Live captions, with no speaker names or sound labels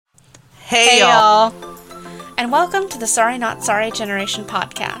Hey y'all! And welcome to the Sorry Not Sorry Generation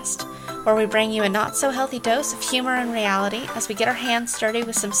podcast, where we bring you a not-so-healthy dose of humor and reality as we get our hands dirty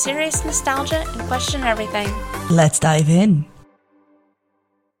with some serious nostalgia and question everything. Let's dive in.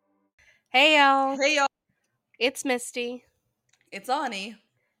 Hey y'all! Hey y'all! It's Misty. It's Ani.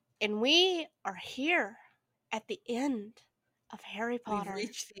 And we are here at the end of Harry Potter. We've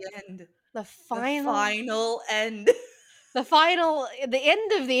reached the end. The final end. The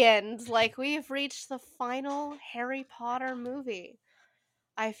end of the end. Like, we've reached the final Harry Potter movie.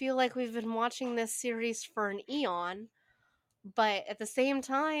 I feel like we've been watching this series for an eon, but at the same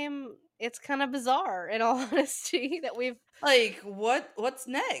time, it's kind of bizarre, in all honesty, that we've... Like, what's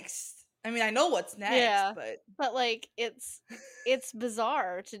next? I mean, I know what's next, but like, it's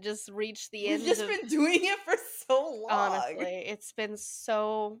bizarre to just reach the end. We've just been doing it for so long. Honestly, it's been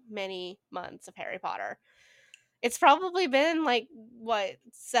so many months of Harry Potter. It's probably been like, what,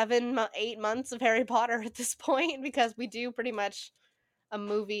 8 months of Harry Potter at this point, because we do pretty much a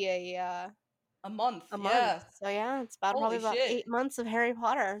movie a month. Yeah. So yeah, it's probably about 8 months of Harry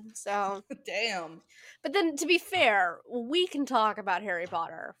Potter. So damn. But then, to be fair, we can talk about Harry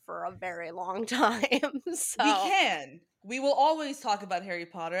Potter for a very long time. So we can. We will always talk about Harry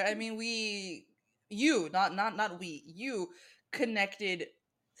Potter. I mean, you connected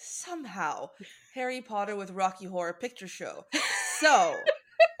somehow Harry Potter with Rocky Horror Picture Show. So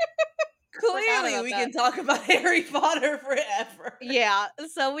clearly we can talk about Harry Potter forever. Yeah,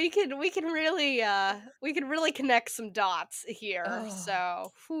 so we can really connect some dots here. Ugh.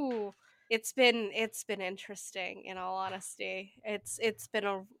 So, it's been interesting, in all honesty. It's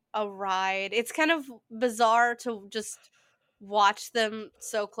been a ride. It's kind of bizarre to just watch them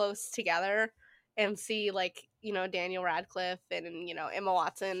so close together and see, like, Daniel Radcliffe and Emma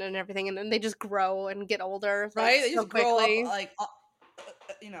Watson and everything, and then they just grow and get older, right? They so just grow quickly. up, like,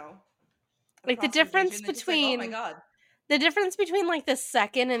 Like, the difference between like, oh my god. The difference between, like, the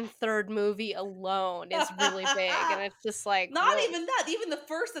second and third movie alone is really big, and it's just like... Not even that. Even the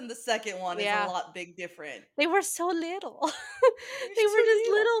first and the second one is a lot big different. They were so little. They were just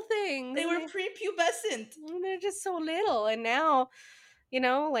little things. They were prepubescent. They're just so little, and now,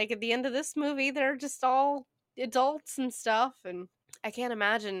 like, at the end of this movie, they're just all adults and stuff, and I can't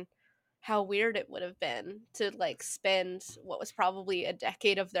imagine how weird it would have been to, like, spend what was probably a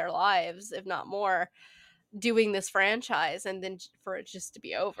decade of their lives, if not more, doing this franchise, and then for it just to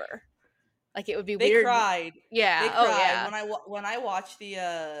be over. Like, it would be weird. They cried. Yeah. They cried. Oh, yeah. When I watched the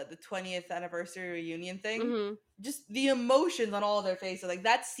 20th anniversary reunion thing, Mm-hmm. just the emotions on all of their faces. Like,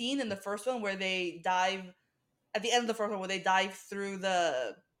 that scene in the first one where they dive at the end of the first one where they dive through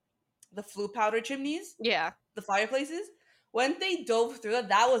the flue powder chimneys. Yeah. The fireplaces. When they dove through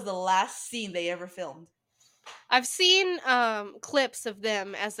that was the last scene they ever filmed. I've seen clips of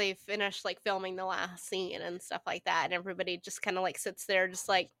them as they finish, like, filming the last scene and stuff like that, and everybody just kind of, like, sits there just,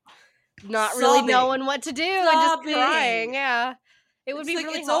 like, not really knowing what to do and just crying. Yeah, it would be like,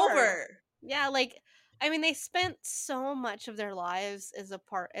 really hard. It's over. Yeah, like, I mean, they spent so much of their lives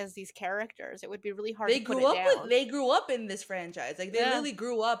as these characters. It would be really hard to put it down. They grew up in this franchise. Like, they literally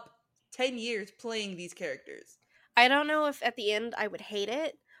grew up 10 years playing these characters. I don't know if at the end I would hate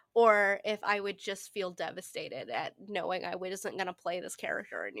it, or if I would just feel devastated at knowing I wasn't going to play this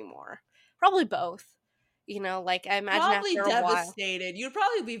character anymore. Probably both. Like, I imagine probably after a devastated. while. You'd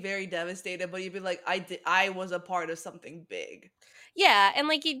probably be very devastated, but you'd be like, I was a part of something big. Yeah, and,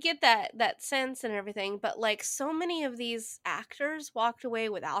 like, you'd get that sense and everything, but, like, so many of these actors walked away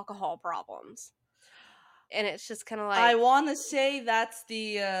with alcohol problems. And it's just kind of like... I want to say that's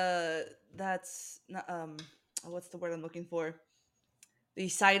what's the word I'm looking for? The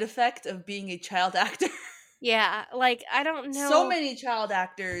side effect of being a child actor. Yeah, like, I don't know. So many child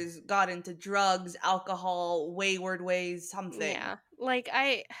actors got into drugs, alcohol, wayward ways, something. Yeah, like,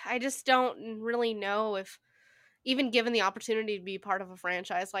 I just don't really know if, even given the opportunity to be part of a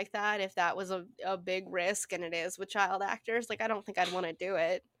franchise like that, if that was a big risk, and it is with child actors. Like, I don't think I'd want to do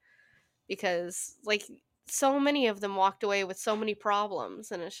it, because, like, so many of them walked away with so many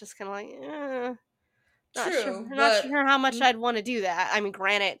problems, and it's just kind of like, not sure how much I'd want to do that. I mean,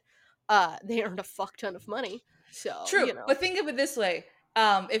 granted, they earned a fuck ton of money, so true. But think of it this way: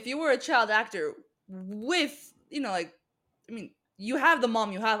 if you were a child actor with, like, I mean, you have the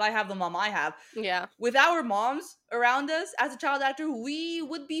mom you have, I have the mom I have. Yeah. With our moms around us as a child actor, we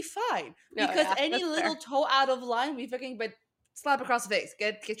would be fine, because any little toe out of line, we fucking slap across the face.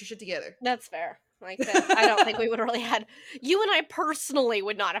 Get your shit together. That's fair. Like, I don't think we would really had... You and I personally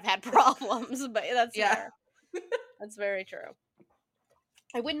would not have had problems, but that's fair. That's very true.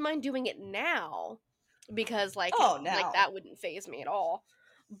 I wouldn't mind doing it now, because, like, like, that wouldn't faze me at all.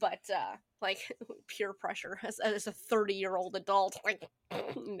 But like peer pressure as a 30-year-old adult, like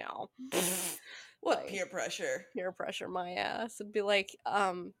no. What Like peer pressure? peer pressure my ass and be like,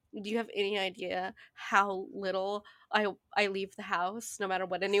 do you have any idea how little I leave the house no matter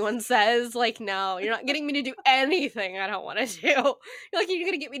what anyone says? Like, no, you're not getting me to do anything I don't want to do. You're like, you're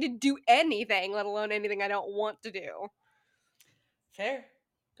gonna get me to do anything, let alone anything I don't want to do. Fair.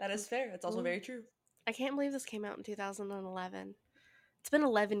 That is fair. That's also Mm. very true. I can't believe this came out in 2011. It's been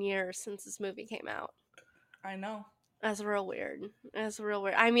 11 years since this movie came out. I know. That's real weird. That's real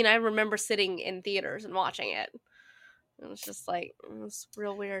weird. I mean, I remember sitting in theaters and watching it. It was just like, it was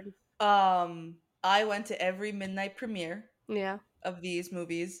real weird. I went to every midnight premiere Yeah. of these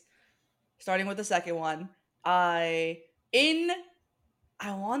movies, starting with the second one. I in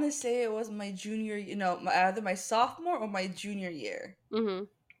I want to say it was my junior, either my sophomore or my junior year, Mm-hmm.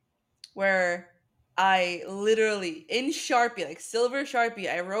 where I literally in Sharpie, like silver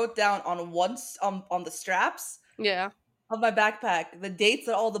Sharpie, I wrote down on on the straps Yeah. of my backpack the dates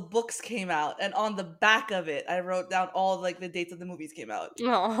that all the books came out, and on the back of it, I wrote down all like the dates that the movies came out.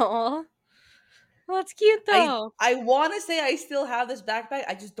 Aw. That's cute though. I want to say I still have this backpack.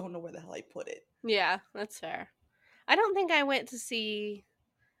 I just don't know where the hell I put it. Yeah, that's fair. I don't think I went to see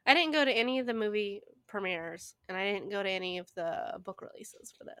I didn't go to any of the movie premieres and I didn't go to any of the book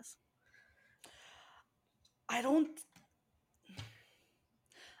releases for this. I don't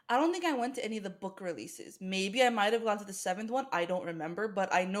I don't think I went to any of the book releases. Maybe I might have gone to the seventh one. I don't remember,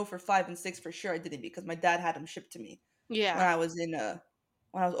 but I know for five and six for sure I didn't because my dad had them shipped to me when Yeah. I was when I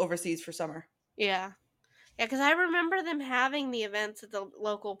was overseas for summer. Yeah. Yeah, cuz I remember them having the events at the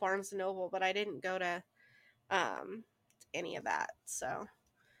local Barnes and Noble, but I didn't go to um any of that. So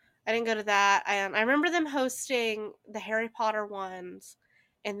I didn't go to that. And I remember them hosting the Harry Potter ones,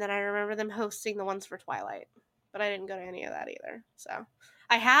 and then I remember them hosting the ones for Twilight. But I didn't go to any of that either. So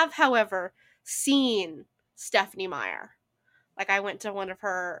I have, however, seen Stephanie Meyer. Like I went to one of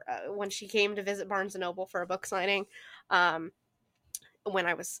her when she came to visit Barnes and Noble for a book signing, um, when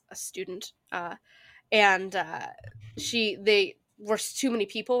I was a student, and they were too many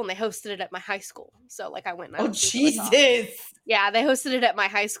people, and they hosted it at my high school. So like I went and I Oh listened to her talk. Jesus! Yeah, they hosted it at my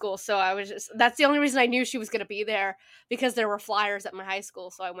high school, so I was just that's the only reason I knew she was gonna be there because there were flyers at my high school,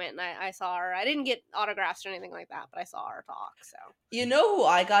 so I went and I saw her. I didn't get autographs or anything like that, but I saw her talk, so You know who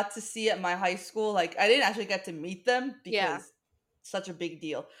I got to see at my high school? Like I didn't actually get to meet them yeah. because such a big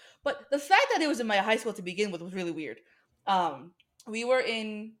deal. But the fact that it was in my high school to begin with was really weird. Um, we were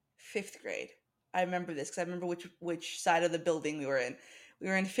in fifth grade. I remember this because I remember which side of the building we were in. We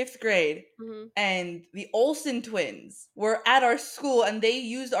were in fifth grade, Mhm. and the Olsen twins were at our school, and they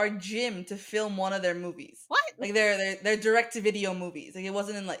used our gym to film one of their movies, What? like their direct to video movies. Like it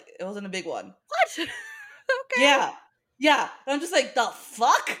wasn't a big one. What? Okay. Yeah, yeah. And I'm just like, the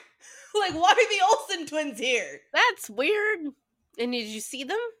fuck? Like, why are the Olsen twins here? That's weird. And did you see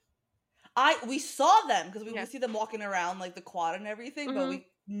them? We saw them because we Yeah. would see them walking around like the quad and everything, but Mhm. we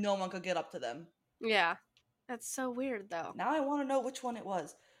no one could get up to them. Yeah. That's so weird though. Now I want to know which one it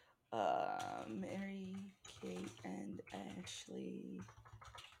was. Mary, Kate, and Ashley.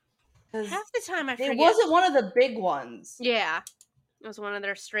 Because Half the time I it forget. wasn't one of the big ones. Yeah. It was one of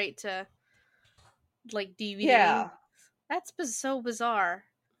their straight to like DVD. Yeah. That's so bizarre.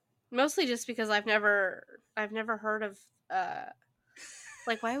 Mostly just because I've never heard of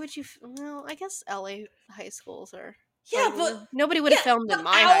like why would you well, I guess LA high schools are Yeah, like but nobody would have yeah, filmed but in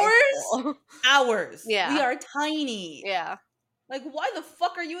my high school. ours. We Yeah. are tiny. Yeah. Like, why the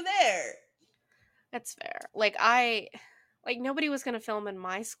fuck are you there? That's fair. Like nobody was going to film in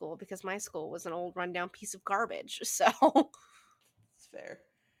my school because my school was an old rundown piece of garbage. So It's fair.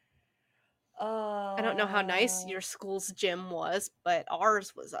 I don't know how nice Uh, your school's gym was, but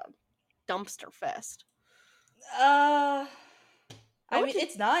ours was a dumpster fest. uh, I I went mean, to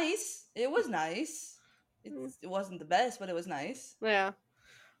it's nice. It was nice. mm, It wasn't the best, but it was nice. yeah.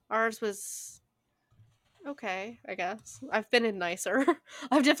 Ours was okay, I guess. I've been in nicer.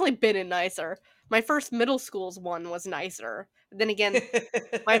 I've definitely been in nicer. My first middle school's one was nicer. But then again,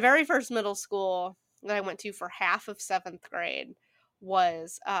 my very first middle school that I went to for half of 7th grade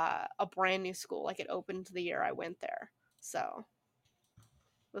was a brand new school. Like it opened the year I went there. So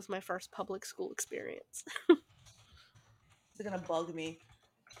it was my first public school experience. It's gonna bug me.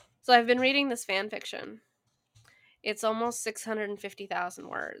 So I've been reading this fan fiction. It's almost 650,000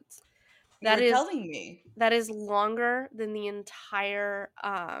 words. You That were is telling me. that is longer than the entire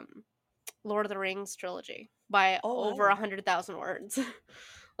Lord of the Rings trilogy by Oh over wow. 100,000 words.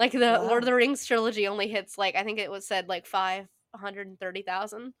 Like the Lord of Wow. the Rings trilogy only hits like I think it was said like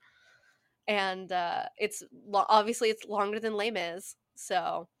 530,000, and obviously it's longer than Les Mis.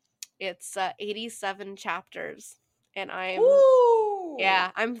 So it's 87 chapters, and Whoo!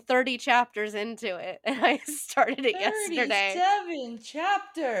 I'm 30 chapters into it, and I started it yesterday. 37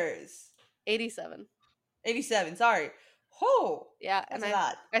 chapters. 87. 87, sorry. Whoa! Yeah, That's and a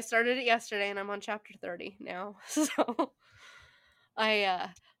lot. I started it yesterday, and I'm on chapter 30 now. So I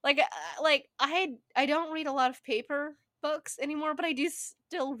I don't read a lot of paper books anymore, but I do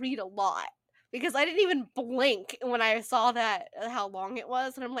still read a lot because I didn't even blink when I saw that how long it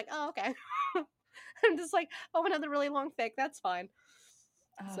was, and I'm like, oh okay. I'm just like, oh, another really long fic. That's fine.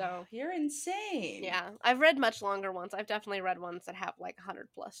 Oh, So you're insane. yeah, I've read much longer ones. I've definitely read ones that have like 100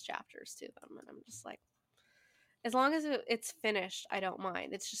 plus chapters to them, and I'm just like, as long as it's finished, I don't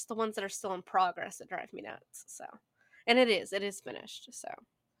mind. It's just the ones that are still in progress that drive me nuts. So, and it is finished. So,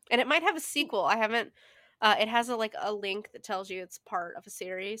 and it might have a sequel. I haven't. It has a link that tells you it's part of a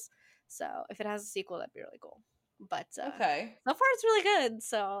series. So if it has a sequel, that'd be really cool. But Okay. so far, it's really good.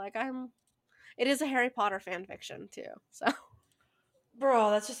 So like I'm. It is a Harry Potter fan fiction too. So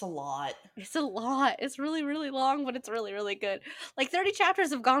Bro, that's just a lot. it's a lot. It's really really long, but it's really really good. Like 30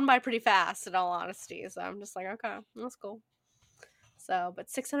 chapters have gone by pretty fast, in all honesty. So I'm just like, okay, that's cool. So, but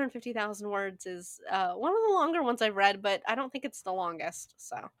 650,000 words is one of the longer ones I've read, but I don't think it's the longest.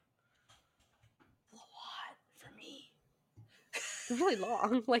 So, A lot for me. it's really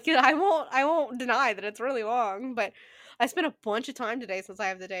long. Like I won't deny that it's really long, but I spent a bunch of time today since I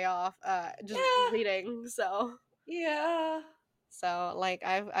have the day off just Yeah. reading. Yeah.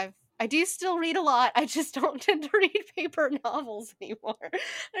 I do still read a lot. I just don't tend to read paper novels anymore.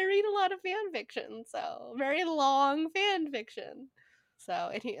 I read a lot of fan fiction, so very long fan fiction.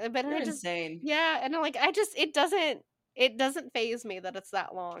 So, but You're I just insane. yeah, and I'm like it doesn't phase me that it's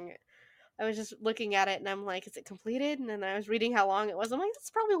that long. I was just looking at it and I'm like, is it completed? And then I was reading how long it was. I'm like,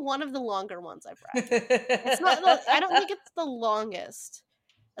 it's probably one of the longer ones I've read. It's not I don't think it's the longest.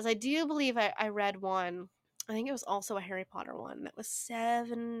 As I do believe I read one. I think it was also a Harry Potter one that was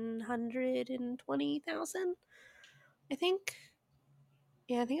 720,000. I think.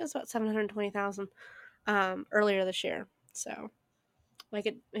 Yeah, I think it was about 720,000 earlier this year. So, like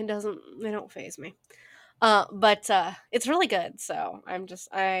it doesn't they don't phase me. But it's really good. So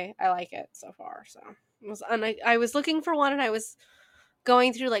I like it so far. So I was looking for one, and I was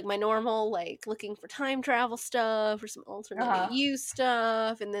going through like my normal like looking for time travel stuff or some alternate Uh-huh. U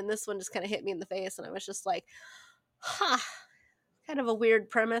stuff, and then this one just kind of hit me in the face, and I was just like, huh, kind of a weird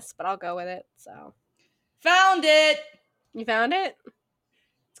premise, but I'll go with it. So Found it. you found it?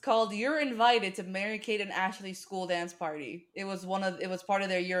 It's called You're Invited to Mary Kate and Ashley's School Dance Party. It was part of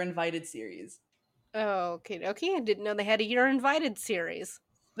their You're Invited series. Oh, okay, okay. I didn't know they had a You're Invited series.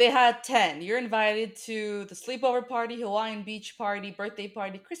 They had 10. You're invited to the sleepover party, Hawaiian beach party, birthday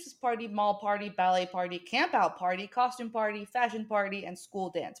party, Christmas party, mall party, ballet party, camp out party, costume party, fashion party, and school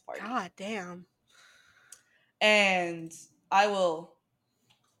dance party. God damn. And I will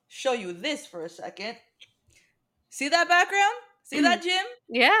show you this for a second. See that background? See that gym?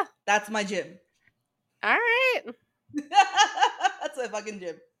 Yeah. That's my gym. All right. That's my fucking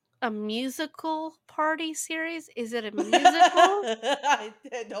gym. A musical party series? Is it a musical? I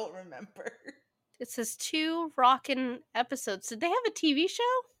don't remember. It says 2 rockin' episodes. Did they have a TV show?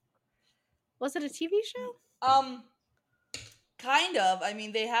 Was it a TV show? Um, kind of. I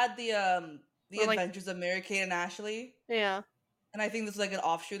mean, they had the Or like Adventures of Mary Kate and Ashley, yeah. and I think this is like an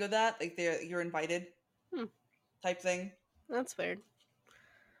offshoot of that. Like you're invited Hmm, type thing. that's weird.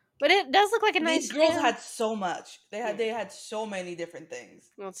 But it does look like a These nice girls gym. had so much. Hmm, They had so many different things.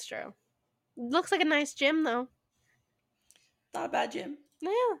 that's true. Looks like a nice gym though. Not a bad gym.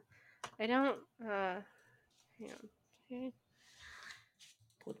 Yeah. I don't hang on. Okay.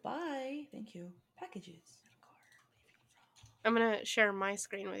 Goodbye. Thank you. Packages. I'm gonna share my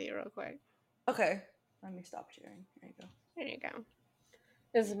screen with you real quick. Okay. Let me stop sharing. There you go. There you go.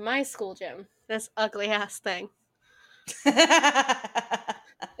 This is my school gym. This ugly ass thing.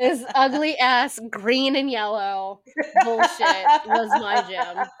 This ugly ass green and yellow bullshit was my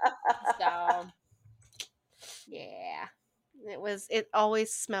gym. So yeah. It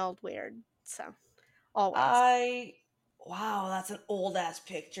always smelled weird. So always. I wow, that's an old ass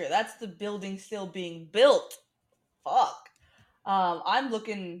picture. That's the building still being built. Fuck. I'm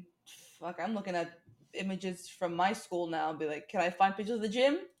looking at images from my school now and be like, can I find pictures of the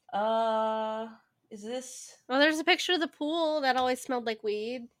gym? Is this Well, there's a picture of the pool that always smelled like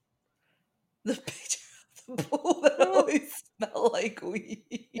weed. the picture of the pool that Oh, always smell like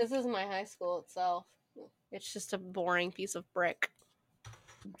weed? this is my high school itself. It's just a boring piece of brick.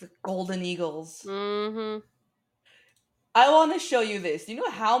 The Golden Eagles. Mm-hmm. I want to show you this. You know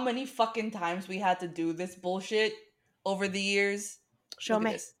how many fucking times we had to do this bullshit over the years? Show Look at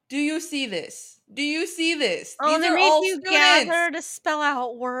me. this. Do you see this? Do you see this? Oh, These they are make all you students. gather to spell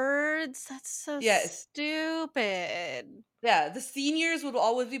out words? That's so Yes. stupid. Yeah, the seniors would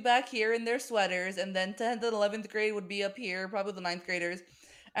always be back here in their sweaters, and then 10th and 11th grade would be up here, probably the ninth graders,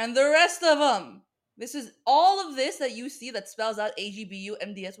 and the rest of them. This is all of this that you see that spells out AGBU,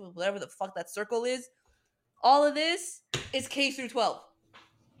 MDS, whatever the fuck that circle is. All of this is K through 12.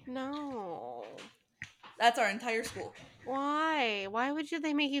 No. That's our entire school. Why? Why would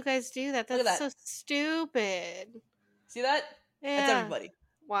they make you guys do that? Look at That's that. so stupid. See that? That's Yeah. everybody.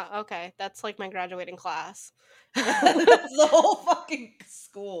 Wow, okay. That's like my graduating class. That's the whole fucking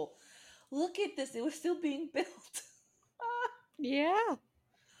school. Look at this. It was still being built. Yeah.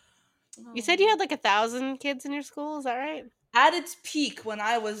 You said you Oh. had like 1,000 kids in your school, is that right? At its peak, when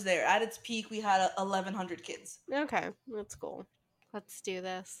I was there, at its peak, we had 1,100 kids. Okay, that's cool. Let's do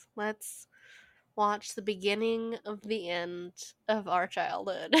this. Let's watch the beginning of the end of our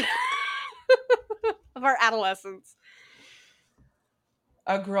childhood, of our adolescence.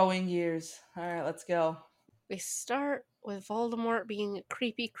 Our growing years. All right, let's go. We start with Voldemort being a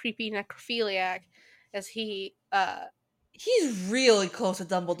creepy, creepy necrophiliac as He's really close to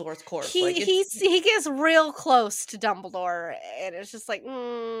Dumbledore's corpse. he Like it's he gets real close to Dumbledore, and it's just like,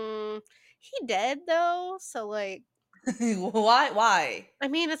 he dead though, so like, why? Why? I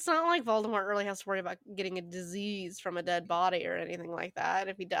mean, it's not like Voldemort really has to worry about getting a disease from a dead body or anything like that.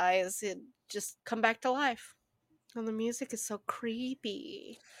 If he dies, he'd just come back to life. And the music is so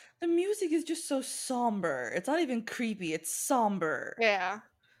creepy. The music is just so somber. It's not even creepy. It's somber. Yeah,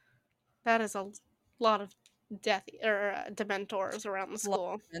 that is a lot of death or Dementors around the It's a lot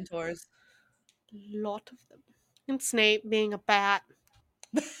school. of mentors Lot of them. And Snape being a bat.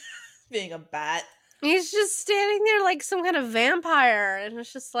 being a bat. He's just standing there like some kind of vampire, and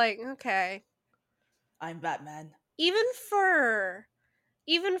it's just like, okay. I'm Batman. Even for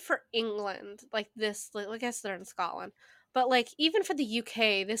even for England, like this, like, I guess they're in Scotland, but like even for the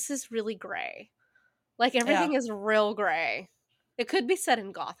UK, this is really gray. Like Yeah. everything is real gray. It could be set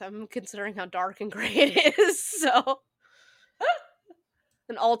in Gotham, considering how dark and gray it is. So,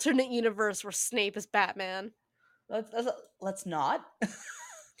 an alternate universe where Snape is Batman. Let's let's not.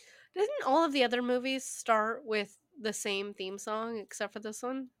 Didn't all of the other movies start with the same theme song except for this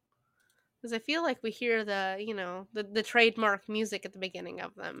one? Because I feel like we hear the trademark music at the beginning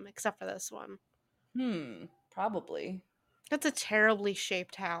of them, except for this one. Probably. That's a terribly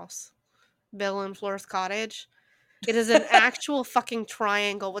shaped house. Bill and Flora's cottage. It is an actual fucking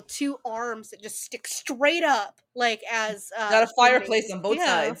triangle with two arms that just stick straight up, like as Got a fireplace chimneys. on both Yeah,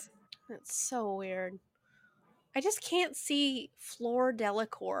 sides it's so weird. I just can't see Fleur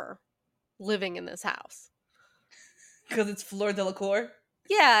Delacour living in this house. because it's Fleur Delacour.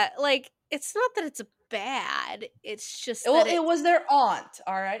 Yeah, like it's not that it's bad. It's just Well, that it it. was their aunt.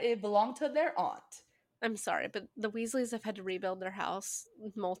 All right, it belonged to their aunt. I'm sorry, but the Weasleys have had to rebuild their house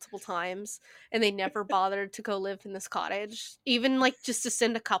multiple times, and they never bothered to go live in this cottage, even like just to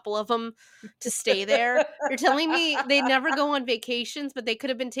send a couple of them to stay there. You're telling me they never go on vacations, but they could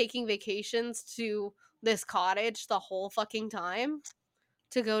have been taking vacations to this cottage the whole fucking time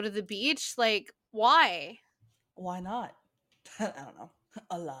to go to the beach? Like, why? Why not? I don't know.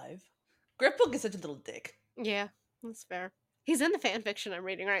 Alive. Gripbook is such a little dick. Yeah, that's fair. He's in the fan fiction I'm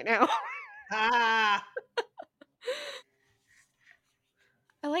reading right now. Ah.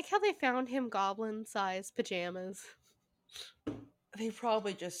 I like how they found him goblin-sized pajamas. They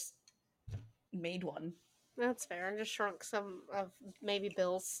probably just made one. That's fair. I just shrunk some of maybe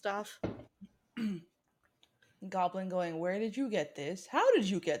Bill's stuff. Goblin going, where did you get this? How did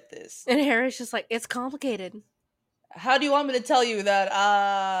you get this? And Harry's just like, it's complicated. How do you want me to tell you that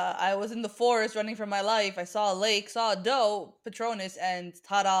I was in the forest running for my life? I saw a lake, saw a doe, Patronus, and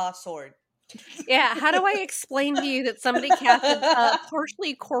ta-da, sword. Yeah, how do I explain to you that somebody cast a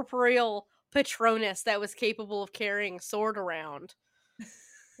partially corporeal Patronus that was capable of carrying a sword around?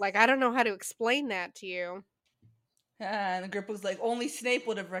 Like, I don't know how to explain that to you. And the grip was like, only Snape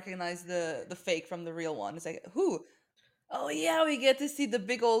would have recognized the fake from the real one. It's like, who? Oh yeah, we get to see the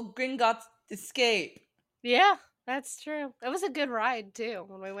big old Gringotts escape. Yeah, that's true. That was a good ride, too,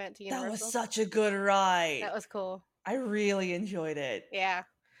 when we went to That was Universal. such a good ride. That was cool. I really enjoyed it. Yeah.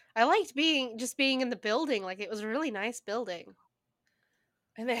 I liked being in the building. Like, it was a really nice building.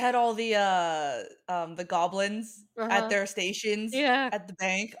 And they had all the goblins at Uh-huh. their stations Yeah. at the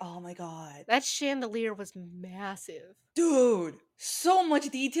bank. Oh my god. That chandelier was massive. Dude, so much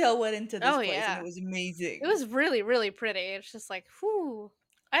detail went into this Oh, place and it yeah. was It amazing. was really, really pretty. It's just like, whew.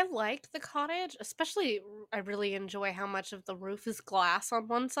 I liked the cottage, especially I really enjoy how much of the roof is glass on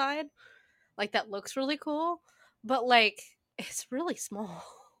one side. Like that looks really cool. But like It's really small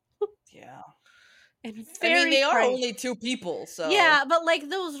Yeah. and I mean, very they are tiny. only 2 people, so Yeah, but, like,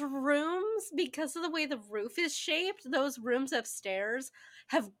 those rooms, because of the way the roof is shaped, those rooms upstairs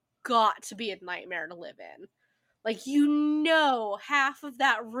have got to be a nightmare to live in. Like, half of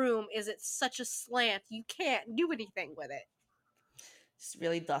that room is at such a slant, you can't do anything with it. it's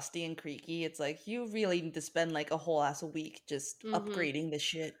really dusty and creaky. It's like, you really need to spend, like, a whole ass a week just Mhm. upgrading this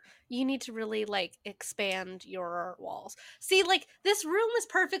shit. You need to really, like, expand your walls. See, like, this room is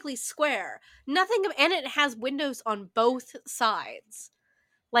perfectly square. Nothing of and it has windows on both sides.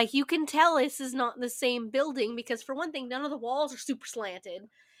 Like, you can tell this is not the same building because, for one thing, none of the walls are super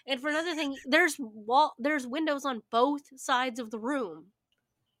slanted, and for another thing, there's windows on both sides of the room.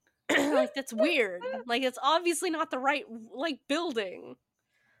 Like, that's weird. Like, it's obviously not the right, like, building.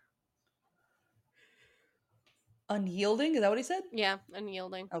 Unyielding? Is that what he said? Yeah,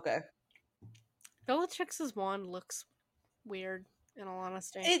 unyielding. Okay. Bellatrix's wand looks weird, in all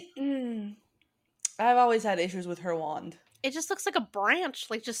honesty. It I've always had issues with her wand. It just looks like a branch,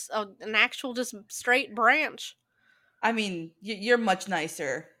 like, just an actual just straight branch. I mean, you're much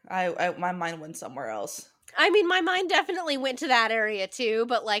nicer. My mind went somewhere else. I mean, my mind definitely went to that area too,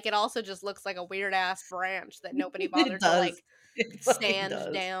 but, like, it also just looks like a weird ass branch that nobody It bothered to, does. like, It fucking sand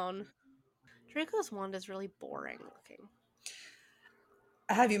does. down. Draco's wand is really boring looking.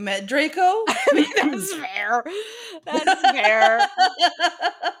 Have you met Draco? I mean, that's fair. That's fair.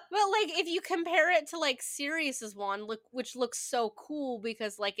 But, like, if you compare it to, like, Sirius's wand, which looks so cool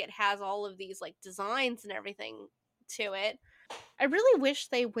because, like, it has all of these, like, designs and everything to it, I really wish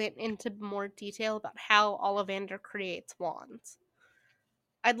they went into more detail about how Ollivander creates wands.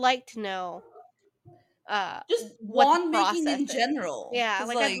 I'd like to know Just what the wand making process in is. general. Yeah, Cause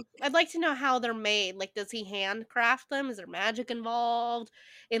like I'd like, I'd like to know how they're made. Like, does he handcraft them? Is there magic involved?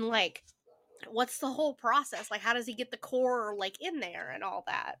 And, like, what's the whole process? Like, how does he get the core, like, in there and all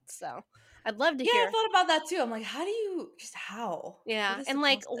that? So I'd love to yeah, I hear. thought about that too. I'm like, how do you just how? What Yeah, is the and,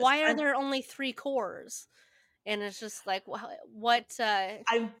 like, process? why are there only 3 cores? And it's just like, what I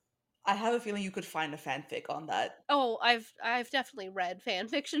I have a feeling you could find a fanfic on that. Oh, I've definitely read fan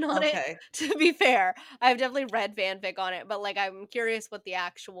fiction on it, Okay. to be fair. I've definitely read fanfic on it, but, like, I'm curious what the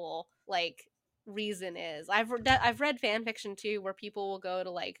actual, like, reason is. I've read fan fiction too where people will go to,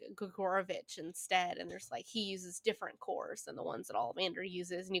 like, Gogorovich instead, and there's, like, he uses different cores than the ones that Ollivander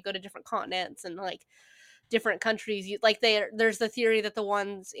uses, and you go to different continents and, like, different countries, there's the theory that the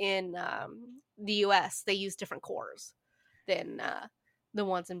ones in, the US, they use different cores than, the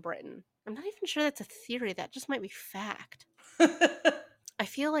ones in Britain. I'm not even sure that's a theory, that just might be fact. I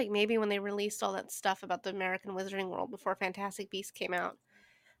feel like maybe when they released all that stuff about the American Wizarding World before Fantastic Beasts came out,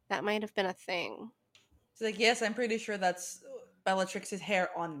 that might have been a thing. It's like, yes, I'm pretty sure that's Bellatrix's hair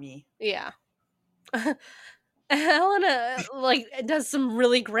on me. Yeah. Helena, like, does some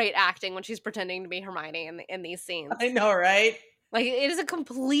really great acting when she's pretending to be Hermione in these I scenes. know, right? Like, it is a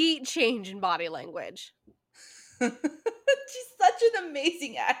complete change in body language. She's such an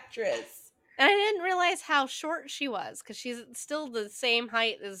amazing actress. And I didn't realize how short she was because she's still the same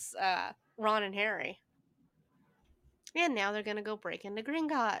height as Ron and Harry. And now they're gonna go break into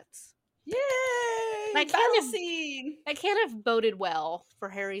Gringotts. Yay! That can't Battle have scene. that can't have boded well for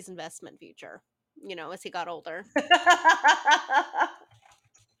Harry's investment future. As he got older. That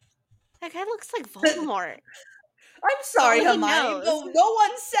guy looks like Voldemort, I'm but sorry, with a Hermione. nose. No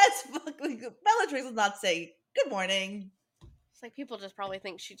one says fucking Bellatrix does not say good morning. It's like people just probably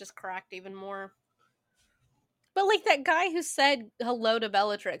think she just cracked even more. But, like, that guy who said hello to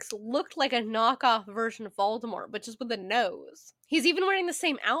Bellatrix looked like a knockoff version of Voldemort, but just with a nose. He's even wearing the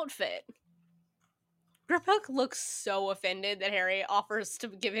same outfit. Griphook looks so offended that Harry offers to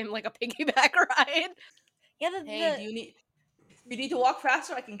give him, like, a piggyback ride. Yeah, Hey, do you need to walk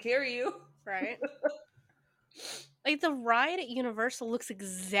faster? I can carry you. right? Like, the ride at Universal looks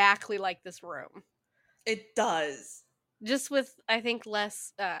exactly like this room. It does. Just with, I think,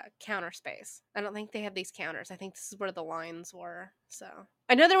 less counter space. I don't think they have these counters. I think this is where the lines were. So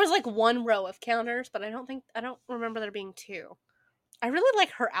I know there was, like, one row of counters, but I don't remember there being two. I really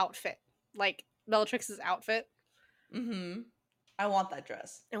like her outfit, like Bellatrix's outfit. Mm-hmm. I want that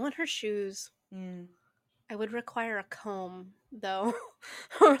dress. I want her shoes. Mm. I would require a comb though,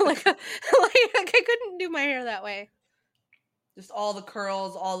 or like like I couldn't do my hair that way. Just all the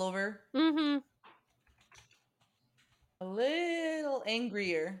curls all over. Mm-hmm. A little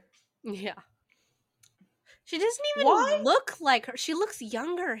angrier. Yeah. She doesn't Why? even look like her. She looks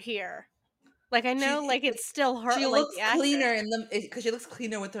younger here. Like, I know, She like, it's still her, she like, looks the actress. cleaner in them because she looks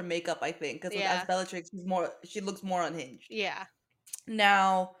cleaner with her makeup. I think because as Yeah. Bellatrix, she looks more unhinged. Yeah.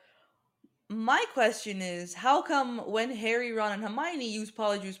 Now, My question is, how come when Harry, Ron, and Hermione use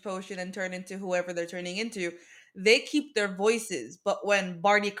Polyjuice Potion and turn into whoever they're turning into, they keep their voices, but when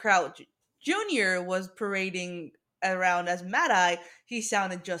Barty Crouch Jr. was parading around as Mad Eye, he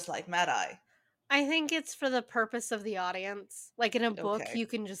sounded just like Mad Eye. I think it's for the purpose of the audience. Like in a book, Okay, you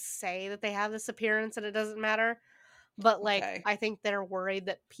can just say that they have this appearance and it doesn't matter. But like, okay. I think they're worried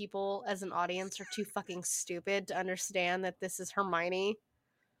that people as an audience are too fucking stupid to understand that this is Hermione.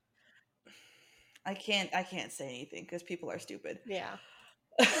 I can't say anything because people are stupid. Yeah.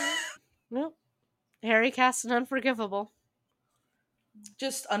 Nope. Harry cast an unforgivable.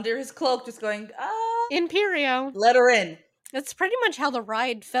 Just under his cloak, just going, ah, Imperio. let her in. That's pretty much how the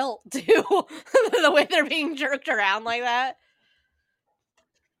ride felt too. The way they're being jerked around like that.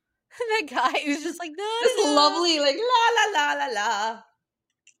 That guy who's just like, da, This da, da. lovely, like, la la la la la.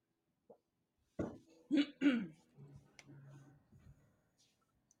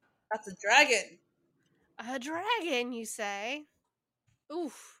 That's a dragon. A dragon, you say?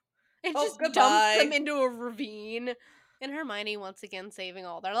 Oof. It Oh, just dumps them goodbye. into a ravine. And Hermione once again saving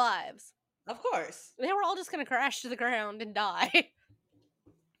all their lives. Of course. They were all just gonna crash to the ground and die.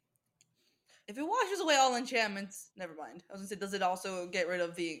 If it washes away all enchantments, never mind. I was gonna say, does it also get rid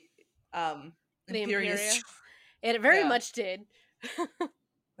of the um The imperious? Imperio. It very Yeah, much did.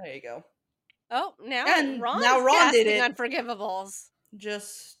 there you go. Oh, now And now Ron's Ron did casting it. unforgivables.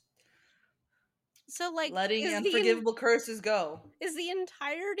 Just So like letting unforgivable curses go. is the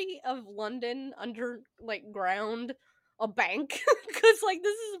entirety of London under like ground a bank? Cuz like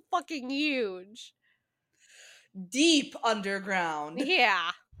this is fucking huge. Deep underground.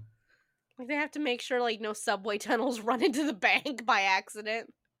 Yeah. Like they have to make sure like no subway tunnels run into the bank by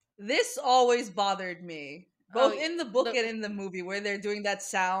accident. This always bothered me, Oh, both in the book the and in the movie, where they're doing that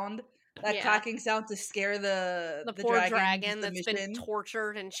sound, that yeah, clacking sound to scare the the poor dragon's dragon that's been submission.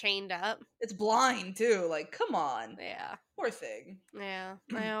 tortured and chained up. It's blind too. Like, come on, Yeah. poor thing. Yeah,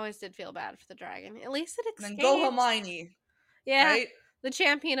 I always did feel bad for the dragon. At least it And then go escaped. Hermione, Yeah, right? the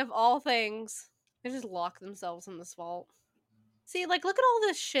champion of all things. They just lock themselves in this vault. See, like, look at all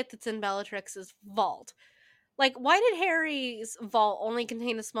this shit that's in Bellatrix's vault. Like, why did Harry's vault only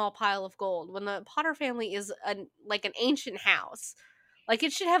contain a small pile of gold when the Potter family is an ancient house? Like,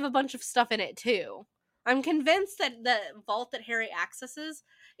 it should have a bunch of stuff in it too. I'm convinced that the vault that Harry accesses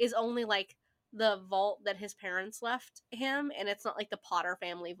is only like the vault that his parents left him, and it's not like the Potter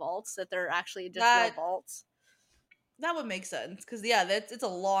family vaults, that they're actually just real That vaults. that would make sense because yeah, that's it's a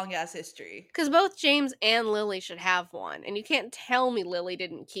long ass history, Because both James and Lily should have one, and you can't tell me Lily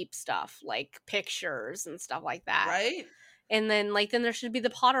didn't keep stuff like pictures and stuff like that. right? And then there should be the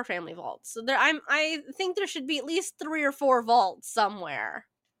Potter family vaults. So I think there should be at least 3 or 4 vaults somewhere.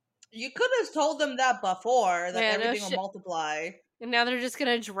 You could have told them that before that Yeah, no everything will shit. multiply, And now they're just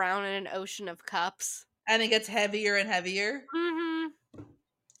gonna drown in an ocean of cups. and it gets heavier and heavier Mm-hmm.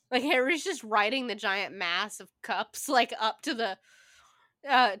 Like Harry's just riding the giant mass of cups, like up to the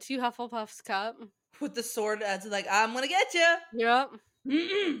to Hufflepuff's cup. with the sword as like I'm gonna get Yep.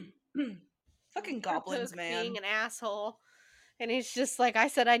 you. Fucking goblins, Harpook being man, an asshole. And he's just like, I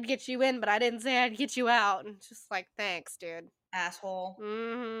said I'd get you in, but I didn't say I'd get you out. And it's just like, thanks, dude. asshole.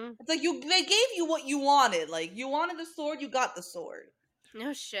 Mm-hmm. It's like they gave you what you wanted. Like you wanted the sword, you got the sword.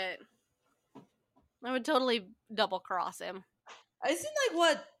 No shit. I would totally double cross him. I seen like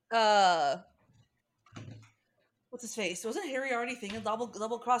what what's his face? Wasn't Harry already thinking of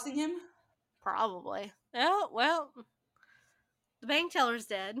double crossing him? Probably. Oh, well, the bank teller's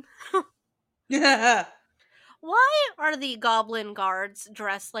dead. That Why are the goblin guards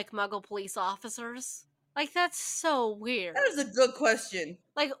dressed like muggle police officers? Like, that's so weird. is a good question.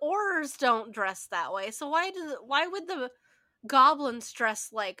 Like, Aurors don't dress that way, so why would the goblins dress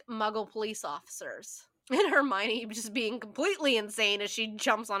like muggle police officers? And Hermione just being completely insane as she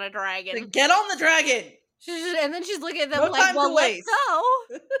jumps on a dragon. Like, get on the dragon. And then she's looking at them No like, time to well, let's waste.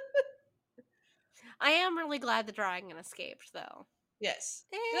 go. I am really glad the dragon escaped, though. Yes.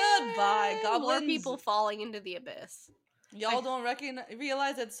 And Goodbye, goblins. more people falling into the abyss. Y'all don't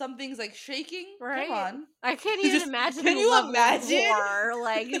realize that something's like shaking? Right? Come on. I can't even Just- imagine can the you level imagine? of horror.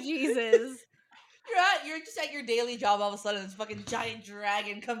 Like, Jesus. You're just at your daily job, all of a sudden this fucking giant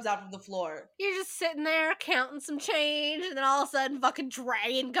dragon comes out from the floor. You're just sitting there counting some change, and then all of a sudden, fucking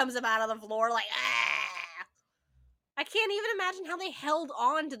dragon comes up out of the floor, like, ah! I can't even imagine how they held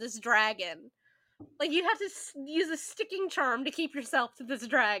on to this dragon. Like, you have to use a sticking charm to keep yourself to this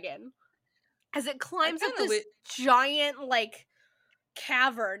dragon. As it climbs up this giant, like,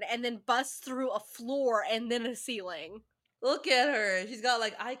 cavern and then busts through a floor and then a ceiling. Look at her. She's got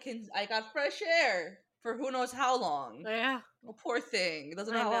like I got fresh air for who knows how long. Yeah. Oh, poor thing. It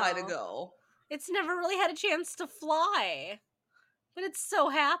doesn't know I how high to know. go. It's never really had a chance to fly, but it's so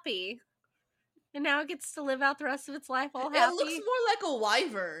happy. And now it gets to live out the rest of its life all It looks happy. more like a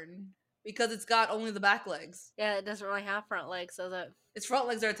wyvern because it's got only the back legs. Yeah, it doesn't really have front legs, does it? Its front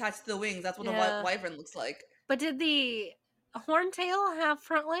legs are attached to the wings. That's what a Yeah. wyvern looks like. But did the horntail have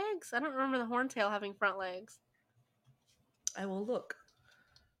front legs? I don't remember the horntail having front legs. I will look.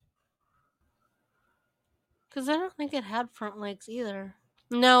 Because I don't think it had front legs either.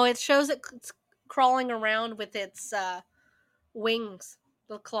 No, it shows it's crawling around with its wings.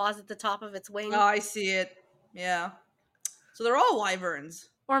 The claws at the top of its Oh, wing. I see it. Yeah. So they're all wyverns.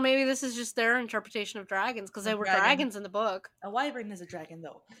 Or maybe this is just their interpretation of dragons, because A they were dragon. dragons in the book. A wyvern is a dragon,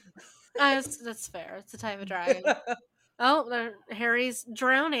 though. That's fair. It's a type of dragon. Oh, Harry's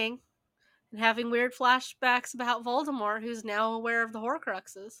drowning and having weird flashbacks about Voldemort, who's now aware of the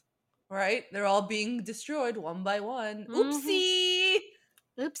Horcruxes. Right? They're all being destroyed one by one. Mm-hmm. Oopsie!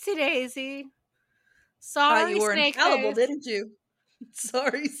 Oopsie daisy. Thought Sorry, you were snake infallible, face. didn't you?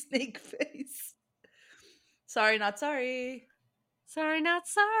 Sorry, snake face. Sorry, not sorry. Sorry, not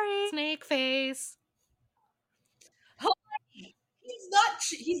sorry, snake face. Oh,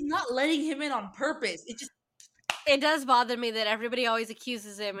 he's not letting him in on purpose. It just It does bother me that everybody always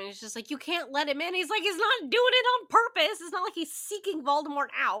accuses him, and it's just like, you can't let him in. He's like, he's not doing it on purpose. It's not like he's seeking Voldemort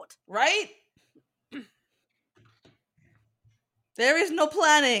out. right? There is no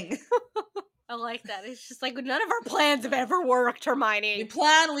planning. I like that. It's just like, none of our plans have ever worked, Hermione. We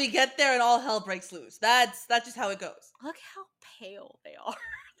plan, we get there, and all hell breaks loose. That's just how it goes. Look how pale they are.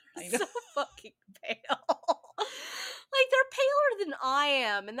 I They're know. so fucking pale. Like, they're paler than I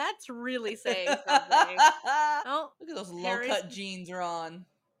am, and that's really saying something. Oh, Look at those Harry's- low-cut jeans are on.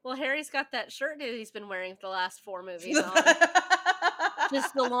 well, Harry's got that shirt that he's been wearing for the last 4 movies on.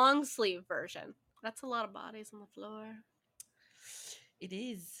 Just the long sleeve version. That's a lot of bodies on the floor. It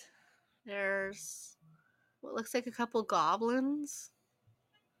is. There's what looks like a couple goblins,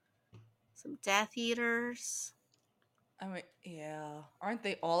 some Death Eaters. I mean, yeah. Aren't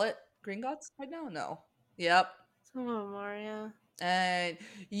they all at Gringotts right now? No. Yep. Some of them are, yeah. And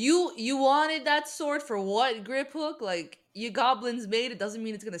you wanted that sword for what, Grip Hook? Like, you goblins made it doesn't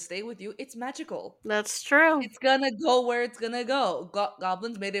mean it's gonna stay with you. It's magical. That's true. It's gonna go where it's gonna go.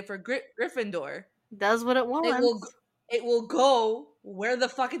 Goblins made it for Gryffindor. Does what it It will. wants. It will go where the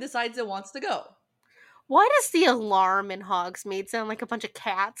fuck it decides it wants to go. Why does the alarm in Hogsmeade sound like a bunch of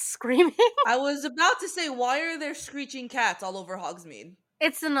cats screaming? I was about to say, why are there screeching cats all over Hogsmeade?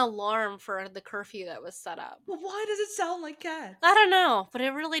 It's an alarm for the curfew that was set up. But why does it sound like cats? I don't know, but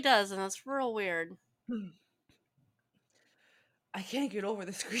it really does, and it's real weird. I can't get over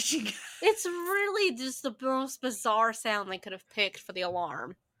the screeching cat. It's really just the most bizarre sound they could have picked for the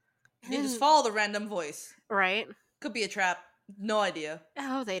alarm. You just follow the random voice. Right? Could be a trap. No idea.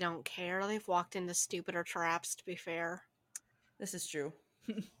 Oh, they don't care. They've walked into stupider traps, to be fair. This is true.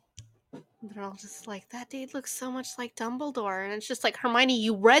 They're all just like, that dude looks so much like Dumbledore. And it's just like, Hermione,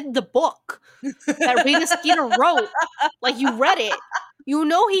 you read the book that Rita Skeeter wrote. Like, you read it. You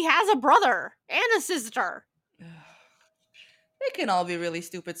know he has a brother and a sister. They can all be really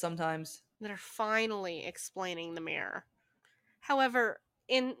stupid sometimes. They're finally explaining the mirror. However,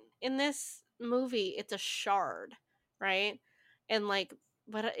 in this movie, it's a shard, right? And like,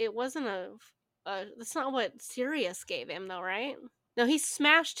 but it wasn't that's not what Sirius gave him, though, right? No, he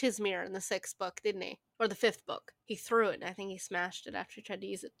smashed his mirror in the 6th book, didn't he? Or the 5th book. He threw it, and I think he smashed it after he tried to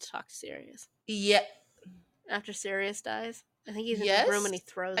use it to talk to Sirius. Yeah. After Sirius dies, I think he's in Yes? the room and he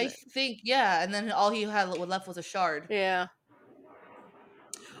throws I it. think, yeah. And then all he had left was a shard. Yeah.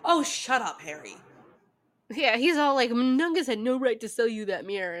 Oh, shut up, Harry. Yeah, he's all like, Mungus had no right to sell you that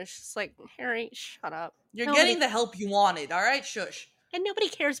mirror. It's just like, Harry, shut up. You're getting the help you wanted, alright? Shush. And nobody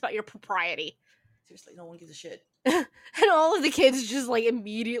cares about your propriety. Seriously, no one gives a shit. And all of the kids just like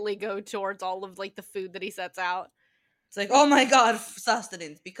immediately go towards all of like the food that he sets out. It's like, oh my god,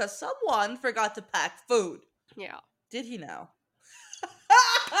 sustenance. Because someone forgot to pack food. Yeah. Did he now?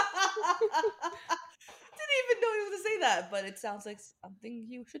 Didn't even know he was going to say that, but it sounds like something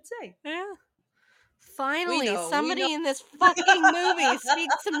you should say. Yeah. Finally, know, we somebody know. in this fucking movie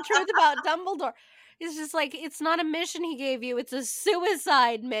speaks some truth about Dumbledore. It's just like, it's not a mission he gave you, it's a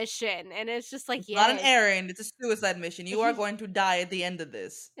suicide mission. And it's just like, It's yeah. not an errand, it's a suicide mission. You are going to die at the end of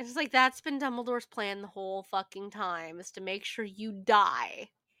this. It's just like, that's been Dumbledore's plan the whole fucking time, is to make sure you die.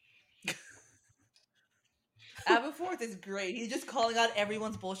 Aberforth is great. He's just calling out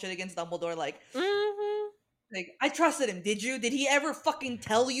everyone's bullshit against Dumbledore like, Mm-hmm. like, I trusted him, did you? Did he ever fucking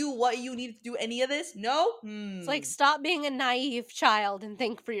tell you what you needed to do any of this? No? It's like, stop being a naive child and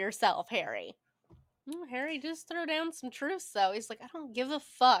think for yourself, Harry. Harry just threw down some truths, though. He's like, I don't give a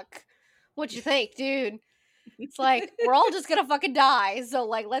fuck What you think, dude? It's like, we're all just gonna fucking die, so,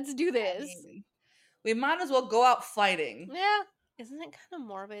 like, let's do I this. mean, we might as well go out fighting, Yeah. Isn't it kinda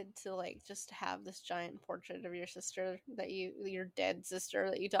morbid to, like, just have this giant portrait of your sister that your dead sister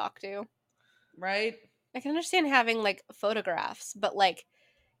that you talk to? right? I can understand having, like, photographs, but, like,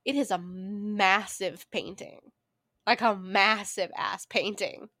 it is a massive painting. Like, a massive ass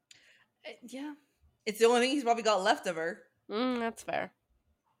painting. Yeah. It's the only thing he's probably got left of her. That's fair.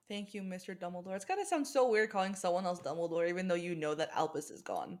 Thank you, Mr. Dumbledore. It's gotta sound so weird calling someone else Dumbledore, even though you know that Albus is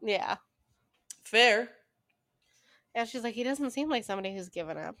gone. Yeah. Fair. Yeah, she's like, "He doesn't seem like somebody who's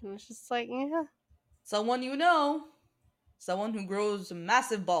given up." And it's just like, "Yeah." Someone you know. Someone who grows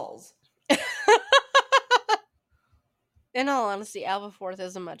massive balls. In all honesty, Alvaforth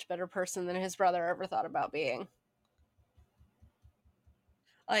is a much better person than his brother ever thought about being.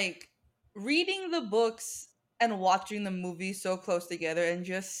 Like, reading the books and watching the movies so close together and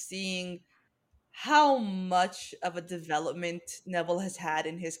just seeing how much of a development Neville has had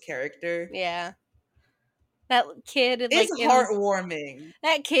in his character Yeah. That kid, is like, in heartwarming.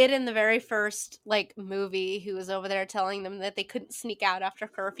 that kid in the very first, like, movie who was over there telling them that they couldn't sneak out after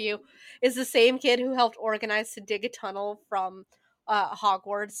curfew is the same kid who helped organize to dig a tunnel from,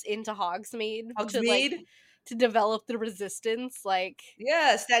 Hogwarts into Hogsmeade Hogsmeade? to develop the resistance, like.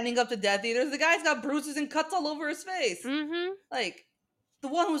 Yeah, standing up to Death Eaters. The guy's got bruises and cuts all over his face. Mhm. Like, the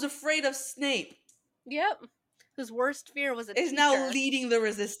one who was afraid of Snape Yep. Whose worst fear was a is now teacher. leading the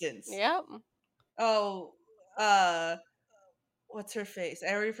resistance. Yep. Oh, uh, what's her face?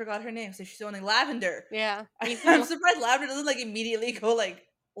 I already forgot her name, so she's only Lavender. Yeah. I'm Even surprised Lavender doesn't like immediately go like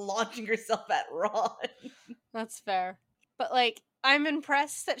launching herself at Ron. that's fair. But, like, I'm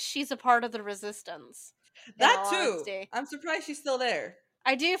impressed that she's a part of the resistance, in That all too. honesty. I'm surprised she's still there.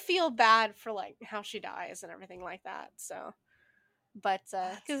 I do feel bad for, like, how she dies and everything like that, so but,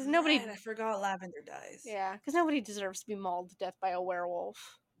 That's because right. nobody I forgot Lavender dies. yeah, because nobody deserves to be mauled to death by a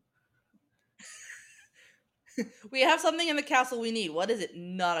werewolf. We have something in the castle we need. What is it?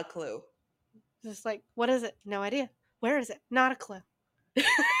 Not a clue. Just like, "What is it? No idea. Where is it? Not a clue." Like,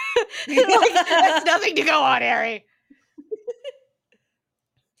 that's nothing to go on, Harry.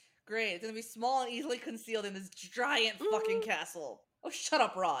 Great. It's gonna be small and easily concealed in this giant fucking Mm. castle. Oh, shut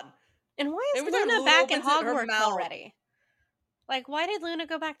up, Ron. And why is Every time Luna Luna back in opens her Hogwarts mouth, already? Like, why did Luna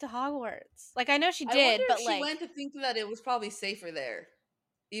go back to Hogwarts? Like, I know she I wonder did, if but, she like, went to think that it was probably safer there.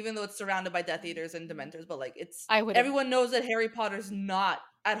 Even though it's surrounded by Death Eaters and Dementors, but like it's I would've everyone knows that Harry Potter's not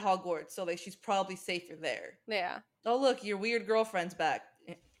at Hogwarts, so like she's probably safer there. yeah. Oh look, your weird girlfriend's back.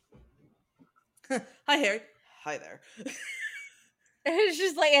 Hi Harry. Hi there. It's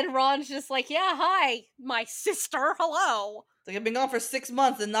just like, and Ron's just like, "Yeah, hi, my sister, hello." So you've been gone for 6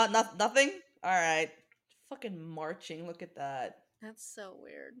 months and nothing? Alright. Fucking marching, look at that. That's so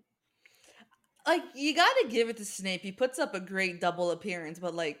weird. Like, you gotta give it to Snape. He puts up a great double appearance,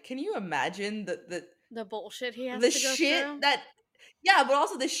 but like, can you imagine The bullshit he has the to go shit through. that yeah, but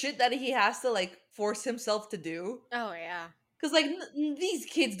also the shit that he has to like force himself to do? Oh, yeah. Because like these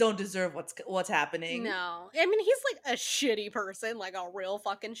kids don't deserve what's happening. No. I mean, he's like a shitty person, like a real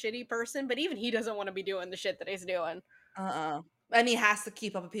fucking shitty person, but even he doesn't want to be doing the shit that he's doing. And he has to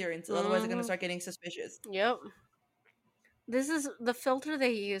keep up appearances, otherwise they're gonna Mhm. start getting suspicious. Yep. This is the filter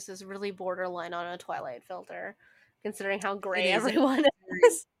they use is really borderline on a Twilight filter, considering how It gray is. everyone Very-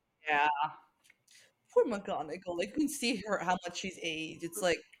 is. Yeah. Poor McGonagall. Like you can see her how much she's aged. It's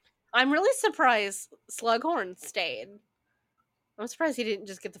like I'm really surprised Slughorn stayed. I'm surprised he didn't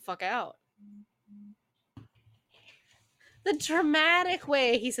just get the fuck out. The dramatic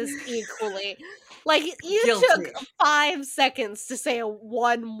way he says equally. Like, you took guilty. 5 seconds to say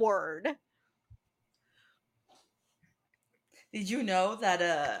one word. Did you know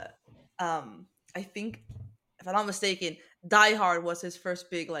that I think if I'm not mistaken, Die Hard was his first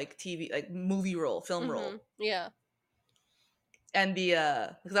big like TV like movie role, film role. Yeah. And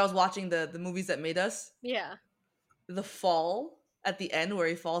the because I was watching the movies that made us, Yeah. the fall at the end where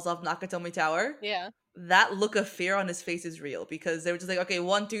he falls off Nakatomi Tower, Yeah. that look of fear on his face is real because they were just like, okay,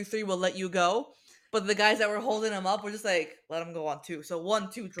 1, 2, 3, we'll let you go. But the guys that were holding him up were just like, let him go on 2. So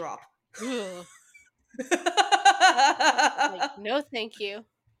 1, 2, drop. Ugh. Like, no thank you.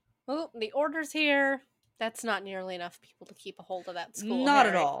 Oh, the order's here. That's not nearly enough people to keep a hold of that school, Not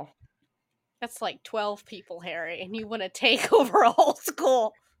at Harry. all. That's like 12 people, Harry, and you want to take over a whole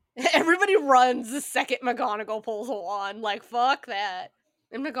school. Everybody runs the second McGonagall pulls a wand. Like, fuck that.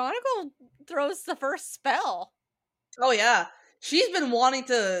 And McGonagall throws the first spell. Oh yeah. She's been wanting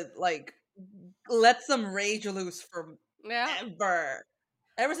to like let some rage loose Yeah. forever.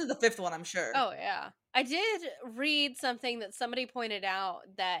 Ever since the 5th one, I'm sure. Oh, yeah. I did read something that somebody pointed out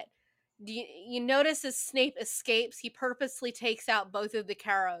that You notice as Snape escapes, he purposely takes out both of the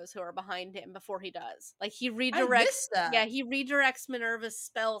Carrows who are behind him before he does. Like he I redirects, missed that. yeah, he redirects Minerva's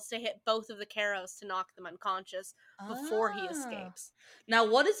spells to hit both of the Carrows to knock them unconscious before he Ah. escapes. Now,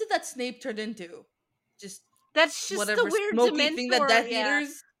 what is it that Snape turned into? Just That's just the whatever weird smoky thing that Dementor, Death yeah.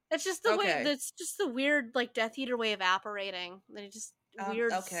 Eaters. That's just the way. Okay. That's just the weird, like Death Eater way of apparating. They just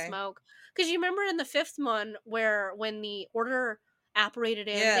weird Okay. smoke. Because you remember in the fifth one where when the Order apparated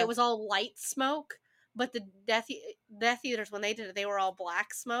in, it Yeah. was all light smoke, but the Death Eaters when they did it, they were all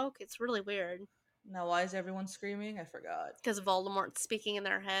black smoke. It's really weird Now, why is everyone screaming? I forgot. because Voldemort's speaking in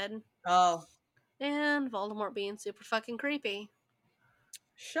their head Oh, and Voldemort being super fucking creepy.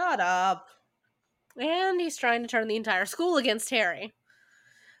 shut up. And he's trying to turn the entire school against Harry.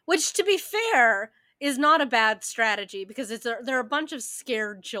 Which, to be fair, is not a bad strategy because they're a bunch of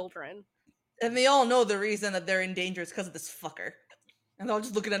scared children. And they all know the reason that they're in danger is because of this fucker. And they're all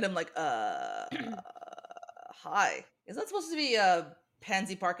just looking at him like, hi. Is that supposed to be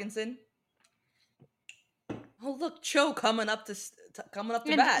Pansy Parkinson? Oh, look, Cho coming up coming up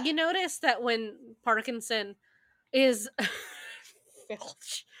to And bat. you notice that when Parkinson is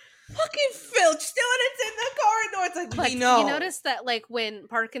Filch, Fucking Filch doing it in the corridor. It's like, we like you know. notice that like when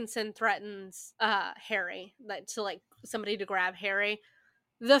Parkinson threatens Harry, that to like somebody to grab Harry,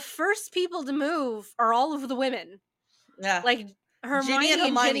 the first people to move are all of the women. Yeah. Like Ginny and Hermione and Ginny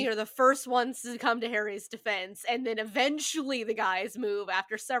Hermione. are the first ones to come to Harry's defense, and then eventually the guys move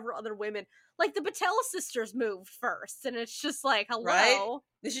after several other women. Like the Patel sisters moved first, and it's just like, Right? hello.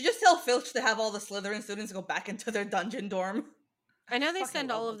 They should just tell Filch to have all the Slytherin students go back into their dungeon dorm. I know they Fucking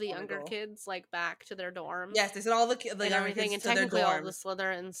send all love of the younger McGonagall. kids like back to their Yes, dorms they sent all the and younger everything, kids and to their technically all of the dorm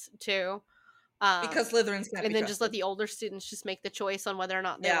Slytherins too. because Slytherins can't And be then just let trusted. the older students just make the choice on whether or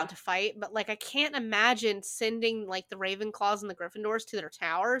not they Yeah, want to fight. But like, I can't imagine sending like the Ravenclaws and the Gryffindors to their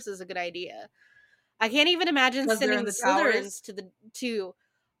towers is a good idea. I can't even imagine because they're in sending the the towers. Slytherins to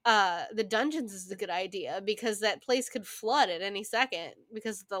the dungeons is a good idea because that place could flood at any second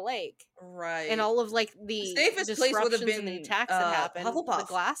because of the lake and Right. all of like The the safest place would have disruptions and the been attacks that happen. The Hufflepuff.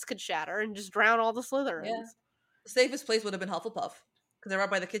 glass could shatter and just drown all the Yeah. Slytherins. The safest place would have been Hufflepuff because they're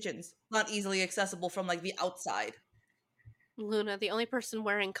right by the kitchens, not easily accessible from like the outside. Luna, the only person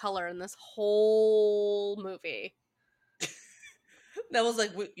wearing color in this whole movie. That was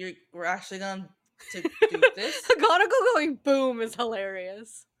like we're actually going to do this. McGonagall going boom is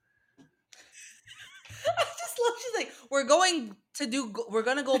hilarious. I just love. She's like, we're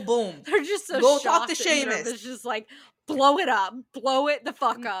gonna go boom. They're just so Go talk to shocked that Seamus. Minerva's just like, blow it up. Blow it the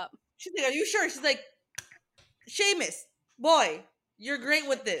fuck up. She's like, are you sure? She's like, Seamus, boy, you're great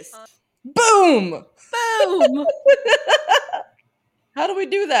with this. Boom! Boom! How do we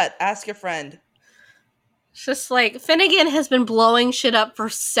do that? Ask your friend. It's just like, Finnegan has been blowing shit up for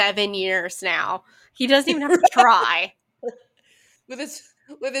 7 years now. He doesn't even have to try. With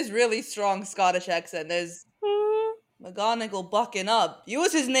his really strong Scottish accent, there's McGonagall bucking up.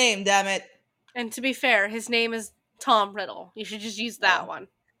 Use his name, damn it. And to be fair, his name is Tom Riddle. You should just use that one.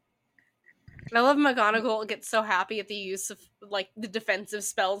 I love McGonagall gets so happy at the use of like the defensive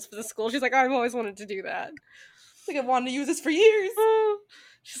spells for the school. She's like, I've always wanted to do that. Like I've wanted to use this for years.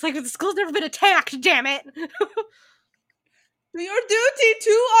 She's like, the school's never been attacked, damn it. Do your duty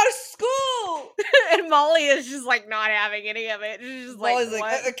to our school. And Molly is just like not having any of it. She's just Molly's like,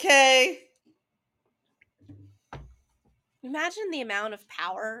 what? Okay. Imagine the amount of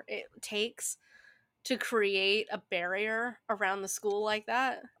power it takes to create a barrier around the school like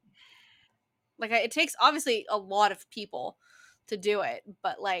that. Like, it takes obviously a lot of people to do it,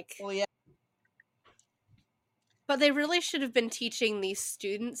 but like, Well, yeah. but they really should have been teaching these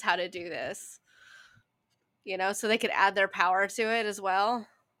students how to do this, you know, so they could add their power to it as well.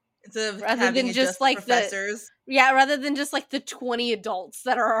 Instead of Rather having than it just the like professors. rather than just like the 20 adults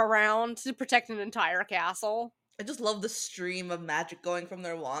that are around to protect an entire castle. I just love the stream of magic going from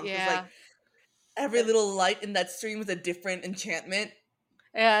their wands. Yeah. It's like every little light in that stream is a different enchantment.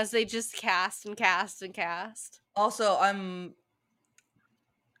 Yeah, as they just cast and cast and cast. Also, I'm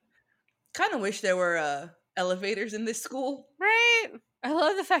kind of wish there were elevators in this school. Right? I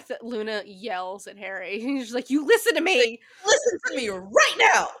love the fact that Luna yells at Harry. He's just like, you listen to me! Like, listen to me right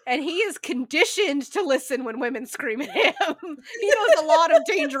now! And he is conditioned to listen when women scream at him. He knows a lot of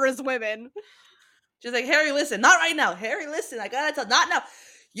dangerous women. She's like, Harry, listen. Not right now. Harry, listen. I gotta tell. Not now.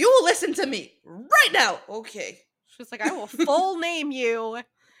 You will listen to me right now. Okay. She's like, I will full name you.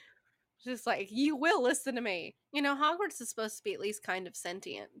 Just like, you will listen to me. You know, Hogwarts is supposed to be at least kind of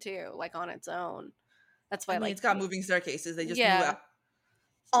sentient, too. Like, on its own. That's why, I mean, like... it's got moving staircases. They just move yeah. out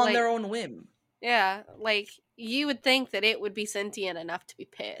on Like, their own whim. yeah, like, you would think that it would be sentient enough to be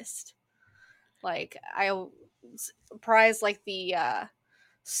pissed. Like surprised like the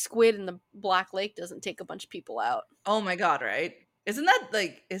squid in the Black Lake doesn't take a bunch of people out. Oh my god, right? Isn't that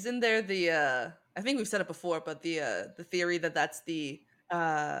like isn't there the I think we've said it before, but the theory that that's the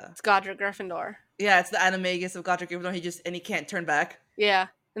It's Godric Gryffindor. yeah, it's the animagus of Godric Gryffindor. He can't turn back. Yeah.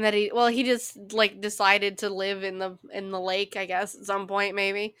 And that he just like decided to live in the lake, I guess, at some point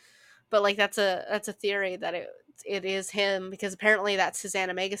maybe. But like that's a theory that it is him because apparently that's his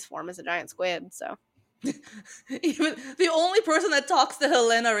animagus form as a giant squid, so Even the only person that talks to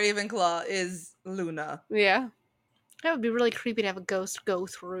Helena Ravenclaw is Luna. yeah. That would be really creepy to have a ghost go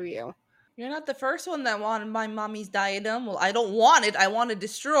through you. You're not the first one that wanted my mommy's diadem. Well, I don't want it. I want to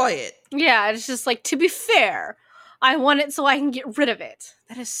destroy it. Yeah, it's just like to be fair, I want it so I can get rid of it.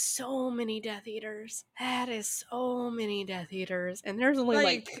 That is so many Death Eaters. That is so many Death Eaters, and there's only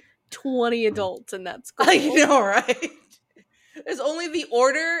like Like 20 adults in that school. I know, right? There's only the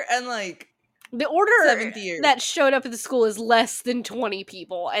order and like The order seventh year. that showed up at the school is less than 20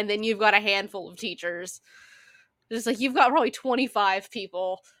 people, and then you've got a handful of teachers. It's like you've got probably 25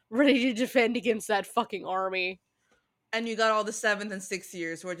 people ready to defend against that fucking army. And you got all the seventh and sixth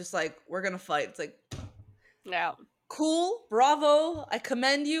years who are just like, we're gonna fight. It's like, Yeah. cool, bravo, I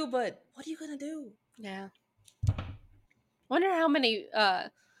commend you, but what are you gonna do? Yeah. Wonder how many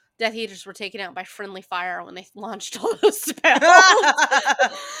Death Eaters were taken out by friendly fire when they launched all those spells.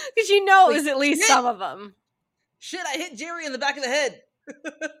 Because you know it was at least some of them. Shit, I hit Jerry in the back of the head.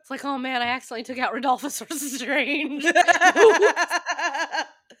 It's like, oh man, I accidentally took out Rodolphus Strange.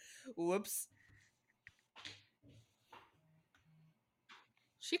 Whoops.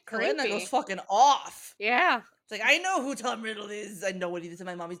 She Helena creepy. goes fucking off. Yeah. It's like, I know who Tom Riddle is. I know what he did to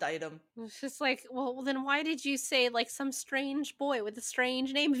my mommy's diadem. It's just like, well, then why did you say like some strange boy with a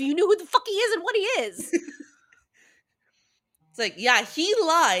strange name if you knew who the fuck he is and what he is? It's like, yeah, he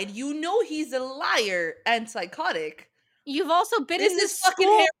lied. You know he's a liar and psychotic. You've also been This in is this fucking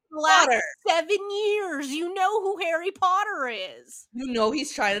school Harry for the last Potter. 7 years. You know who Harry Potter is. You know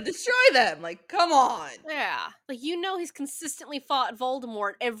he's trying to destroy them. Like, come on. Yeah. Like, you know he's consistently fought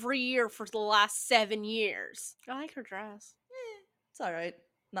Voldemort every year for the last 7 years. I like her dress. It's all right.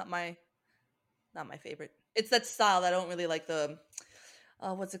 Not my favorite. It's that style that I don't really like the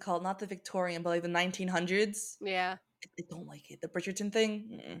what's it called? Not the Victorian, but like the 1900s. Yeah. I don't like it. The Bridgerton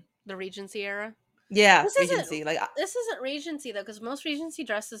thing. Mm-mm. The Regency era. Yeah, This Regency. isn't Like, this isn't Regency though, because most Regency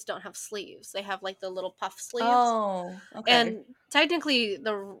dresses don't have sleeves. They have like the little puff sleeves. oh, okay. And technically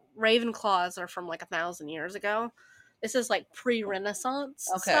the Ravenclaws are from like 1,000 years ago. This is like pre-Renaissance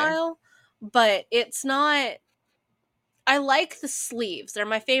Okay. style. But it's not. I like the sleeves. They're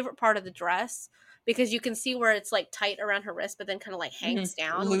my favorite part of the dress because you can see where it's like tight around her wrist, but then kind of like hangs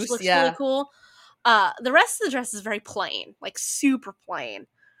down, Loose, which looks yeah. really cool. The rest of the dress is very plain, like super plain.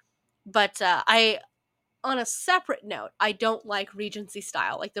 But on a separate note, I don't like Regency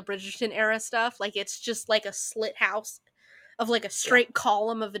style, like the Bridgerton era stuff. Like it's just like a slit house of like a straight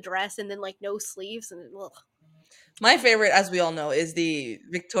column of a dress and then like no sleeves and ugh. My favorite, as we all know, is the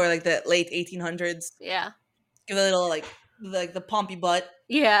Victoria, like the late 1800s. Yeah. Give a little like the pompy butt.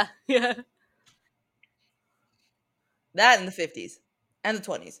 Yeah. Yeah. That in the 50s and the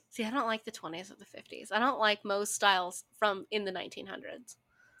 20s. See, I don't like the 20s or the 50s. I don't like most styles from in the 1900s.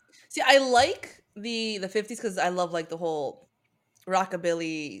 See, I like the 50s because I love like the whole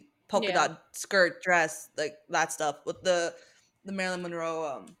rockabilly polka dot skirt dress, like that stuff with the Marilyn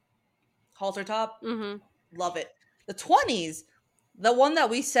Monroe halter top. Mm-hmm. Love it. The 20s, the one that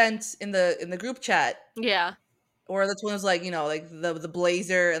we sent in the group chat, Yeah. or the one was like, you know, like the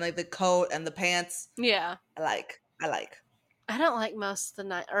blazer and like the coat and the pants. Yeah. I like. I don't like most of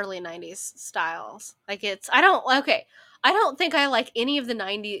the early 90s styles. Like I don't think I like any of the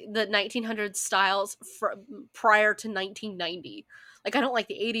 1900s styles prior to 1990. Like I don't like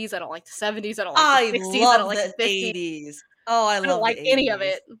the 80s, I don't like the 70s, I don't like the 60s, I don't like the 50s. 80s. Oh, I I love don't like the 80s. any of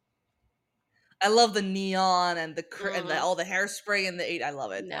it. I love the neon and and Mm. all the hairspray in the 80s. I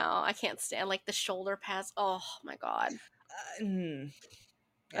love it. No, I can't stand like the shoulder pads. Oh my god. I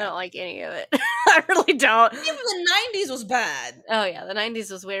Yeah. don't like any of it. I really don't. Even the 90s was bad. Oh yeah, the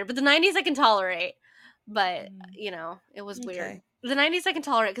 90s was weird, but the 90s I can tolerate. But Mm. you know, it was weird. Okay. The 90s I can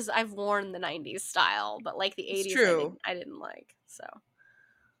tolerate because I've worn the 90s style, but like the It's 80s true. I didn't like. So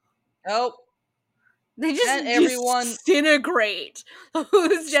Oh, they just and everyone disintegrate.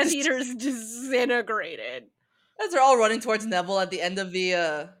 Those Death Eaters disintegrated. as they're all running towards Neville at the end of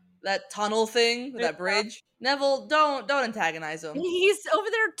the that tunnel thing, that bridge. Neville, don't antagonize him. He's over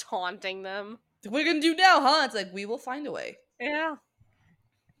there taunting them. What are we gonna do now, huh? It's like we will find a way. Yeah.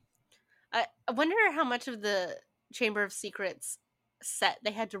 I wonder how much of the Chamber of Secrets set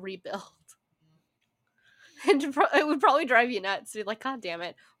they had to rebuild. And it would probably drive you nuts. You're like, God damn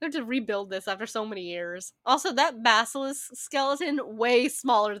it. We have to rebuild this after so many years. Also, that basilisk skeleton, way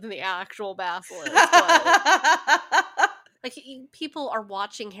smaller than the actual basilisk was. Like, people are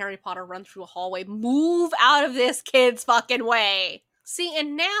watching Harry Potter run through a hallway. Move out of this kid's fucking way. See,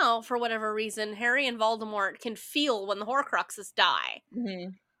 and now, for whatever reason, Harry and Voldemort can feel when the Horcruxes die.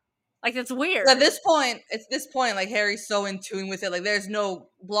 Mhm. Like, that's At weird. this point, it's this point, like Harry's so in tune with it, like there's no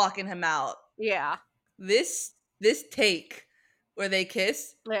blocking him out. Yeah. This take where they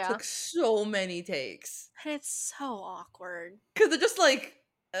kiss Yeah. took so many takes. And it's so awkward. Cause they're just like,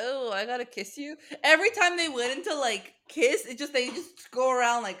 oh, I gotta kiss you. Every time they went into like kiss, they just go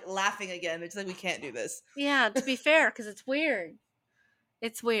around like laughing again. It's like we can't do this. Yeah, to be fair, because it's weird.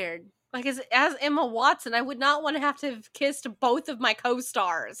 It's weird. Like, as Emma Watson, I would not want to have kissed both of my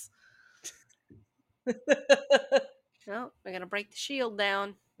co-stars. No, we're gonna break the shield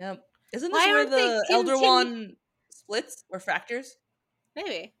down. Yep. Isn't this Why where aren't they the Elder continue? Wand splits or fractures?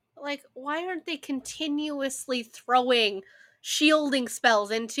 Maybe. Like, why aren't they continuously throwing shielding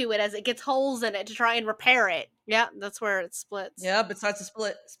spells into it as it gets holes in it to try and repair it? Yeah, that's where it splits. Yep, it starts to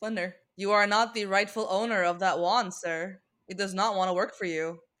split. Splendor. You are not the rightful owner of that wand, sir. It does not want to work for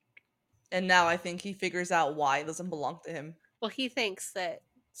you. And now I think he figures out why it doesn't belong to him. Well, he thinks that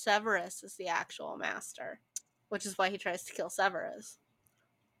Severus is the actual master, which is why he tries to kill Severus.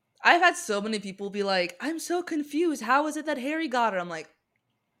 I've had so many people be like, I'm so confused. How is it that Harry got it? I'm like,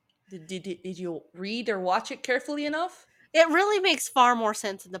 did you read or watch it carefully enough? It really makes far more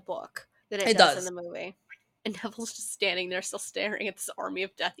sense in the book than it It does in does. the movie. And Neville's just standing there still staring at this army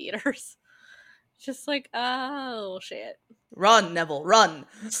of Death Eaters. Just like, oh shit. Run, Neville, run.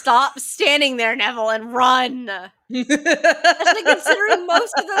 Stop standing there, Neville, and run. Especially considering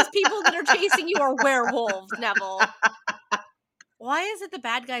most of those people that are chasing you are werewolves, Neville. Why is it the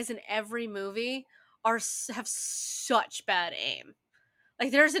bad guys in every movie have such bad aim?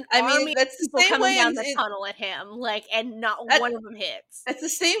 Like, there's an I mean, army that's of the people same coming way down the tunnel at him, like, and not that, one of them hits. that's the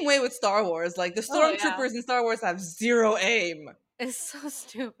same way with Star Wars. Like the Oh yeah, stormtroopers in Star Wars have zero aim. it's so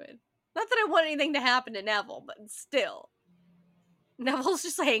stupid. Not that I want anything to happen to Neville, but still. Neville's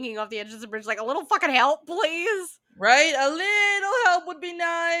just hanging off the edge of the bridge like, a little fucking help, please? Right? A little help would be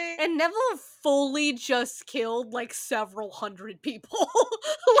nice. And Neville fully just killed, like, several hundred people.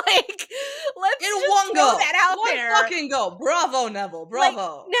 Like, let's In just one throw go. that out One there. fucking go. Bravo, Neville. Like,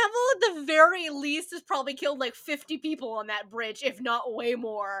 Bravo. Neville, at the very least, has probably killed, like, 50 people on that bridge, if not way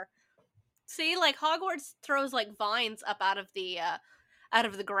more. See, like, Hogwarts throws, like, vines up out of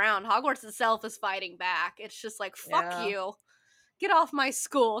the ground. Hogwarts itself is fighting back. It's just like, fuck Yeah. you. Get off my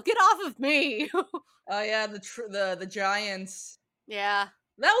school. Get off of me. Oh yeah, the giants. Yeah.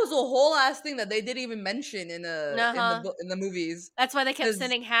 That was a whole ass thing that they didn't even mention in Uh-huh. in the movies. That's why they kept 'Cause-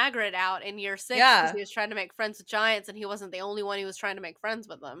 sending Hagrid out in year 6, because Yeah, he was trying to make friends with giants, and he wasn't the only one who was trying to make friends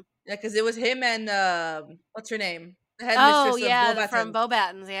with them. yeah, because it was him and what's her name, the Oh, headmistress of yeah, from Beauxbatons.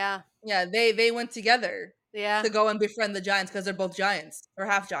 Beauxbatons, yeah. Yeah, they went together Yeah. to go and befriend the giants because they're both giants or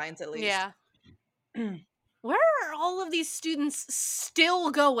half giants at least. Yeah. Where are all of these students still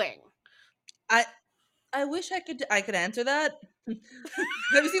going? I wish I could answer that.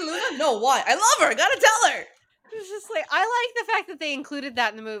 Have you seen Luna? No, why? I love her. I gotta tell her. It's just like, I like the fact that they included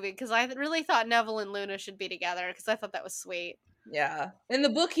that in the movie, because I really thought Neville and Luna should be together, because I thought that was sweet. Yeah, in the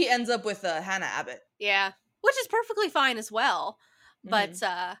book he ends up with Hannah Abbott. Yeah. Which is perfectly fine as well. But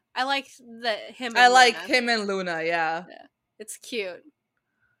I like him and I like Luna. him and Luna. Yeah. It's cute.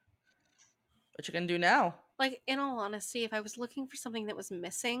 What you gonna do now? Like, in all honesty, if I was looking for something that was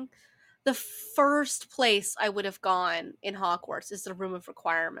missing, the first place I would have gone in Hogwarts is the Room of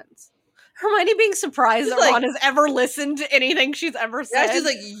Requirements. Hermione being surprised She's that like- Ron has ever listened to anything she's ever said. Yeah, she's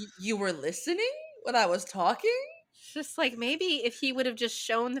like, you were listening when I was talking? It's just like, maybe if he would have just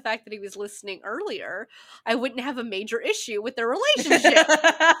shown the fact that he was listening earlier, I wouldn't have a major issue with their relationship.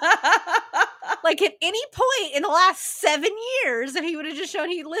 Like, at any point in the last 7 years, if he would have just shown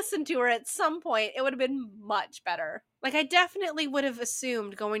he listened to her at some point, it would have been much better. Like, I definitely would have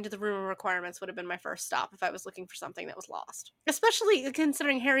assumed going to the Room of Requirements would have been my first stop if I was looking for something that was lost. Especially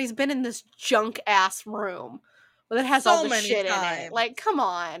considering Harry's been in this junk-ass room that has So all the many shit in times. it. Like, come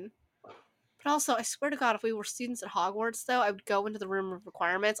on. But also, I swear to God, if we were students at Hogwarts, though, I would go into the Room of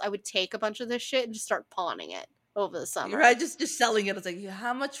Requirements, I would take a bunch of this shit and just start pawning it over the summer. You're right, just selling it. It's like,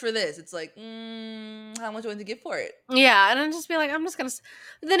 how much for this? It's like, how much do I want to give for it? Yeah, and I'd just be like, I'm just gonna.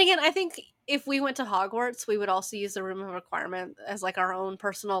 But then again, I think if we went to Hogwarts, we would also use the Room of Requirement as like our own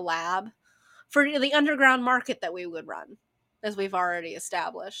personal lab for the underground market that we would run, as we've already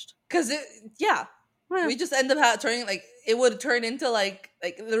established. Because yeah, Eh. We just end up turning like it would turn into like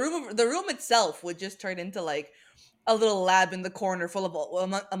the room itself would just turn into like a little lab in the corner full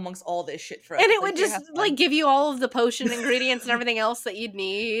of amongst all this shit for us. And It's it like, would here, just have like fun. give you all of the potion ingredients and everything else that you'd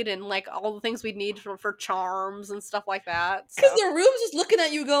need, and like all the things we'd need for charms and stuff like that. Because So the room's just looking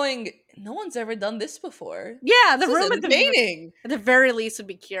at you going, no one's ever done this before. yeah, This the is room entertaining. at the very least would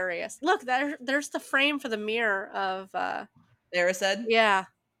be curious. Look, there's the frame for the mirror of Sarah said. yeah.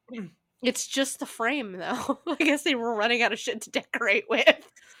 It's just the frame though. I guess they were running out of shit to decorate with.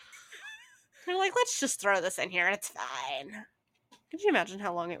 They're like, let's just throw this in here and it's fine. Could you imagine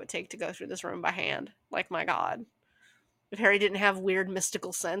how long it would take to go through this room by hand? Like, my god. If Harry didn't have weird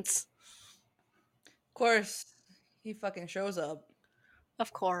mystical sense. Of course, he fucking shows up.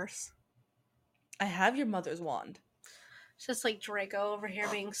 Of course. I have your mother's wand. It's just like Draco over here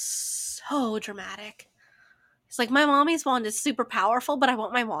being so dramatic. It's like, my mommy's wand is super powerful, but I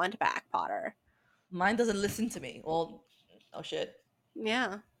want my wand back, Potter. Mine doesn't listen to me. Well, oh shit.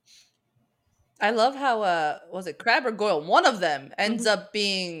 Yeah. I love how was it Crab or Goyle? One of them ends Mhm. up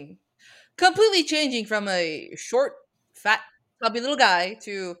being completely changing from a short, fat, chubby little guy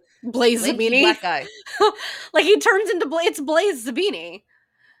to Blaze lanky Zabini. black guy. Like, he turns into it's Blaze Zabini.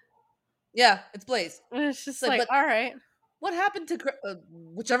 Yeah, it's Blaze. And it's just It's like, like, but alright. what happened to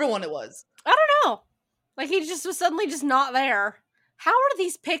whichever one it was? I don't know. Like, he just was suddenly just not there. How are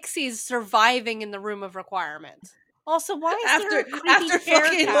these pixies surviving in the room of requirement? Also, why is there After a creepy hair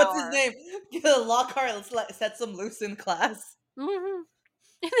fucking what's his tower? name? Lockhart sets them loose in class. Mhm.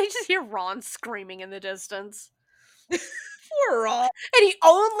 And they just hear Ron screaming in the distance. Poor Ron. And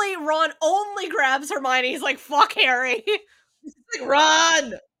Ron only grabs Hermione. He's like, fuck Harry. Like,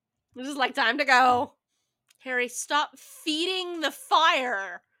 Ron. This is like, time to go. Harry, stop feeding the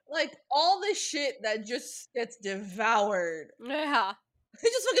fire. Like all this shit that just gets devoured. Yeah. He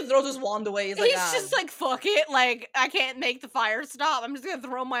just fucking throws his wand away. He's like, He's just like, fuck it. Like, I can't make the fire stop. I'm just gonna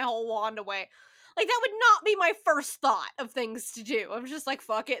throw my whole wand away. Like, that would not be my first thought of things to do. I'm just like,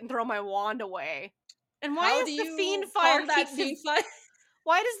 fuck it and throw my wand away. And why how does do the fiend you fire combat fiend fire?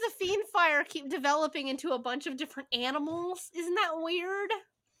 why does the fiend fire keep developing into a bunch of different animals? Isn't that weird?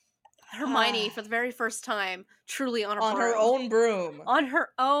 Hermione, for the very first time, truly on a On her broom. own broom. On her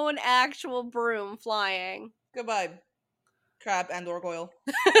own actual broom flying. Goodbye, Crab and or Goyle.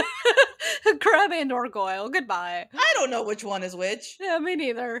 Crab and or Goyle. Goodbye. I don't know which one is which. Yeah, me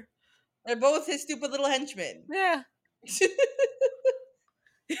neither. They're both his stupid little henchmen. Yeah.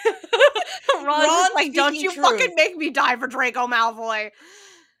 Ron's Ron just like, don't speaking you truth. fucking make me die for Draco Malfoy.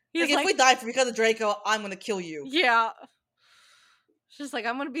 He's Like, like, if we die because of Draco, I'm gonna kill you. yeah. She's like,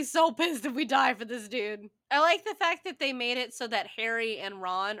 I'm gonna be so pissed if we die for this dude. I like the fact that they made it so that Harry and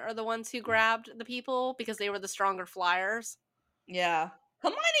Ron are the ones who grabbed the people because they were the stronger flyers. Yeah.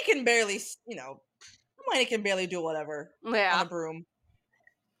 Hermione can barely, Hermione can barely do whatever on Yeah. a broom.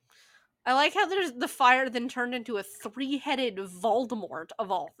 I like how there's the fire then turned into a 3-headed Voldemort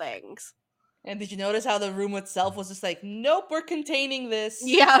of all things. And did you notice how the room itself was just like, nope, we're containing this.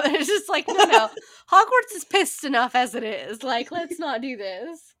 Yeah, it's just like, no. Hogwarts is pissed enough as it is. Like, let's not do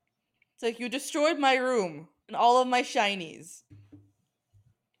this. It's like, you destroyed my room and all of my shinies.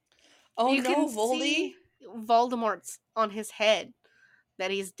 Oh You no, can Voldy. see Voldemort's on his head that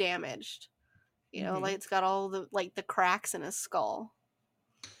he's damaged. You know, Mhm. like it's got all the the cracks in his skull.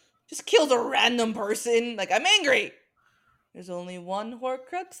 Just killed a random person. Like, I'm angry. There's only one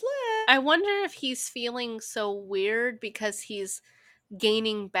Horcrux left. I wonder if he's feeling so weird because he's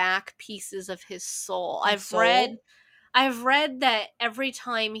gaining back pieces of his soul. I've read that every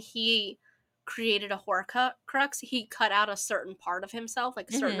time he created a Horcrux, he cut out a certain part of himself, like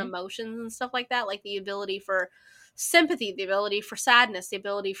certain Mhm. emotions and stuff like that, like the ability for sympathy, the ability for sadness, the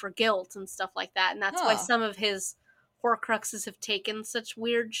ability for guilt and stuff like that. And that's why Huh. some of his Horcruxes have taken such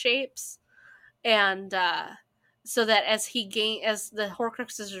weird shapes. And so that as the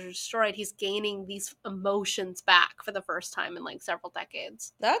Horcruxes are destroyed, he's gaining these emotions back for the first time in like several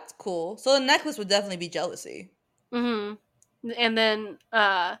decades. That's cool. So the necklace would definitely be jealousy. Mm-hmm. And then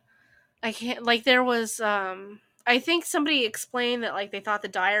I can't like there was I think somebody explained that like they thought the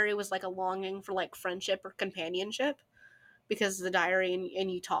diary was like a longing for like friendship or companionship because of the diary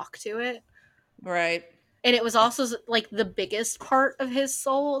and you talk to it. Right. And it was also like the biggest part of his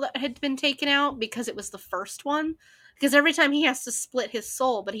soul that had been taken out because it was the first one. Because every time he has to split his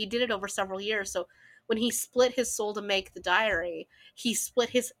soul, but he did it over several years. So when he split his soul to make the diary, he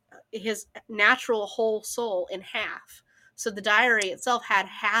split his natural whole soul in half. So the diary itself had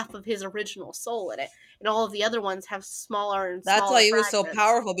half of his original soul in it, and all of the other ones have smaller and That's smaller why it was so fragments.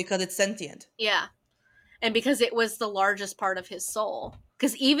 powerful, because it's sentient. Yeah, and because it was the largest part of his soul.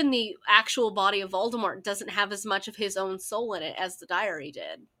 Because even the actual body of Voldemort doesn't have as much of his own soul in it as the diary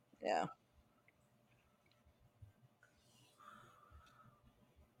did. Yeah.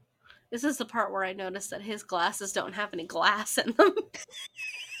 This is the part where I noticed that his glasses don't have any glass in them.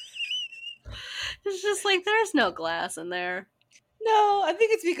 It's just like, there's no glass in there. No, I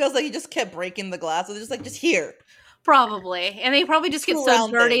think it's because like he just kept breaking the glass. So they're just like, just here. Probably. And they probably just get Two so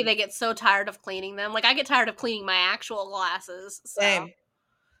round dirty, things. they get so tired of cleaning them. Like, I get tired of cleaning my actual glasses, so, Same.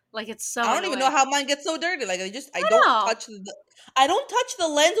 like, it's so I don't even know annoying. how mine gets so dirty. Like I I don't know. touch I don't touch the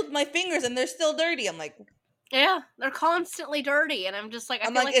lens with my fingers and they're still dirty. Yeah, they're constantly dirty, and I'm just like, I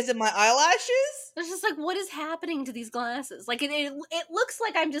I'm feel like, like is it my eyelashes? it's just like, what is happening to these glasses? Like, it looks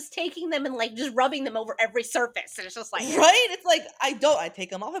like I'm just taking them and like just rubbing them over every surface, and it's just like Right? It's like I take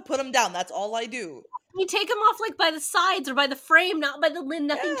them off, I put them down. That's all I do. you take them off like by the sides or by the frame, not by the lid.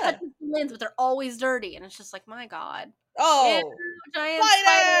 Nothing Yeah. touches the lens, but they're always dirty, and it's just like, my god, ew, Oh, giant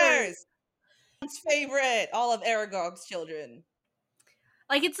spiders. spiders! Favorite, all of Aragog's children.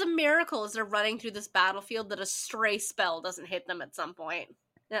 Like, it's a miracle as they're running through this battlefield that a stray spell doesn't hit them at some point.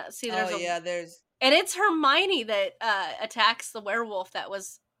 Yeah, see, Oh there's a yeah, there's and it's Hermione that attacks the werewolf that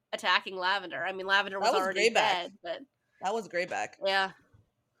was attacking Lavender. I mean, Lavender was that was already Greyback. dead, but That was Greyback. yeah,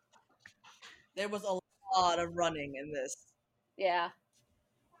 There was a lot of running in this. yeah.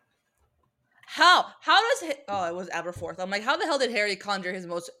 How does oh it was Aberforth. I'm like, how the hell did Harry conjure his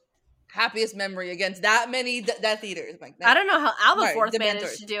most happiest memory against that many Death Eaters? I'm like, I don't know how sorry, Aberforth managed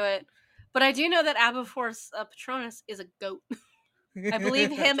Dementors. to do it, but I do know that Aberforth's Patronus is a goat. I believe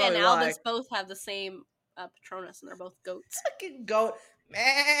That's him and probably why. Albus both have the same Patronus, and they're both goats. Fucking goat.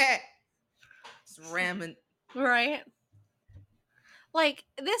 Meh. Just ramming. Right? Like,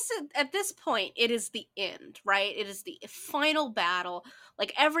 this at this point, it is the end, right? It is the final battle.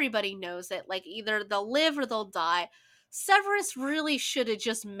 Like, everybody knows it. Like, either they'll live or they'll die. Severus really should have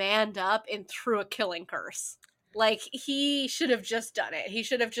just manned up and threw a killing curse. Like, he should have just done it. He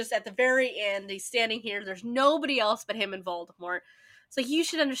should have just, at the very end, he's standing here. There's nobody else but him and Voldemort. It's like, you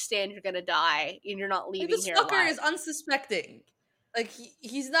should understand you're gonna die and you're not Like, leaving this here fucker alive. is unsuspecting. Like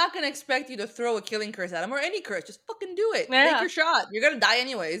he's not gonna expect you to throw a killing curse at him or any curse. Just fucking do it. Take Yeah. your shot. You're gonna die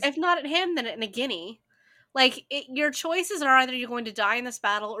anyways. If not at him, then at Nagini. Like, your choices are either you're going to die in this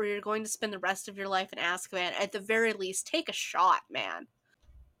battle or you're going to spend the rest of your life in Azkaban. At the very least, take a shot, man.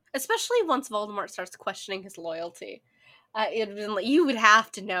 Especially once Voldemort starts questioning his loyalty. You would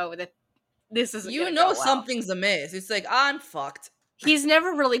have to know that this isn't You going to know go well. something's amiss. It's like I'm fucked, He's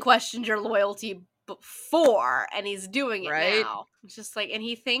never really questioned your loyalty before, and he's doing it right? now. It's just like, and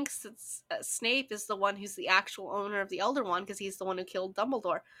he thinks that Snape is the one who's the actual owner of the Elder Wand because he's the one who killed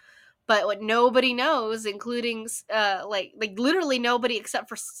Dumbledore. But what nobody knows, including like literally nobody except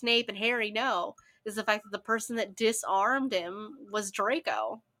for Snape and Harry know, is the fact that the person that disarmed him was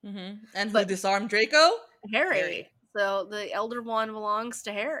Draco. Mm-hmm. And who But disarmed Draco? Harry. So the Elder Wand belongs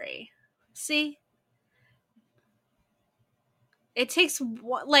to Harry. See, it takes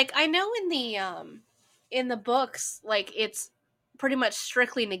like, I know in the books, like, it's pretty much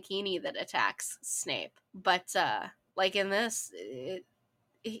strictly Nagini that attacks Snape, but like in this,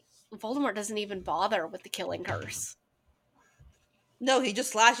 Voldemort doesn't even bother with the killing curse. No, he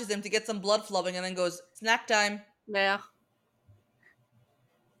just slashes him to get some blood flowing and then goes, snack time. Yeah.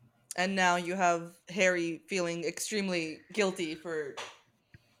 And now you have Harry feeling extremely guilty for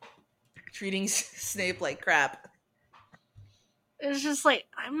treating Snape like crap. It's just like,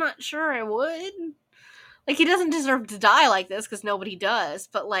 I'm not sure I would. Like, he doesn't deserve to die like this because nobody does,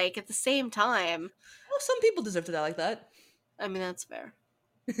 but like at the same time, Well, some people deserve to die like that. I mean, that's fair.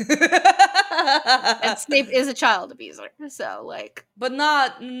 And Snape is a child abuser, so like, but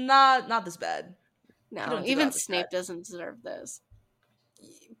not this bad. no, even Snape doesn't deserve this.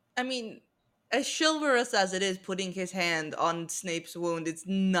 I mean, as chivalrous as it is putting his hand on Snape's wound, it's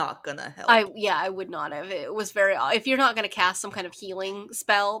not gonna help. I would not have. It was very. If you're not going to cast some kind of healing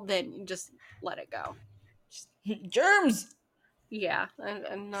spell, then just let it go. Germs. Yeah,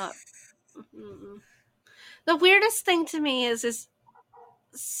 I'm not. Mm-mm. The weirdest thing to me is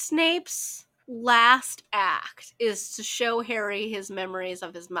Snape's last act is to show Harry his memories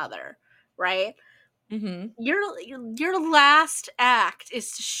of his mother, right? Mm-hmm. Your last act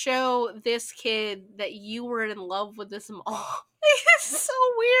is to show this kid that you were in love with this mom. It's so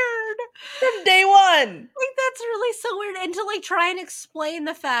weird. From day one. Like, that's really so weird. And to like try and explain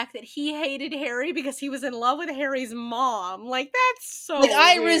the fact that he hated Harry because he was in love with Harry's mom. Like, that's so like,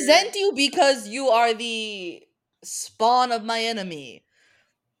 I weird. resent you because you are the spawn of my enemy.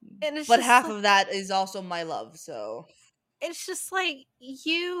 And it's But just half of that is also my love, so it's just like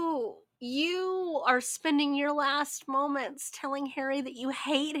you are spending your last moments telling Harry that you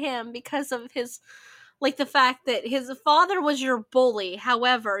hate him because of his like the fact that his father was your bully.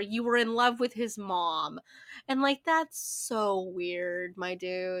 However, you were in love with his mom. And like that's so weird, my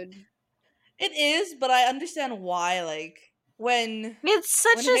dude. It is, but I understand why. Like It's when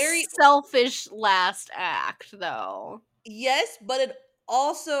such a Harry, selfish last act though. yes, but it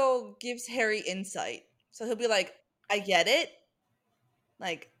also gives Harry insight. So he'll be like, I get it.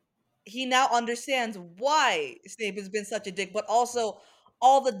 Like he now understands why Snape has been such a dick, but also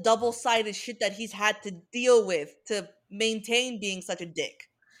all the double-sided shit that he's had to deal with to maintain being such a dick.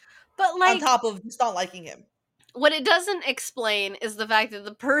 But On like top of just not liking him. what it doesn't explain is the fact that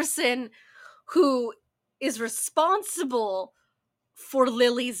the person who is responsible for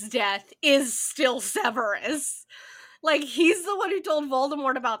Lily's death is still Severus. Like he's the one who told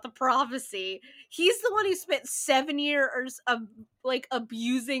Voldemort about the prophecy. He's the one who spent 7 years of like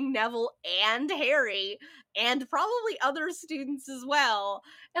abusing Neville and Harry and probably other students as well.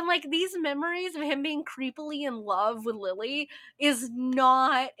 And like these memories of him being creepily in love with Lily is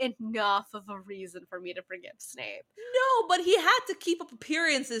not enough of a reason for me to forgive Snape. No, but he had to keep up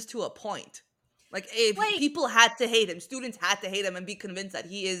appearances to a point. Like if Like, people had to hate him, students had to hate him and be convinced that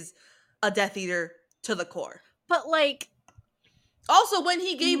he is a Death Eater to the core. but like, Also, when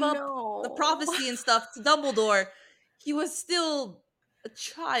he gave up the no. prophecy and stuff to Dumbledore, he was still a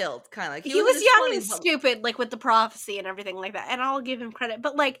child, kind of like he He was in was his young and twenties. But stupid, like with the prophecy and everything like that. And I'll give him credit.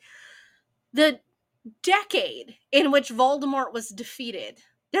 But like, the decade in which Voldemort was defeated,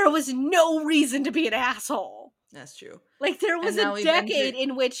 there was no reason to be an asshole. that's true. Like there And was a now we've entered. decade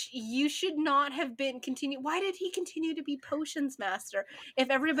in which you should not have been continue. Why did he continue to be potions master if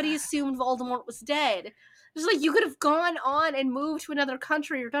everybody assumed Voldemort was dead? It's like you could have gone on and moved to another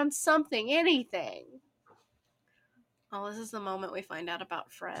country or done something, anything. Oh, this is the moment we find out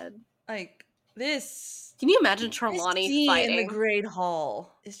about Fred. Like this Can you imagine this Trelawney scene in the fighting? Great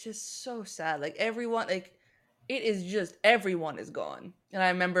Hall is just so sad. Like everyone, like it is just everyone is gone. And I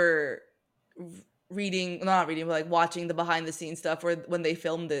remember r- reading, not reading, but like watching the behind the scenes stuff where when they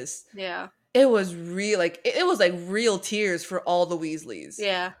filmed this, Yeah. it was real. Like it was like real tears for all the Weasleys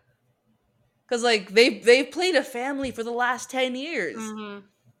Yeah. because like they've played a family for the last 10 years. Mm-hmm.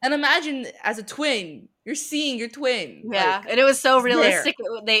 And imagine as a twin, you're seeing your twin Yeah, like and it was so it's there. realistic.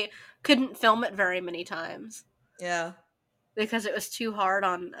 They couldn't film it very many times Yeah. because it was too hard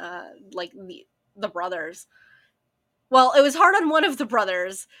on like the brothers. Well, it was hard on one of the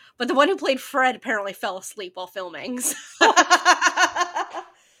brothers, but the one who played Fred apparently fell asleep while filming. So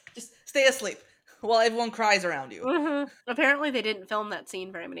Just stay asleep while everyone cries around you. apparently they didn't film that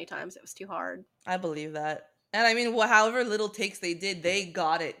scene very many times. It was too hard. I believe that. And I mean, however little takes they did, they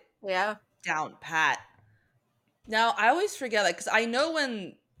got it Yeah. down pat. Now, I always forget, like, because I know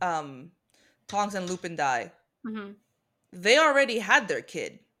when Tonks and Lupin die, hmm they already had their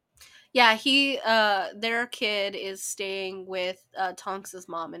kid. Yeah, their kid is staying with Tonks's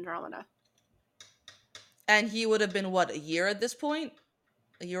mom, Andromeda. And he would have been, what, a year at this point?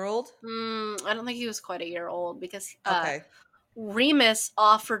 A year old? I don't think he was quite a year old because Okay. Remus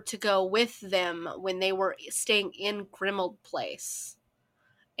offered to go with them when they were staying in Grimmauld Place,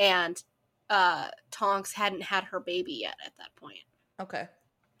 and Tonks hadn't had her baby yet at that point. Okay.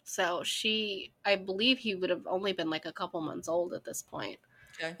 So I believe he would have only been like a couple months old at this point.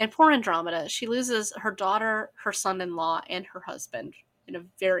 Okay. And poor Andromeda, she loses her daughter, her son-in-law, and her husband in a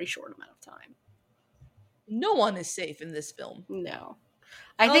very short amount of time. No one is safe in this film. No,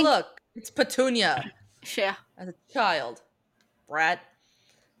 I Oh, think, look. It's Petunia yeah. as a child. Brat.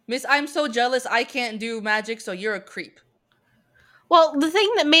 Miss, I'm so jealous I can't do magic, so you're a creep. Well, the thing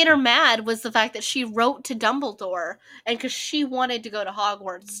that made her mad was the fact that she wrote to Dumbledore, and because she wanted to go to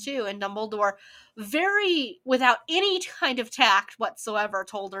Hogwarts too, and Dumbledore, very without any kind of tact whatsoever,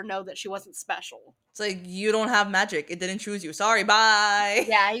 told her no, that she wasn't special. It's like, you don't have magic. It didn't choose you. Sorry, bye.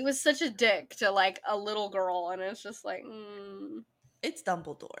 Yeah, he was such a dick to like a little girl, and it's just like, It's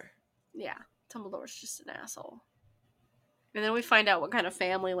Dumbledore. yeah, Dumbledore's just an asshole. And then we find out what kind of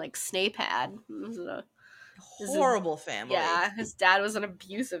family like Snape had. Horrible family. Yeah, his dad was an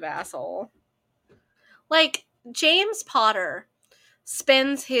abusive asshole. Like, James Potter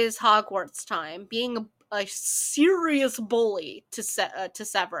spends his Hogwarts time being a serious bully to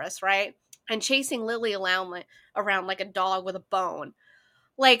Severus, right? And chasing Lily around like a dog with a bone.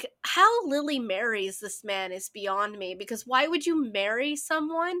 Like, how Lily marries this man is beyond me, because why would you marry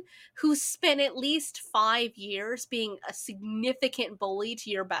someone who spent at least 5 years being a significant bully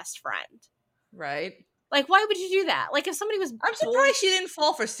to your best friend? Right? Like, why would you do that? Like, if somebody was I'm bullying. surprised she didn't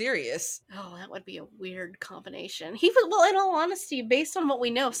fall for Sirius. Oh, that would be a weird combination. He was, well, in all honesty, based on what we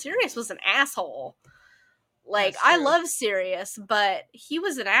know, Sirius was an asshole. Like, That's I true. love Sirius, but he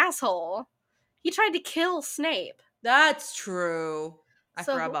was an asshole. He tried to kill Snape. That's true. I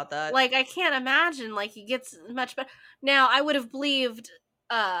forgot So, about that. like, I can't imagine, like, he gets much better. Now, I would have believed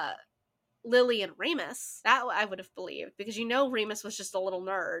uh, Lily and Remus. That I would have believed, because Remus was just a little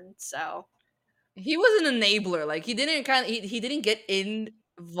nerd, so. He was an enabler. Like he didn't get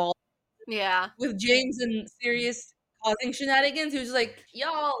involved Yeah. with James and Sirius causing shenanigans. He was just like,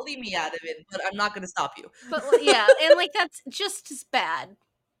 y'all leave me out of it, but I'm not gonna stop you. But, yeah, and, like, that's just as bad.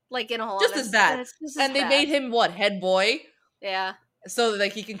 Like, in all Just as honesty, bad. it's just as And they bad. made him what, head boy? Yeah. So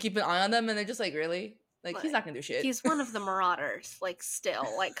like he can keep an eye on them and they're just like, really? Like he's Like, not gonna do shit. he's one of the Marauders, like, still.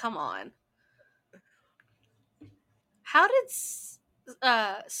 Like, come on. How did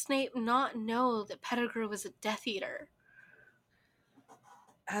Snape not know that Pettigrew was a Death Eater?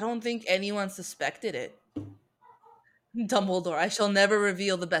 I don't think anyone suspected it. Dumbledore, I shall never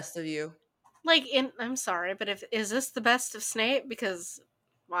reveal the best of you. Like, I'm sorry, but is this the best of Snape? Because,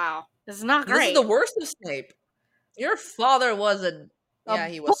 wow, this is not This is the great. worst of Snape. Your father was a A yeah,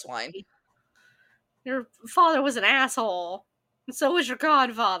 he was swine. bully. Your father was an asshole, and so was your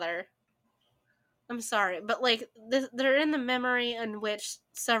godfather. I'm sorry, but, like, they're in the memory in which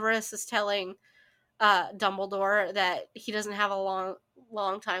Severus is telling Dumbledore that he doesn't have a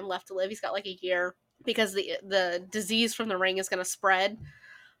long time left to live. He's got like a year because the disease from the ring is going to spread.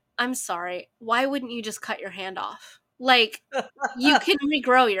 I'm sorry. Why wouldn't you just cut your hand off? Like, you can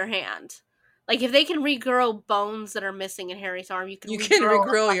regrow your hand. Like, if they can regrow bones that are missing in Harry's arm, you can You can regrow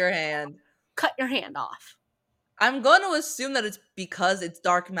regrow your hand. cut your hand off. I'm going to assume that it's because it's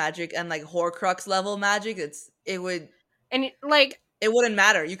dark magic and like Horcrux level magic. And like, It wouldn't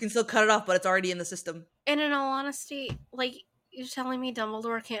matter. You can still cut it off, but it's already in the system. and in all honesty, like, you're telling me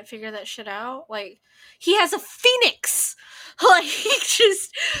Dumbledore can't figure that shit out? Like, he has a phoenix! Like, he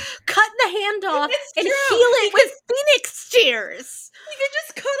just cut the hand off It's and true. heal it with phoenix tears! He can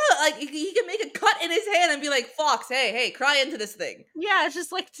just he can make a cut in his hand and be like, Fox, hey, cry into this thing. Yeah, it's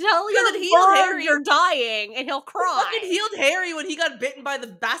just like, tell Because your it healed bard Harry. you're dying, and he'll It cry. fucking healed Harry when he got bitten by the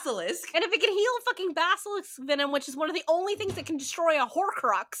basilisk. And if it can heal fucking basilisk venom, which is one of the only things that can destroy a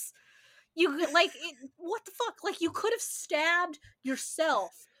Horcrux, you could, like, what the fuck? Like, you could have stabbed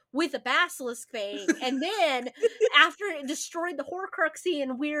yourself with a basilisk thing, and then after it destroyed the Horcruxy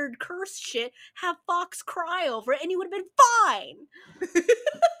and weird curse shit, have Fox cry over it, and you would have been fine.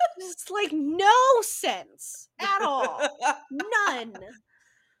 Just like no sense at all. None.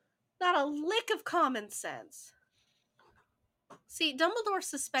 Not a lick of common sense. See, Dumbledore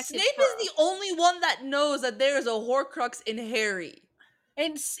suspected Snape is the only one that knows that there is a Horcrux in Harry.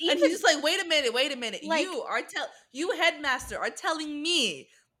 and And he's just like, wait a minute. Like, You headmaster are telling me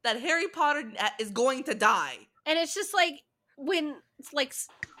that Harry Potter is going to die. and it's just like when like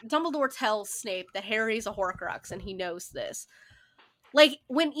Dumbledore tells Snape that Harry's a Horcrux and he knows this. Like,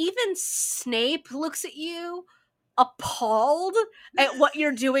 when even Snape looks at you appalled at what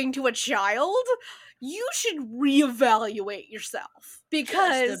you're doing to a child, you should reevaluate yourself,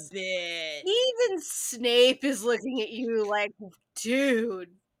 because Just a bit. even Snape is looking at you like, dude,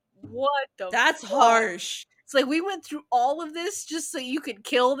 what the That's fuck? harsh. It's like, we went through all of this just so you could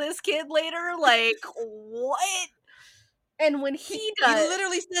kill this kid later? Like, what? And when he does, He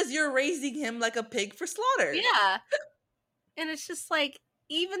literally says you're raising him like a pig for slaughter. yeah. And it's just like,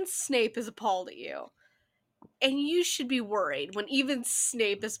 even Snape is appalled at you. And you should be worried when even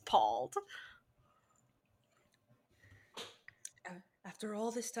Snape is appalled. After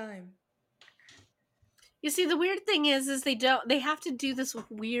all this time. You see, the weird thing is they have to do this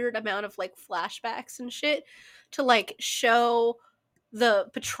weird amount of like flashbacks and shit to like show the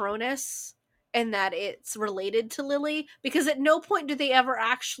Patronus and that it's related to Lily, because at no point do they ever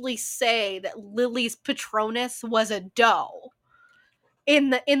actually say that Lily's Patronus was a doe in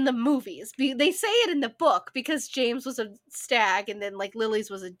the movies. They say it in the book because James was a stag and then like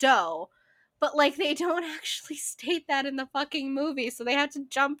Lily's was a doe. But like, they don't actually state that in the fucking movie, so they have to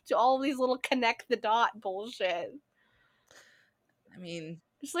jump to all these little connect the dot bullshit. I mean,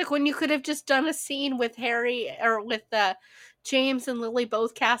 It's like when you could have just done a scene with Harry or with James and Lily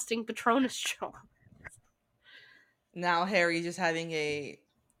both casting Patronus charm. now Harry's just having a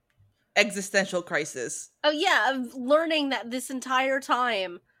existential crisis. Oh yeah, of learning that this entire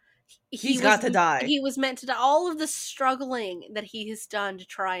time He's got to die. He was meant to die. All of the struggling that he has done to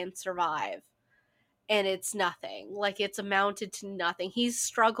try and survive, and it's nothing. Like, it's amounted to nothing. He's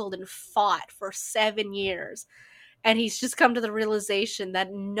struggled and fought for 7 years, And he's just come to the realization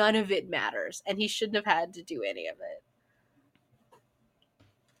that none of it matters and he shouldn't have had to do any of it.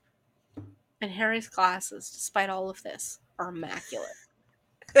 And Harry's glasses, despite all of this, are immaculate.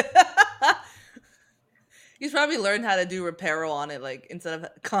 He's probably learned how to do reparo on it, like instead of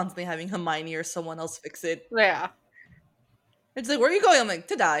constantly having Hermione or someone else fix it. Yeah. It's like, where are you going? I'm like,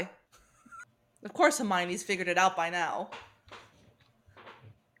 to die. Of course, Hermione's figured it out by now.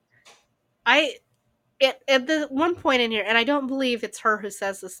 I at the one point in here, and I don't believe it's her who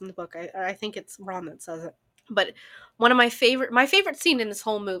says this in the book. I think it's Ron that says it. But one of my favorite scene in this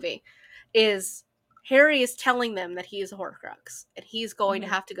whole movie is Harry is telling them that he is a Horcrux and he's going to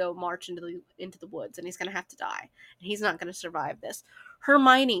Hmm. have to go march into the woods and he's going to have to die and he's not going to survive this.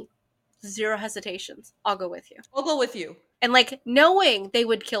 Hermione, zero hesitations. I'll go with you. I'll go with you. And like knowing they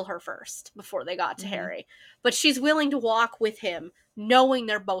would kill her first before they got to Hmm. Harry, but she's willing to walk with him knowing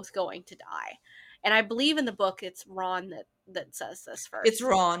they're both going to die. And I believe in the book it's Ron that says this It's first.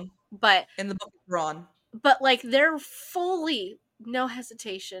 Ron. But In the book, it's Ron. like they're fully no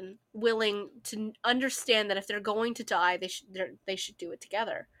hesitation willing to understand that if they're going to die they should do it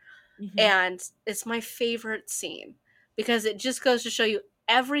together. Hmm. And it's my favorite scene because it just goes to show you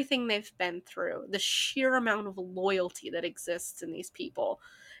everything they've been through, the sheer amount of loyalty that exists in these people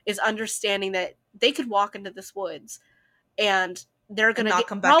is understanding that they could walk into this woods and they're And gonna not get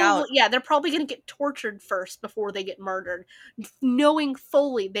come back probably out. yeah they're probably gonna get tortured first before they get murdered, knowing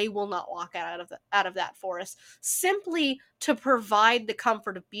fully they will not walk out of that forest simply to provide the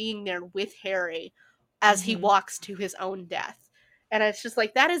comfort of being there with Harry as he Hmm. walks to his own death. And it's just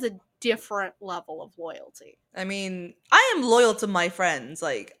like that is a different level of loyalty. I mean, I am loyal to my friends.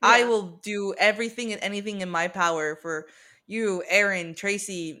 Like, I Yeah, will do everything and anything in my power for you, Aaron,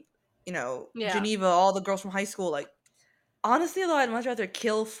 Tracy, yeah, Geneva, all the girls from high school. Like, honestly, though, I'd much rather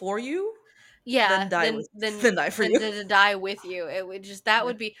kill for you than yeah. die Then with than die for you. to die with you, it would just that Yeah.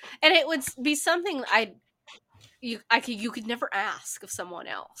 would be, and it would be something you could never ask of someone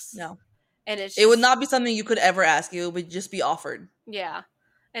else. No. And it's It would just not be something you could ever ask. It would just be offered. yeah.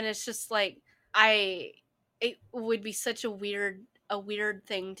 And it's just like I it would be such a weird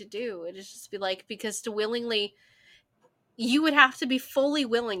thing to do. It'd just be like because to willingly you would have to be fully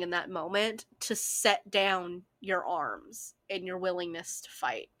willing in that moment to set down your arms and your willingness to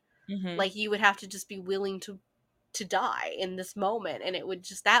fight. Hmm. Like you would have to just be willing to die in this moment and it would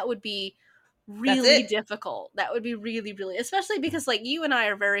just that would be That's really it. difficult. That would be really really especially because like you and I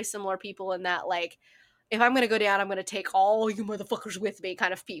are very similar people in that like if I'm gonna go down, I'm gonna take all you motherfuckers with me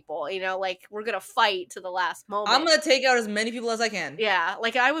kind of people. You know, like we're gonna fight to the last I'm moment. gonna take out as many people as I can. Yeah,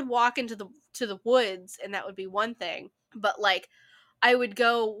 like I would walk into the woods and that would be one thing. But like I would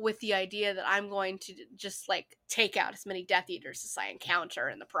go with the idea that I'm going to just like take out as many Death Eaters as I encounter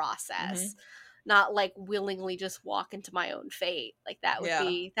in the process. Hmm. Not like willingly just walk into my own fate. Like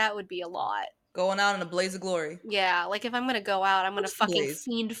Yeah. that would be a lot. Going out in a blaze of glory. Yeah, like if I'm gonna go out, I'm Or gonna just a fucking blaze.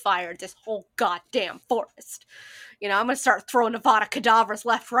 fiend fire this whole goddamn forest. You know, I'm gonna start throwing Nevada cadavers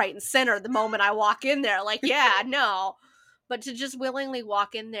left, right, and center the moment I walk in there. Like, yeah, no. But to just willingly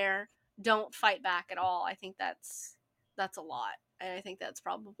walk in there, don't fight back at all. I think that's a lot. And I think that's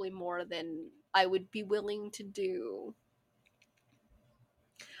probably more than I would be willing to do.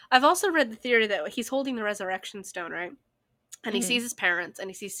 I've also read the theory that he's holding the resurrection stone, right? And he sees Hmm. his parents and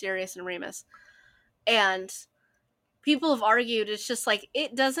he sees Sirius and Remus. And people have argued it's just like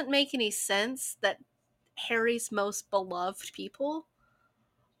it doesn't make any sense that Harry's most beloved people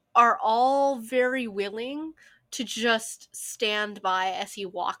are all very willing to just stand by as he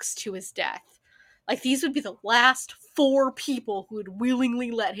walks to his death. Like these would be the last four people who would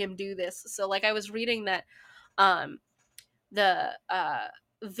willingly let him do this. So like I was reading that um the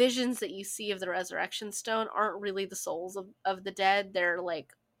visions that you see of the resurrection stone aren't really the souls of the dead. They're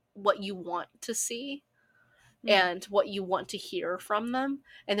like what you want to see Hmm. and what you want to hear from them,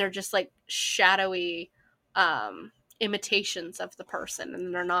 and they're just like shadowy imitations of the person,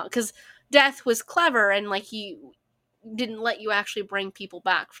 and they're not because death was clever and like he didn't let you actually bring people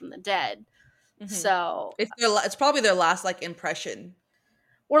back from the dead. Hmm. So It's probably their last like impression.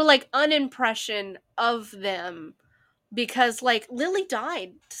 or like unimpression of them because like Lily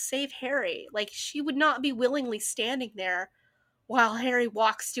died to save Harry. Like she would not be willingly standing there while Harry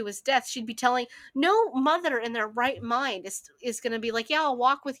walks to his death. She'd be telling no mother in their right mind is going to be like, "Yeah, I'll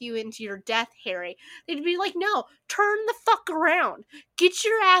walk with you into your death, Harry." They'd be like, "No, turn the fuck around. Get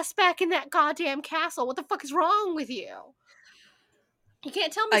your ass back in that goddamn castle. What the fuck is wrong with you?" You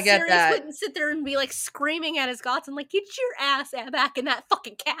can't tell me I get Sirius that. wouldn't sit there and be like screaming at his gods and like, "Get your ass back in that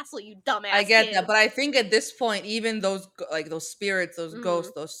fucking castle, you I dumbass get that, kid." but I think at this point, even those like those spirits, those Mm-hmm.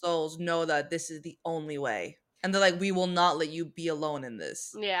 ghosts, those souls know that this is the only way. And they're like, we will not let you be alone in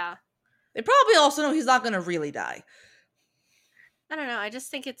this. Yeah. They probably also know he's not gonna really die. I don't know. I just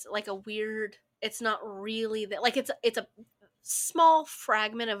think it's like a weird. It's not really that. Like it's a small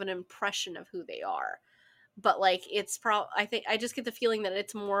fragment of an impression of who they are, but like it's I think I just get the feeling that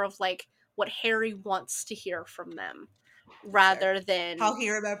it's more of like what Harry wants to hear from them Fair. rather than How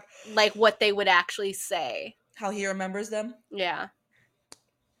he remember like what they would actually say. how he remembers them. Yeah.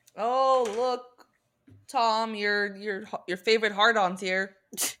 Oh, look, Tom, your favorite hard-on's here.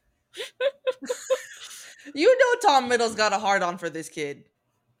 You know Tom Riddle's got a hard-on for this kid.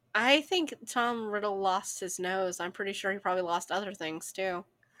 I think Tom Riddle lost his nose. I'm pretty sure he probably lost other things too.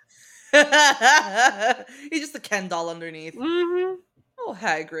 He's just a Ken doll underneath. Mm-hmm. Oh,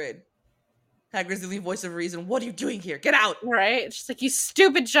 Hagrid. Hagrid's the only voice of reason. What are you doing here? Get out! Right? It's just like, you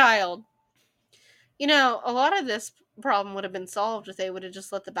stupid child. You know, a lot of this problem would have been solved if they would have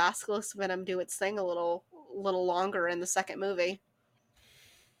just let the basilisk venom do its thing a little longer in the second movie.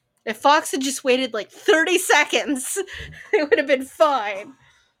 If Fox had just waited like 30 seconds, it would have been fine.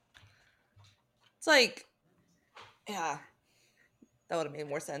 It's like, yeah, that would have made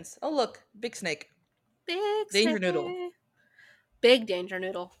more sense. Oh, look, big snake. Big Danger Noodle. snake. Big danger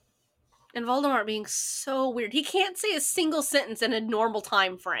noodle. And Voldemort being so weird. He can't say a single sentence in a normal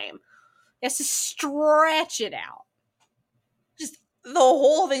time frame. He has to stretch it out. Just, the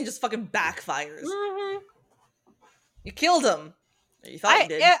whole thing just fucking backfires. Mm-hmm. You killed him. You thought you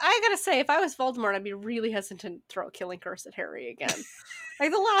did. I gotta say, if I was Voldemort, I'd be really hesitant to throw a killing curse at Harry again.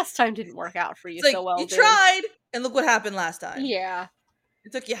 Like, the last time didn't work out for you It's like, so well, you dude. tried, and look what happened last time. Yeah.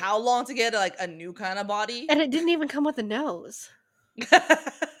 It took you how long to get, like, a new kind of body? And it didn't even come with a nose.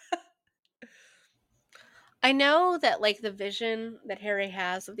 I know that, like, the vision that Harry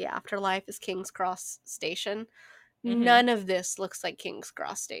has of the afterlife is King's Cross Station. Mhm. None of this looks like King's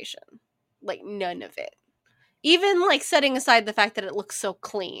Cross Station. Like, none of it. Even, like, setting aside the fact that it looks so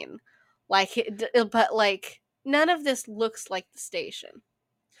clean. Like, but, like, none of this looks like the station.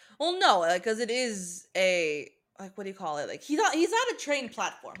 Well, no, because it is a, like, what do you call it? Like, he's at a train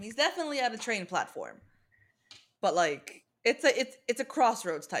platform. He's definitely at a train platform. But, like, it's a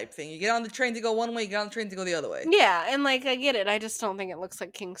crossroads type thing. You get on the train to go one way, you get on the train to go the other way. Yeah, and, like, I get it. I just don't think it looks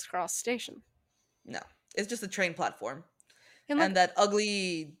like King's Cross Station. No, it's just a train platform. And, like, And that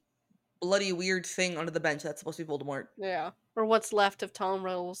ugly, bloody, weird thing under the bench that's supposed to be Voldemort. yeah. Or what's left of Tom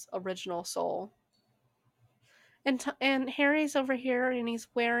Riddle's original soul. And Harry's over here, and he's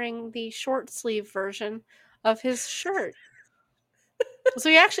wearing the short sleeve version of his shirt. So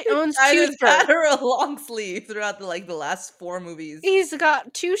he actually owns Either two that shirts. or a long sleeve throughout the last 4 movies. He's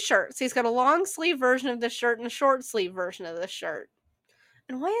got two shirts. He's got a long sleeve version of this shirt and a short sleeve version of this shirt.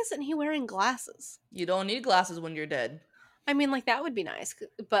 And why isn't he wearing glasses? You don't need glasses when you're dead. I mean, like, that would be nice,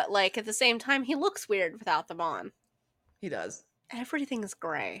 but, like, at the same time, he looks weird without them on. He does. Everything is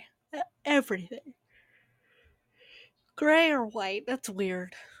gray. Everything. Gray or white. That's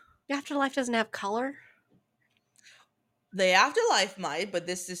weird. The afterlife doesn't have color. The afterlife might, but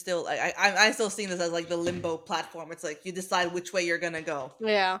this is still, I still see this as like the limbo platform. It's like you decide which way you're gonna go.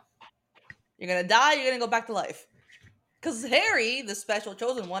 Yeah. You're gonna die. You're gonna go back to life. Because Harry, the special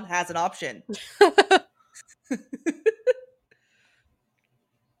chosen one, has an option.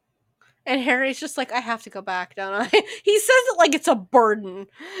 And Harry's just like, I have to go back, don't I? He says it like it's a burden.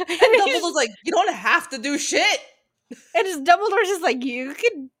 And Dumbledore's like, you don't have to do shit. And just Dumbledore's just like, you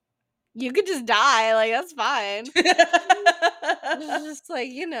could just die, like, that's fine. It's just like,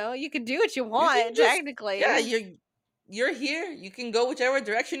 you could do what you want, technically. Yeah, you're here. You can go whichever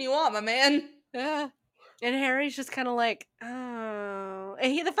direction you want, my man. Yeah. And Harry's just kind of like, oh.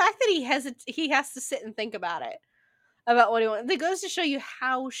 And the fact that he has to sit and think about it, about what he wants. It goes to show you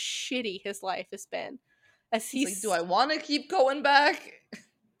how shitty his life has been. As he's like, do I want to keep going back?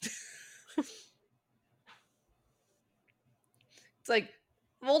 It's like,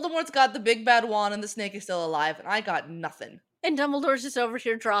 Voldemort's got the big bad wand and the snake is still alive, and I got nothing. And Dumbledore's just over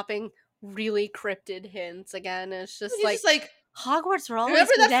here dropping really cryptid hints again. And it's just like, Hogwarts will always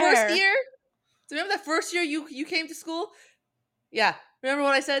remember be that there. first year? Remember that first year you came to school? Yeah. Remember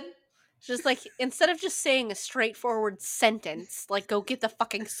what I said? Just like, instead of just saying a straightforward sentence, like, go get the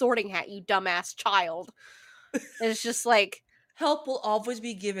fucking sorting hat, you dumbass child. It's just like, help will always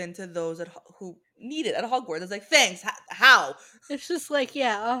be given to those who need it at Hogwarts. It's like, thanks. How? It's just like,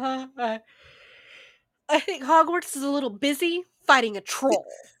 yeah, I think Hogwarts is a little busy fighting a troll.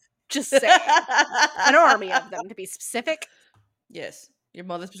 Just saying. An army of them, to be specific. Yes. Your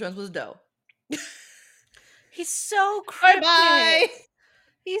mother's response was dough. He's so cryptic. Bye-bye.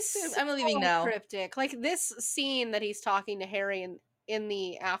 He's I'm leaving now. cryptic. Like, this scene that he's talking to Harry and in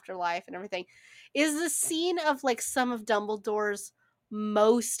the afterlife and everything is the scene of like some of Dumbledore's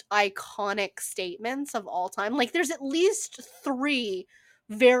most iconic statements of all time. Like there's at least 3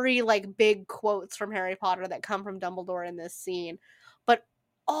 very like big quotes from Harry Potter that come from Dumbledore in this scene. But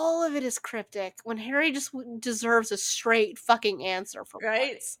all of it is cryptic when Harry just deserves a straight fucking answer for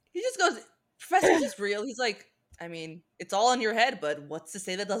Right? once. He just goes, Professor, is this real? He's like, I mean, it's all in your head, but what's to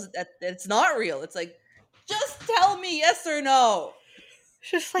say that it's not real? It's like, just tell me yes or no.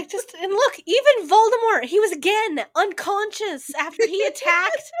 Just like just and look, even Voldemort, he was again unconscious after he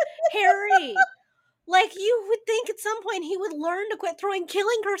attacked Harry. Like you would think at some point he would learn to quit throwing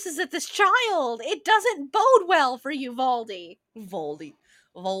killing curses at this child. It doesn't bode well for you, Voldy. Voldy.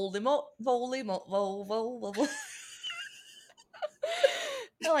 Voldemort, Voldemort, Vol.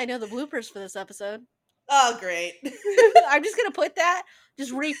 Well, I know the bloopers for this episode. Oh, great. I'm just gonna put that,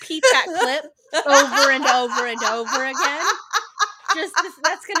 just repeat that clip over and over and over again. Just this,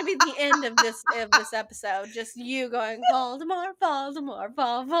 that's gonna be the end of this episode. Just you going Voldemort, Voldemort,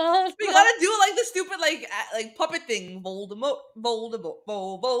 Voldemort. We gotta do like the stupid like puppet thing. Voldemort, Voldemort,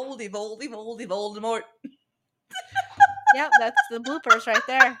 Voldy, Voldy, Voldy, Voldemort. Yep, that's the bloopers right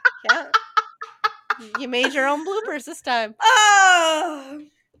there. Yeah, you made your own bloopers this time. Ah,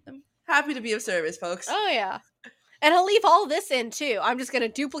 I'm happy to be of service, folks. Oh yeah, and I'll leave all this in too. I'm just gonna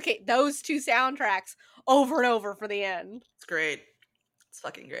duplicate those 2 soundtracks over and over for the end. It's great. It's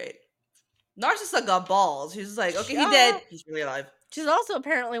fucking great. Narcissa got balls. She's like, okay, he Yeah. dead. He's really alive. She's also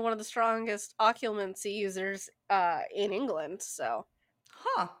apparently one of the strongest occlumency users in England, so.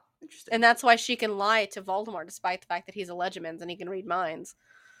 Huh. Interesting. And that's why she can lie to Voldemort despite the fact that he's a Legimens and he can read minds.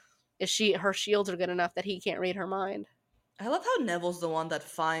 Is her shields are good enough that he can't read her mind. I love how Neville's the one that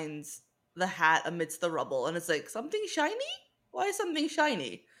finds the hat amidst the rubble, and it's like, something shiny? Why is something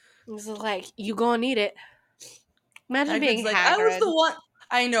shiny? He's like, you gonna need it. Imagine Hagrid's being like, Hagrid. I was the one.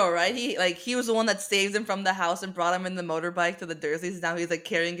 I know, right? He was the one that saved him from the house and brought him in the motorbike to the Dursleys. Now he's like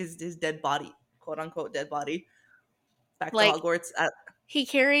carrying his dead body, quote unquote dead body, back Like, to Hogwarts. he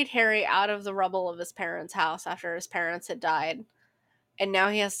carried Harry out of the rubble of his parents' house after his parents had died. And now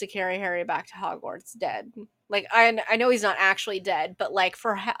he has to carry Harry back to Hogwarts dead. Like, I know he's not actually dead, but like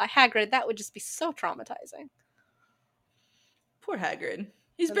for Hagrid, that would just be so traumatizing. Poor Hagrid.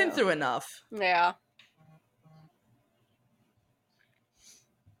 He's I been know. through enough. Yeah.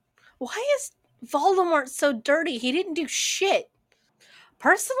 Why is Voldemort so dirty? He didn't do shit.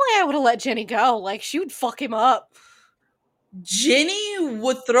 Personally, I would have let Jenny go. Like, she would fuck him up. Ginny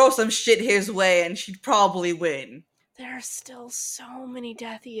would throw some shit his way and she'd probably win. There are still so many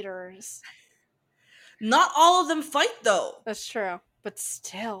Death Eaters. Not all of them fight, though. That's true. But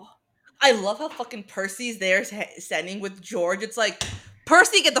still. I love how fucking Percy's there standing with George. It's like,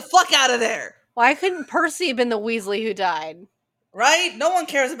 Percy, get the fuck out of there! Why couldn't Percy have been the Weasley who died? Right? No one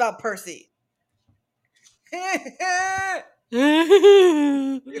cares about Percy.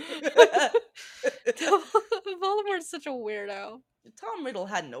 Voldemort's such a weirdo. Tom Riddle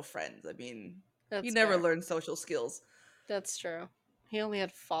had no friends. I mean, That's he never fair. learned social skills. That's true. He only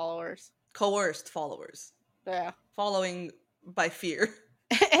had followers. Coerced followers. Yeah. Following by fear.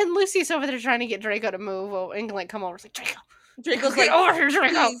 And Lucy's over there trying to get Draco to move. Oh, and like, come over. It's like, Draco. Draco's Get like, over here,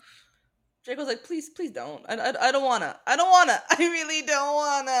 Draco. please. Draco's like, please don't. I don't wanna. I don't wanna. I really don't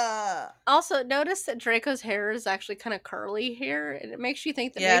wanna. Also, notice that Draco's hair is actually kind of curly here, and it makes you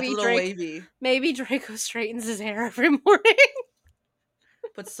think that Yeah, it's a little wavy. maybe Draco straightens his hair every morning.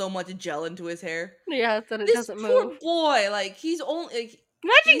 Puts so much gel into his hair. Yeah, that it This doesn't poor move. boy, like, he's only... Like,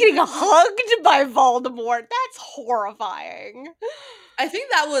 Imagine getting hugged by Voldemort. That's horrifying. I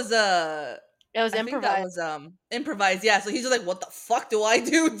think that was, It was I improvised. think that was, improvised, yeah. So he's just like, what the fuck do I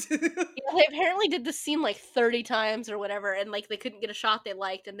do? Yeah, they apparently did this scene like 30 times or whatever, and like they couldn't get a shot they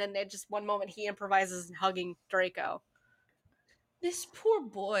liked, and then at just one moment he improvises hugging Draco. This poor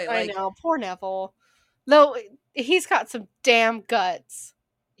boy, I like... know, poor Neville. Though, he's got some damn guts.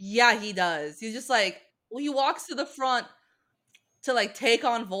 Yeah, he does. He's just like, well, he walks to the front to like take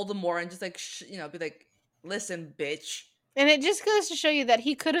on Voldemort and just like, be like, listen, bitch. And it just goes to show you that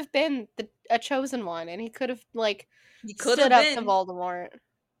he could have been a chosen one, and he could have like He could stood have up to been, Voldemort.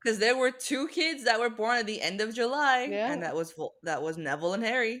 because there were 2 kids that were born at the end of July, Yeah. and that was Neville and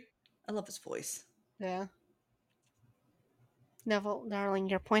Harry. I love his voice. Yeah. Neville, darling,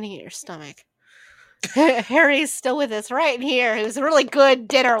 you're pointing at your stomach. Harry's still with us right here. It was a really good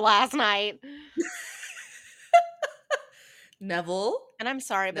dinner last night. Neville. And I'm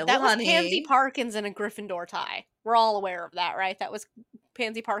sorry, but Neville, that was honey. Pansy Parkins in a Gryffindor tie. We're all aware of that, right? That was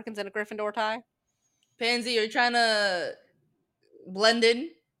Pansy Parkins in a Gryffindor tie? Pansy, you're trying to blend in?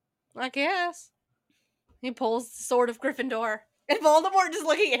 I guess. He pulls the sword of Gryffindor. And Voldemort just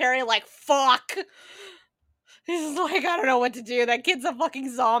looking at Harry like, fuck. He's like, I don't know what to do. That kid's a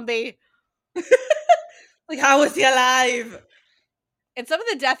fucking zombie. Like, how is he alive? And some of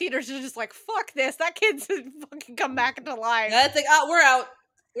the Death Eaters are just like, fuck this. That kid's fucking come back into life. Yeah, it's like, we're out.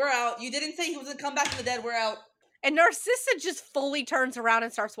 We're out. You didn't say he was gonna come back from the dead. We're out. And Narcissa just fully turns around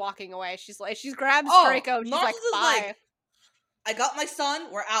and starts walking away. She's like, she grabs Oh, Draco and she's like, Narcissus is like, bye. I got my son.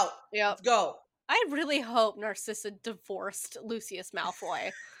 We're out. Yep. Let's go. I really hope Narcissa divorced Lucius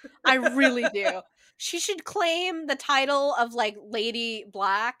Malfoy. I really do. She should claim the title of like Lady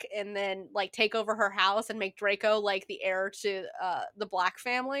Black and then like take over her house and make Draco like the heir to the Black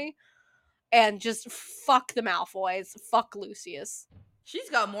family and just fuck the Malfoys. Fuck Lucius. She's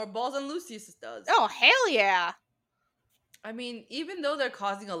got more balls than Lucius does. Oh, hell yeah. I mean, even though they're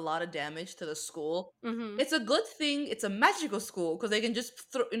causing a lot of damage to the school, Mm-hmm. it's a good thing it's a magical school because they can just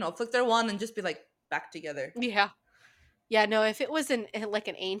flick their wand and just be like back together. Yeah. Yeah, no, if it was like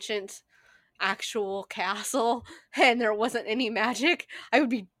an ancient actual castle and there wasn't any magic, I would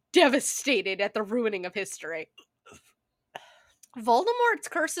be devastated at the ruining of history. Voldemort's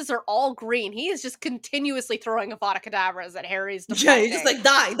curses are all green. He is just continuously throwing Avada Kedavras at Harry's Yeah, he's just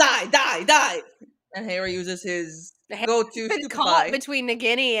deflecting. like die. And Harry uses his Harry's go-to been stupefy. caught between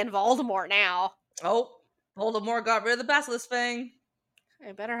Nagini and Voldemort now. Oh, Voldemort got rid of the Basilisk Fang.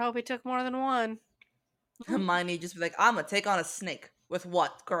 I better hope he took more than one. Hermione just be like, I'm gonna take on a snake. With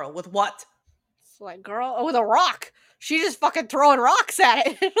what, girl? With what? It's like, girl, oh, with a rock. She's just fucking throwing rocks at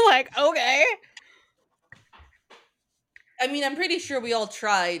it. Like, okay. I mean, I'm pretty sure we all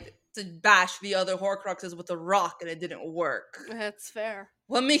tried to bash the other Horcruxes with a rock and it didn't work. That's fair.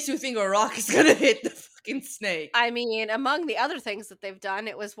 What makes you think a rock is gonna hit the fucking snake? I mean, among the other things that they've done,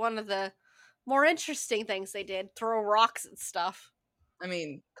 it was one of the more interesting things they did. Throw rocks at stuff. I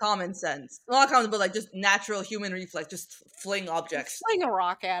mean, common sense. Not common, but like just natural human reflex. Just fling objects. Sling a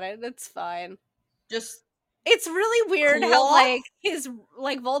rock at it. That's fine. Just It's really weird how cloth? like his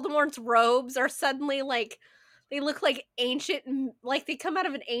like Voldemort's robes are suddenly like they look like ancient, like they come out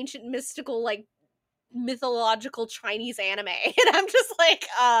of an ancient mystical like mythological Chinese anime, and I'm just like,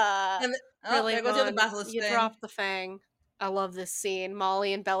 And really, there goes the other Ron, Basilisk you Fang. dropped the fang. I love this scene,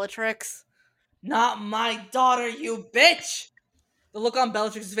 Molly and Bellatrix. Not my daughter, you bitch! The look on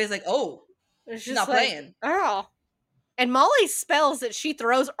Bellatrix's face, like, oh, It's she's just not like, playing. oh. And Molly's spells that she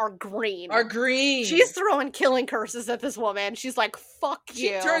throws are green. Are green. She's throwing killing curses at this woman. She's like, fuck She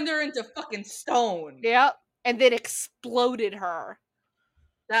you. turned her into fucking stone. Yep. And then exploded her.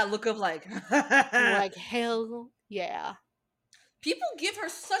 That look of like, Like, hell yeah. people give her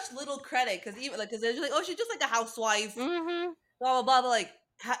such little credit because even like, because they're just like, oh, she's just like a housewife, Mm-hmm. blah blah blah. But like,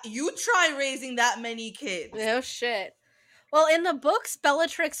 you try raising that many kids. No shit. Well, in the books,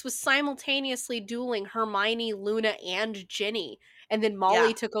 Bellatrix was simultaneously dueling Hermione, Luna, and Ginny. And then Molly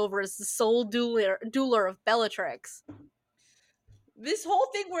Yeah. took over as the sole dueler of Bellatrix. This whole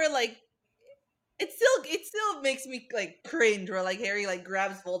thing where like, it still makes me like cringe. Where like Harry like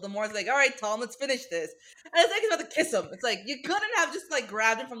grabs Voldemort, it's like, all right, Tom, let's finish this. And it's like he's about to kiss him. It's like you couldn't have just like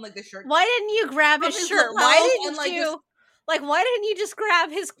grabbed him from like the shirt. Why didn't you grab From his his shirt? Why lapels didn't and, like, you... just- Like, why didn't you just grab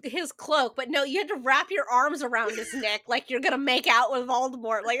his cloak? But no, you had to wrap your arms around his neck like you're gonna make out with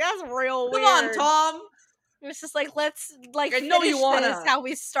Voldemort. Like, that's real Come weird. on, Tom. It's just like, let's, like, I know finish you wanna. this how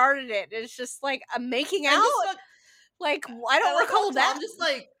we started it. It's just, like, a making And out? just, Like, I I don't like how recall that. Tom just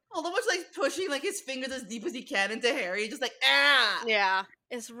like Voldemort's like pushing like his fingers as deep as he can into Harry, just like ah. Yeah,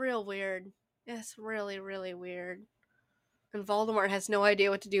 it's real weird. It's really, really weird. And Voldemort has no idea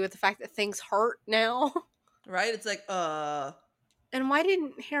what to do with the fact that things hurt now. Right? It's like And why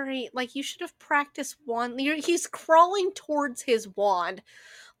didn't Harry, like, you should have practiced wand. He's crawling towards his wand.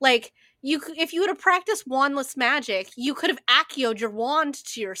 Like, if you would have practiced wandless magic, you could have Acio'd your wand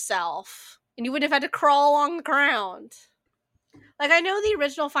to yourself. And you would have had to crawl along the ground. Like, I know the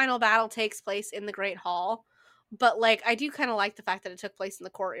original final battle takes place in the Great Hall, but, like, I do kind of like the fact that it took place in the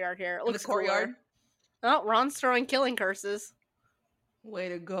courtyard here. It in the looks courtyard. cooler. Oh, Ron's throwing killing curses. Way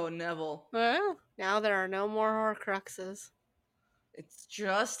to go, Neville. Well, now there are no more Horcruxes. It's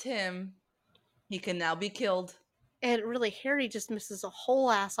just him. He can now be killed. And really, Harry just misses a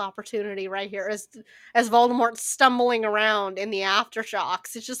whole ass opportunity right here as Voldemort's stumbling around in the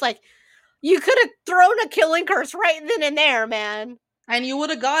aftershocks. It's just like, you could have thrown a killing curse right then and there, man. And you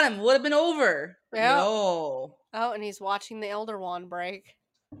would have got him. Would have been over. Yeah. No. Oh, and he's watching the Elder Wand break.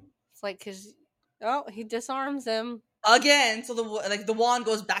 It's like, he disarms him. Again. So the wand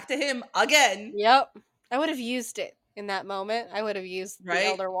goes back to him again. Yep. I would have used it in that moment. I would have used Right? the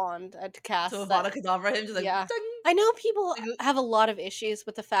Elder Wand to cast So that. Avada Kedavra him just like Yeah. ding. I know people have a lot of issues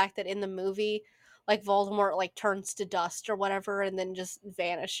with the fact that in the movie, like Voldemort like turns to dust or whatever and then just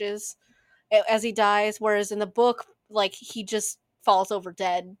vanishes as he dies, whereas in the book like he just falls over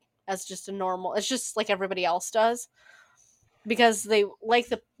dead as just a normal, it's just like everybody else does, because they like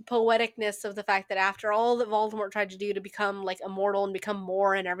the poeticness of the fact that after all that Voldemort tried to do to become like immortal and become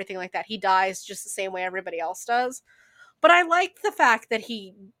more and everything like that, he dies just the same way everybody else does. But I like the fact that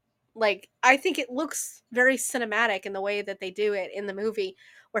he, like, I think it looks very cinematic in the way that they do it in the movie,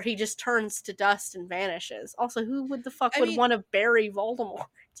 where he just turns to dust and vanishes. Also, who would the fuck I would mean, want to bury Voldemort?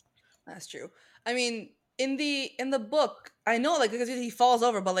 that's true. I mean, in the book, I know like because he falls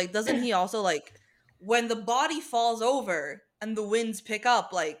over, but like doesn't he also like when the body falls over and the winds pick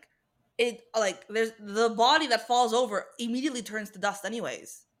up, like it like there's the body that falls over immediately turns to dust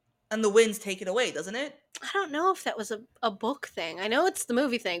anyways. And the winds take it away, doesn't it? I don't know if that was a book thing. I know it's the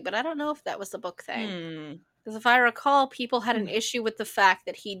movie thing, but I don't know if that was the book thing. Hmm. Because if I recall, people had an Hmm. issue with the fact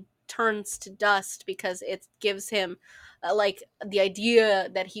that he turns to dust because it gives him, like, the idea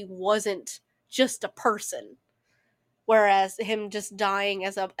that he wasn't just a person, whereas him just dying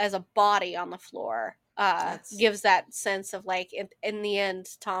as a body on the floor That's gives that sense of like in the end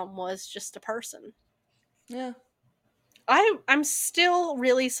Tom was just a person. yeah. I'm still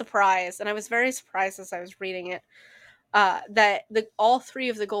really surprised, and I was very surprised as I was reading it, that the all three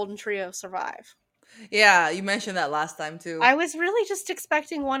of the Golden Trio survive. Yeah, you mentioned that last time too. I was really just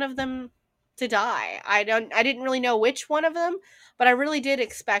expecting one of them to die. I didn't really know which one of them, but I really did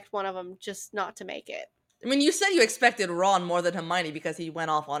expect one of them just not to make it. I mean, you said you expected Ron more than Hermione because he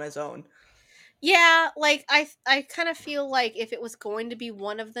went off on his own. Yeah, like I kind of feel like if it was going to be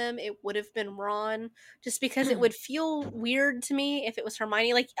one of them, it would have been Ron, just because it would feel weird to me if it was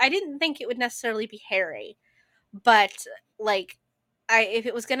Hermione. Like I didn't think it would necessarily be Harry, but like I if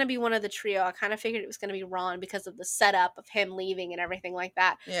it was going to be one of the trio, I kind of figured it was going to be Ron because of the setup of him leaving and everything like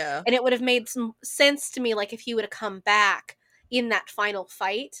that. Yeah. And it would have made some sense to me like if he would have come back in that final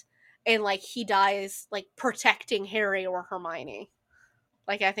fight and like he dies like protecting Harry or Hermione.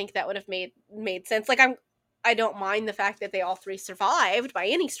 Like I think that would have made sense. Like I don't mind the fact that they all three survived by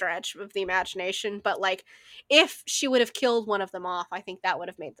any stretch of the imagination, but like if she would have killed one of them off, I think that would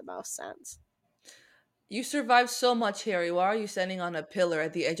have made the most sense. You survived so much, Harry. Why are you standing on a pillar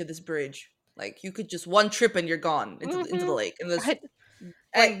at the edge of this bridge? Like you could just one trip and you're gone into the Mhm. lake, and this Like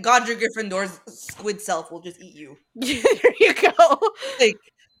and Godric Gryffindor's squid self will just eat you. there you go. Like,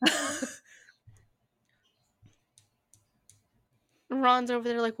 Ron's over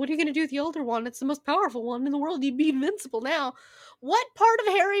there like, "What are you going to do with the older one? It's the most powerful one in the world. You'd be invincible now." What part of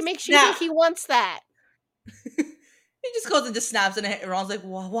Harry makes you think snap. he wants that? He just goes and just snaps, and Ron's like,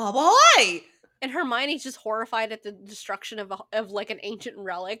 Why?" And Hermione's just horrified at the destruction of like an ancient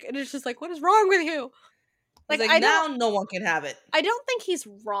relic, and it's just like, "What is wrong with you?" He's Like like, "Now no one can have it." I don't think he's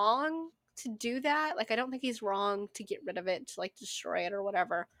wrong to do that. Like I don't think he's wrong to get rid of it, to like destroy it or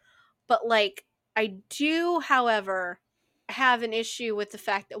whatever. But like I do, however, have an issue with the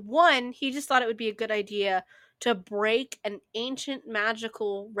fact that one, he just thought it would be a good idea to break an ancient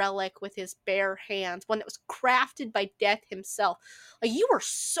magical relic with his bare hands, one that was crafted by Death himself. Like you were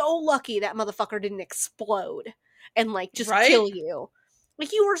so lucky that motherfucker didn't explode and like just Right? kill you.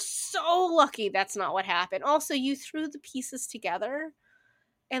 Like you were so lucky that's not what happened. Also, you threw the pieces together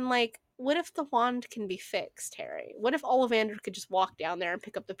and like what if the wand can be fixed, Harry? What if Ollivander could just walk down there and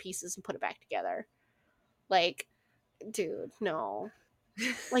pick up the pieces and put it back together? Like, dude, no.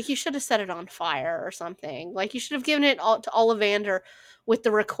 Like you should have set it on fire or something. Like you should have given it all to Ollivander with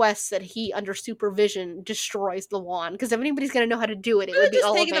the request that he, under supervision, destroys the wand. Because if anybody's gonna know how to do it, it Could would have be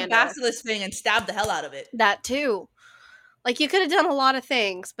just taken a Ollivander. basilisk thing and stabbed the hell out of it. That too. Like you could have done a lot of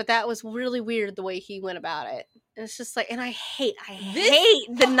things, but that was really weird the way he went about it. And it's just like, and I This hate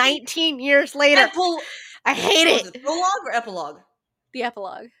the fucking 19 years later. epil I hate was it it. prologue or epilogue? The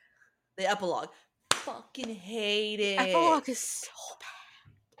epilogue. The epilogue. Fucking hate The it. epilogue is so bad.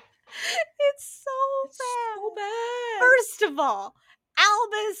 It's so It's so bad. bad. First of all,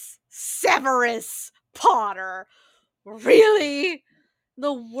 Albus Severus Potter. Really?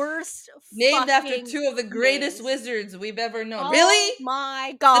 The worst Named after fucking two of the greatest names. wizards we've ever known. Oh Really? my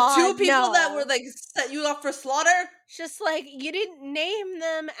The two god, people that were no. like set you up for slaughter? Just like you didn't name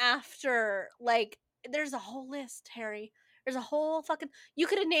them after like there's a whole list, Harry. There's a whole fucking you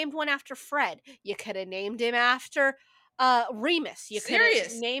could have named one after Fred. You could have named him after Remus. You could have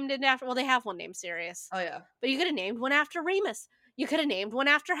Serious. named it after well they have one named Sirius. Oh yeah. But you could have named one after Remus. You could have named one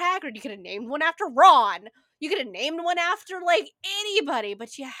after Hagrid. You could have named one after Ron. You could have named one after like anybody,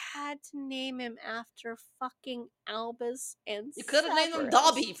 but you had to name him after fucking Albus and You could have named them Severus.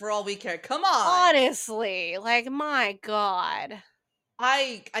 Dobby for all we care. Come on. Honestly, like my god.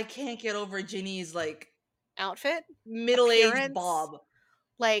 I can't get over Ginny's like Outfit, middle-aged appearance. bob.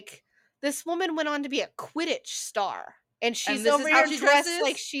 Like, this woman went on to be a Quidditch star, and And she's this over is how here she dressed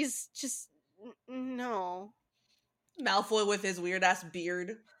like dresses? she's just no. Malfoy with his weird ass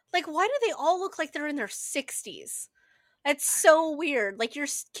beard. Like, why do they all look like they're in their 60s? That's so weird. Like, your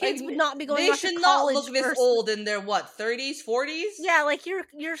Like kids would not be going they off to should not college look this first. old in their what, 30s, 40s? Yeah, like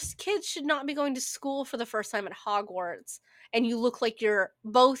kids should not be going to school for the first time at Hogwarts, and you look like you're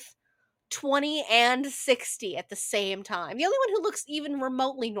both 20 and 60 at the same time. The only one who looks even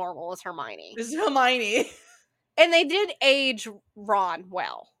remotely normal is Hermione. This is Hermione. And they did age Ron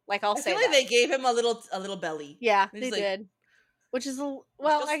well. Like, I'll I feel say like that. they gave him a little belly. Yeah, They're they just like, did. Which is let's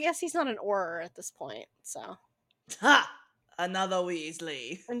well, I just guess he's not an Auror at this point. So, ha! Another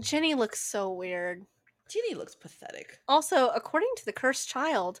Weasley. and Ginny looks so weird. Ginny looks pathetic. Also, according to the cursed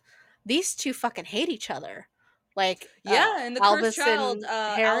child, these two fucking hate each other. Like, Yeah, and the cursed Albus child, and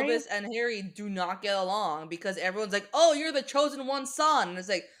Harry. Albus and Harry do not get along because everyone's like, "Oh, you're the chosen one son." And it's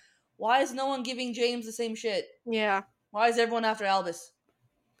like, why is no one giving James the same shit? Yeah. Why is everyone after Albus?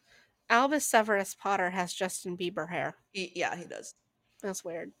 Albus Severus Potter has Justin Bieber hair. Yeah, he does. That's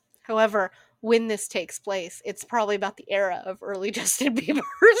weird. However, when this takes place, it's probably about the era of early Justin Bieber.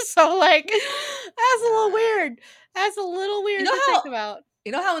 So, like, that's a little weird. That's a little You weird know to how think about.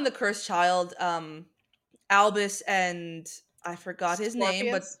 you know how in the cursed child, Albus and I forgot his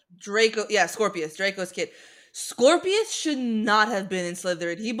name, but Scorpius? Draco, yeah, Scorpius, Draco's kid. Scorpius should not have been in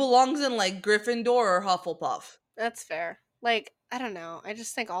Slytherin. He belongs in like Gryffindor or Hufflepuff. That's fair. Like, I don't know. I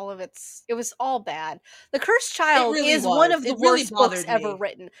just think it was all bad. The Cursed It Child really is one was. of the It really worst books bothered ever me.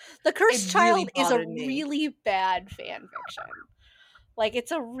 written. The Cursed It really Child is a bothered me. really bad fan fiction. Like,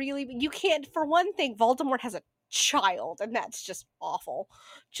 it's a really you can't for one thing, Voldemort has a child, and that's just awful.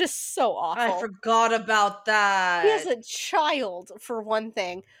 Just so I awful. forgot about He has that. a child for one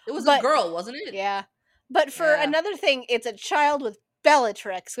thing. It was a But girl, wasn't it? yeah. But for Yeah. another thing, it's a child with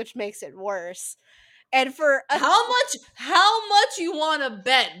Bellatrix, which makes it worse. And for a How much you want to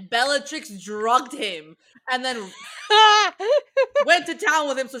bet Bellatrix drugged him and then went to town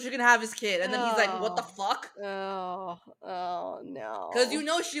with him so she can have his kid and then he's like, "What the Oh. fuck?" Oh, Cuz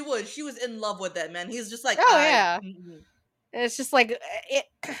no. she would. She was in love with that man. He's just like, Oh, "I yeah. And it's just like, it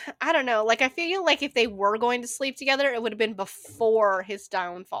I don't know, like, I feel like if they were going to sleep together, it would have been before his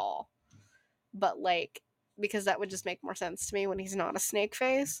downfall. But, like, because that would just make more sense to me when he's not a snake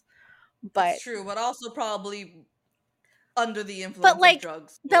face. That's But true, but also probably under the but, influence of like,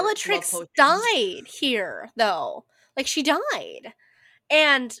 drugs or love Bellatrix potions. died here, though. Like, she died.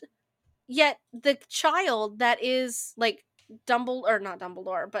 And yet the child that is, like, Dumbledore or not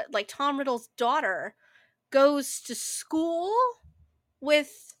Dumbledore, but, like, Tom Riddle's daughter goes to school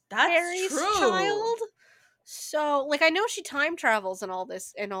with That's Harry's true. child. So, like, I know she time travels and all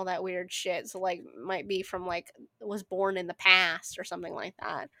this and all that weird shit. So, like, might be from, like, was born in the past or something like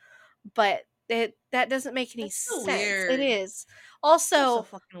that. But that doesn't make any That's so sense. It weird. is. Still so Also,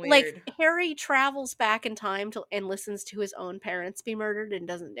 fucking like, weird. Harry travels back in time and listens to his own parents be murdered and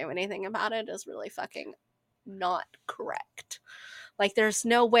doesn't do anything about it is really fucking not correct. Like, there's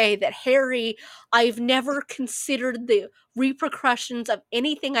no way that Harry, I've never considered the repercussions of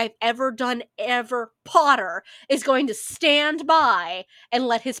anything I've ever done ever, Potter, is going to stand by and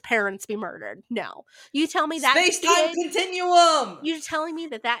let his parents be murdered. No. You tell me that Space-time kid continuum. you're telling me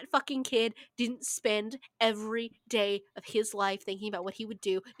that that fucking kid didn't spend every day of his life thinking about what he would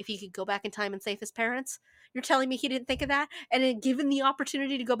do if he could go back in time and save his parents? You're telling me he didn't think of that? And then given the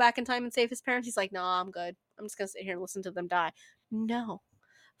opportunity to go back in time and save his parents, he's like, nah, I'm good. I'm just gonna sit here and listen to them die. No.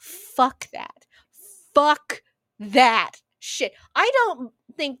 Fuck that. Fuck that shit. I don't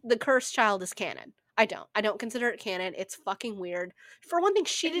think the cursed child is canon. I don't. I don't consider it canon. It's fucking weird. For one thing,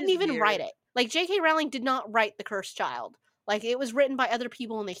 she It didn't is even write weird. it. Like, J.K. Rowling did not write the cursed child. Like, it was written by other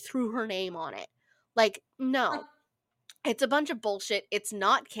people and they threw her name on it. Like, no. It's a bunch of bullshit. It's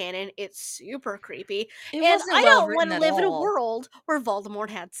not canon. It's super creepy. It And wasn't I well don't want written to at live in a all. world where Voldemort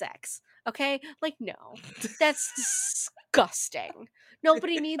had sex. Okay? Like, no. That's disgusting.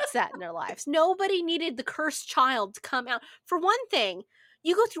 Nobody needs that in their lives. Nobody needed the cursed child to come out. For one thing,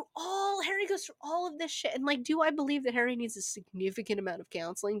 Harry goes through all of this shit. And, like, do I believe that Harry needs a significant amount of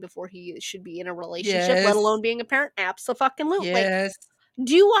counseling before he should be in a relationship, let Yes. alone being a parent? Absolutely. Yes.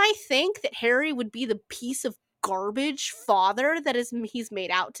 Do I think that Harry would be the piece of garbage father that he's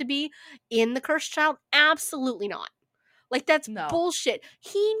made out to be in The Cursed Child? Absolutely not. Like, that's No. bullshit.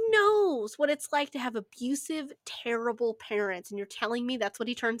 He knows what it's like to have abusive, terrible parents, and you're telling me that's what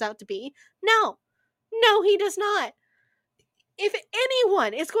he turns out to be? No. No, he does not. if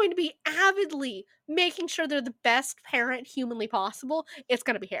anyone is going to be avidly making sure they're the best parent humanly possible, it's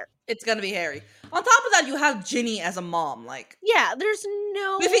gonna be Harry. It's gonna be Harry. On top of that, you have Ginny as a mom. Like, Yeah, there's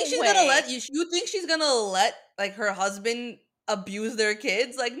you think no she's gonna way. let you think she's gonna let like her husband abuse their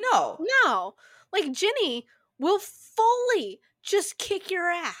kids? Like, no. No. Like, Ginny will fully just kick your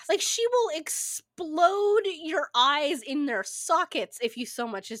ass. Like, she will explode your eyes in their sockets if you so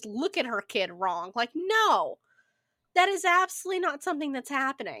much as look at her kid wrong. Like, no. That is absolutely not something that's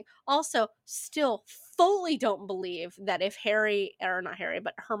happening. Also, still fully don't believe that if Harry, or not Harry,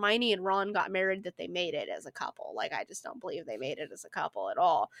 but Hermione and Ron got married, that they made it as a couple. Like, I just don't believe they made it as a couple at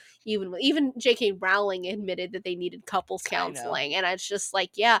all. Even J.K. Rowling admitted that they needed couples I know. counseling, and it's just like,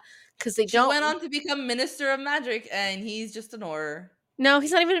 yeah, because they She went don't. on to become Minister of Magic, and he's just an horror. No,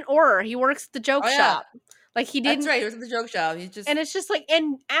 he's not even an Auror. He works at the joke Oh yeah, shop. Like, he that's didn't. right. He was at the joke shop. He's just And it's just like,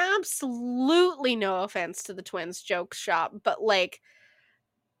 and absolutely no offense to the twins joke shop, but like,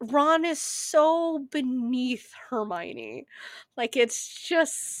 Ron is so beneath Hermione. Like, it's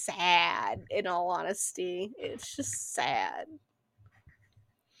just sad, in all honesty. It's just sad.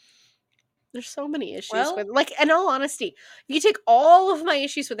 There's so many issues with, well. like, in all honesty, if you take all of my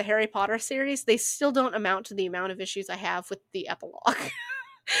issues with the Harry Potter series, they still don't amount to the amount of issues I have with the epilogue.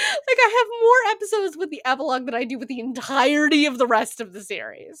 Like, I have more episodes with the epilogue than I do with the entirety of the rest of the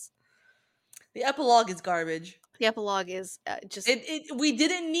series. The epilogue is garbage. The epilogue is just It we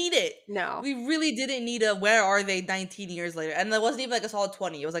didn't need it. no. We really didn't need a where are they 19 years later? And that wasn't even like a solid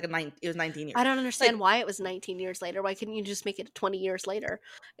 20. It was like a 9 it was 19 years. I don't Like understand why it was 19 years later. Why couldn't you just make it 20 years later?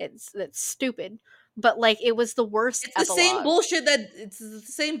 That's stupid. But like, it was the worst it's the same epilogue. bullshit that it's the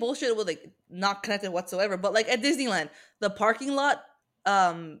same bullshit with like not connected whatsoever. But like at Disneyland, the parking lot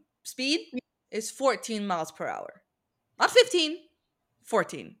speed is 14 miles per hour. Not 15,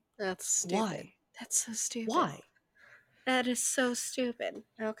 14. That's stupid. Why? That's so stupid. Why? That is so stupid.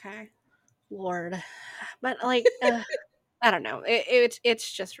 Okay. Lord. But like, I don't know.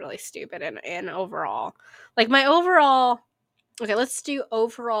 It's just really stupid and overall. Like, my overall, okay, let's do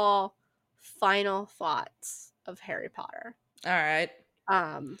overall final thoughts of Harry Potter. All right.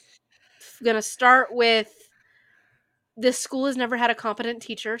 Um gonna start with, this school has never had a competent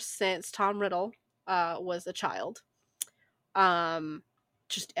teacher since Tom Riddle was a child.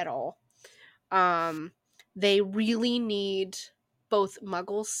 Just at all. They really need both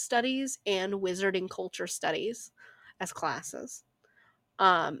Muggle studies and wizarding culture studies as classes.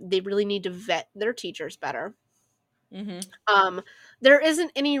 They really need to vet their teachers better. Mhm. There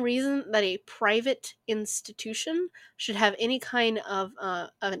isn't any reason that a private institution should have any kind of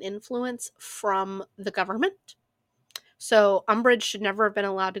an influence from the government. So Umbridge should never have been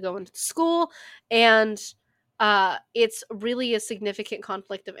allowed to go into school, and it's really a significant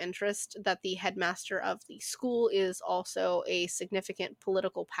conflict of interest that the headmaster of the school is also a significant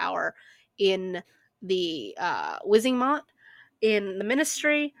political power in the Wizzingmont, in the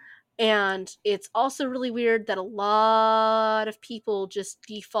Ministry, and it's also really weird that a lot of people just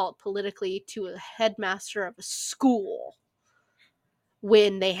default politically to a headmaster of a school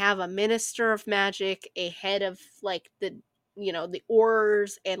when they have a minister of magic, a head of like the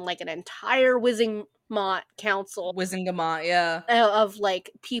Aurors, and like an entire Wizzingmont council Wizengamot, yeah. of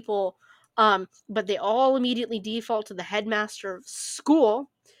like people, but they all immediately default to the headmaster of school.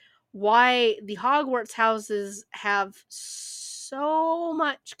 Why the Hogwarts houses have so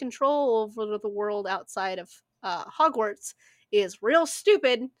much control over the world outside of Hogwarts is real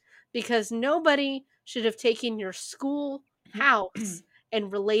stupid, because nobody should have taken your school house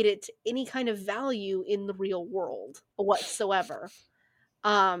and relate it to any kind of value in the real world whatsoever.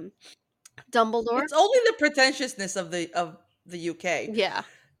 Um, Dumbledore, It's only the pretentiousness of the UK. yeah,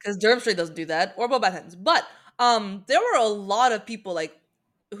 Because Durmstrang doesn't do that, or Bobatons. But there were a lot of people like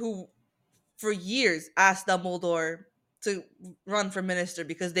who, for years, asked Dumbledore to run for minister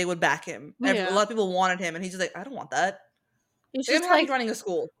because they would back him. A yeah. lot of people wanted him, and he's just like, I don't want that. It's They're just happy like, running a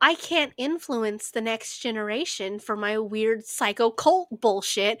school. I can't influence the next generation for my weird psycho cult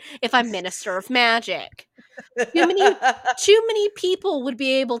bullshit if I'm Minister of Magic. Too many too many people would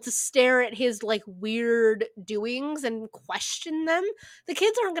be able to stare at his like weird doings and question them. The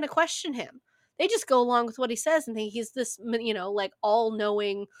kids aren't going to question him. They just go along with what he says and think he's this, like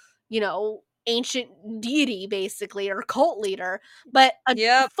all-knowing, ancient deity basically, or cult leader. But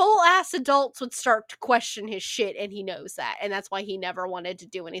Yep. full ass adults would start to question his shit, and he knows that. And that's why he never wanted to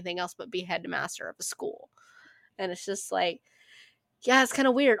do anything else but be headmaster of a school. And it's just like, yeah, it's kind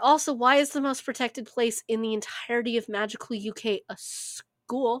of weird. Also, why is the most protected place in the entirety of magical UK a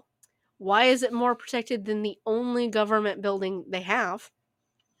school? Why is it more protected than the only government building they have?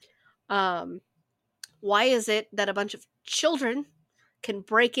 Why is it that a bunch of children can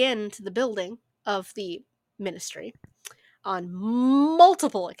break into the building of the ministry on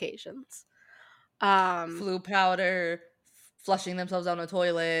multiple occasions. Um, Flu powder, flushing themselves down a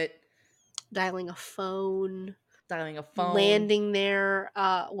toilet, Dialing a phone, dialing a phone landing there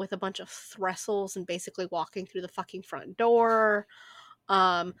with a bunch of thistles and basically walking through the fucking front door.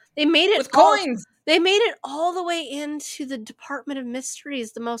 They made it with all. coins. They made it all the way into the Department of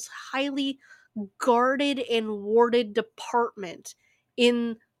Mysteries, the most highly guarded and warded department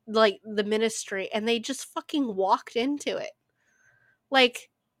in like the ministry, and they just fucking walked into it. Like,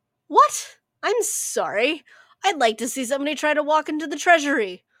 what? I'm sorry. I'd like to see somebody try to walk into the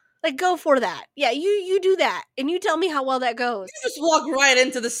treasury. Like, go for that. Yeah, you do that, and you tell me how well that You goes. just walk right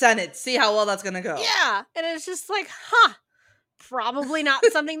into the Senate. See how well that's gonna go. Yeah, and it's just like, huh, probably not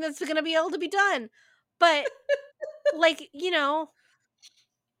something that's gonna be able to be done. But like,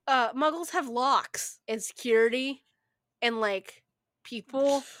 muggles have locks and security and like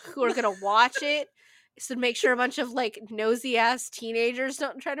people who are gonna watch it, so to make sure a bunch of like nosy ass teenagers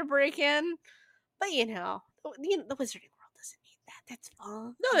don't try to break in. But the wizarding world doesn't need that. That's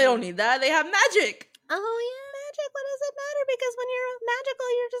fine. No, they don't need that. They have magic. Oh yeah, magic. What does it matter? Because when you're magical,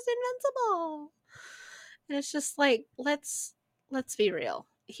 you're just invincible. And it's just like, let's be real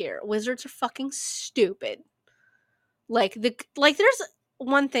here. Wizards are fucking stupid. There's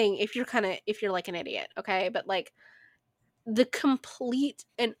one thing if you're like an idiot, okay? But like the complete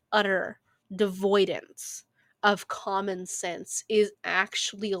and utter devoidance of common sense is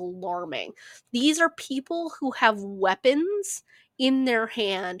actually alarming. These are people who have weapons in their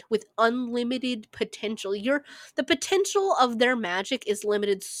hand with unlimited potential. The potential of their magic is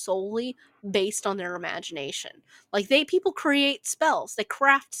limited solely based on their imagination. Like people create spells, they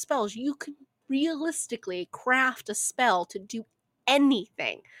craft spells. You could realistically craft a spell to do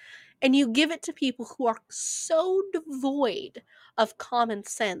anything, and you give it to people who are so devoid of common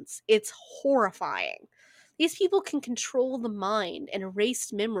sense, it's horrifying. These people can control the mind and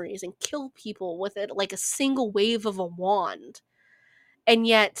erase memories and kill people with it like a single wave of a wand. And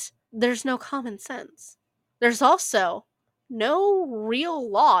yet, there's no common sense. There's also no real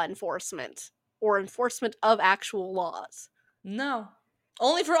law enforcement or enforcement of actual laws. No.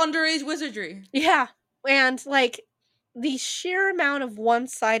 Only for underage wizardry. Yeah. And like the sheer amount of one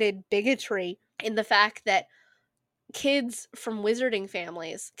sided bigotry in the fact that kids from wizarding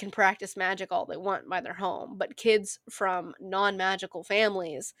families can practice magic all they want by their home, but kids from non-magical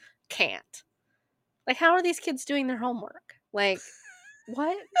families can't. Like, how are these kids doing their homework? Like,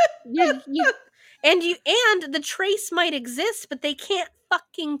 what? You and the trace might exist, but they can't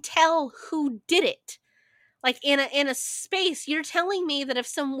fucking tell who did it. Like in a space, you're telling me that if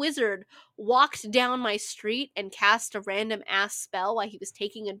some wizard walked down my street and cast a random ass spell while he was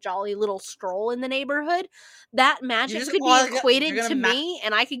taking a jolly little stroll in the neighborhood, that You're magic just could be you're equated gonna to me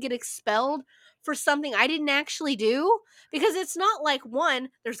and I could get expelled for something I didn't actually do? Because it's not like, one,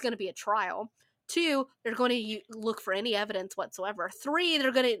 there's going to be a trial. Two, they're going to look for any evidence whatsoever. Three,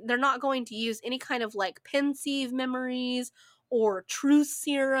 they're not going to use any kind of like pensieve memories or truth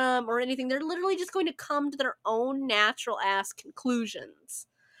serum or anything. They're literally just going to come to their own natural ass conclusions.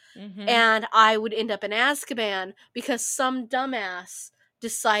 Mm-hmm. And I would end up in Azkaban because some dumbass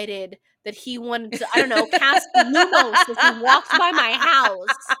decided that he wanted to, I don't know, cast Lumos as he walked by my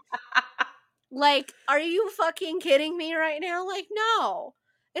house. Like, are you fucking kidding me right now? Like, no.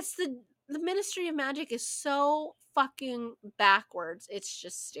 It's the Ministry of Magic is so fucking backwards. It's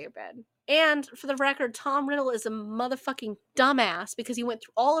just stupid. And for the record, Tom Riddle is a motherfucking dumbass because he went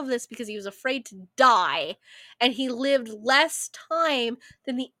through all of this because he was afraid to die, and he lived less time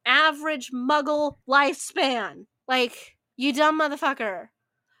than the average muggle lifespan. Like, you dumb motherfucker.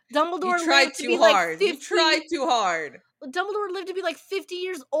 You Dumbledore tried lived to too be like hard. You 50. tried too hard. Dumbledore lived to be like 50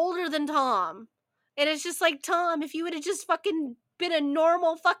 years older than Tom. And it's just like, Tom, if you would have just fucking been a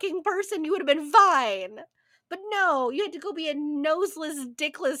normal fucking person, you would have been fine. But no, you had to go be a noseless,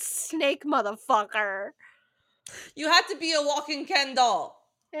 dickless snake motherfucker. You had to be a walking Ken doll.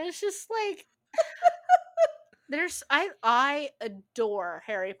 And it's just like, I adore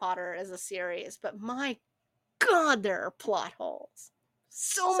Harry Potter as a series, but my god, there are plot holes.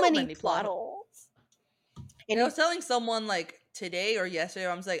 So So many many plot plot holes. holes. I And was telling someone like today or yesterday,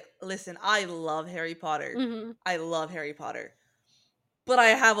 I was like, listen, I love Harry Potter. mhm, I love Harry Potter. But I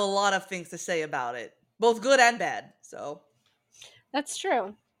have a lot of things to say about it, both good and bad. So, that's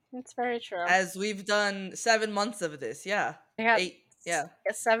true. That's very true. as we've done 7 months of this, yeah. I got 8, yeah.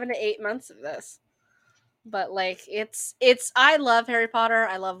 7 to 8 months of this. But like I love Harry Potter.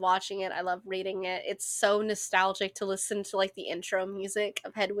 I love watching it. I love reading it. It's so nostalgic to listen to like the intro music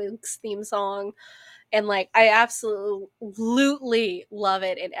of Hedwig's theme song. And like I absolutely love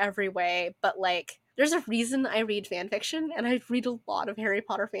it in every way, but like there's a reason I read fan fiction, and I read a lot of Harry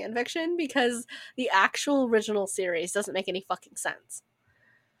Potter fan fiction because the actual original series doesn't make any fucking sense.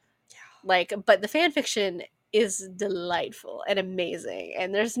 Like, but the fan fiction is delightful and amazing,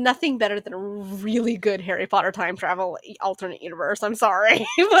 and there's nothing better than a really good Harry Potter time travel alternate universe. I'm sorry,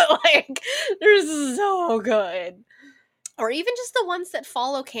 but like, they're so good. Or even just the ones that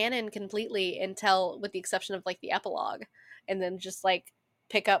follow canon completely until, with the exception of like the epilogue, and then just like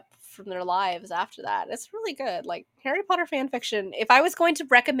pick up from their lives after that. It's really good. Like Harry Potter fan fiction. If I was going to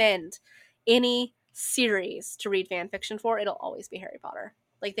recommend any series to read fan fiction for, it'll always be Harry Potter.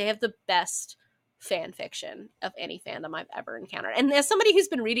 Like they have the best fan fiction of any fandom I've ever encountered. And as somebody who's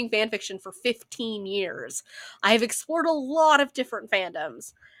been reading fan fiction for 15 years, I've explored a lot of different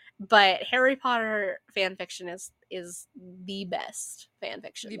fandoms, but Harry Potter fan fiction is the best fan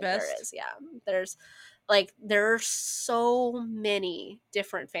fiction The that there best. is. Yeah. There's like there are so many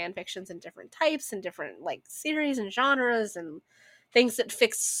different fan fictions and different types and different like series and genres and things that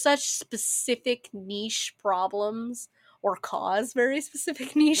fix such specific niche problems or cause very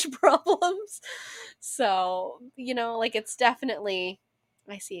specific niche problems. So, like it's definitely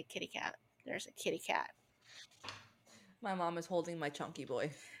I see a kitty cat. There's a kitty cat. My mom is holding my chunky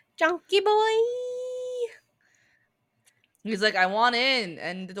boy. Junkie boy. He's like, I want in,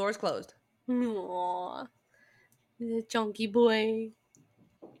 and the door's closed. Aww. The junkie boy.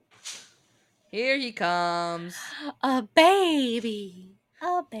 Here he comes. A baby.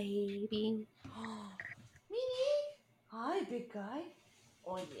 A baby. Meanie. Hi, big guy.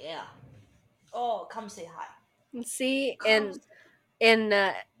 Oh yeah. Oh, come say hi. See, Come. in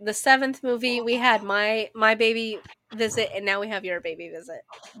the seventh movie, we had my baby visit, and now we have your baby visit.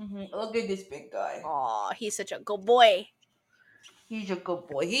 Look at this big guy. Aw, he's such a good boy. He's a good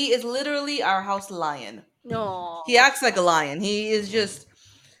boy. He is literally our house lion. He Aw. acts like a lion. He is just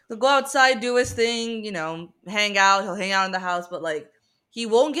he'll go outside, do his thing, hang out. He'll hang out in the house, but like he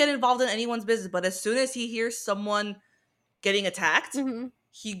won't get involved in anyone's business. But as soon as he hears someone getting attacked, Mm-hmm.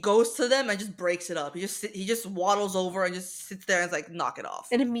 he goes to them and just breaks it up. He just waddles over and just sits there and is like, knock it off.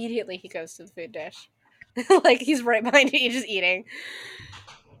 And immediately he goes to the food dish. Like he's right behind you, just eating.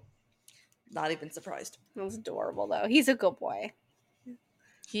 Not even surprised. That's adorable, though. He's a good boy.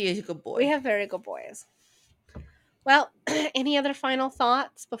 He is a good We boy. have very good boys. Well, any other final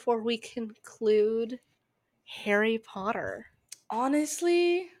thoughts before we conclude Harry Potter?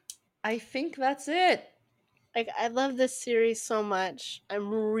 Honestly, I think that's it. Like, I love this series so much.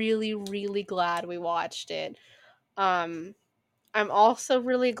 I'm really, really glad we watched it. Um, I'm also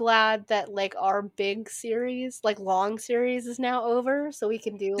really glad that like our big series, like long series, is now over, so we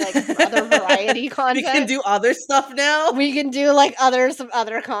can do like some other variety We can content. do other stuff now. We can do like some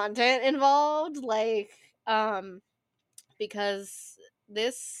other content involved, like because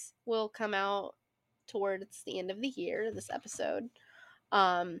this will come out towards the end of the year, this episode.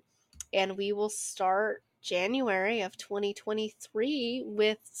 Um, and we will start January of 2023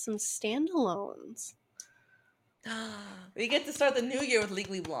 with some standalones. We get to start the new year with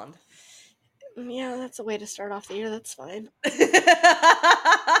Legally Blonde. Yeah, that's a way to start off the year. That's fine.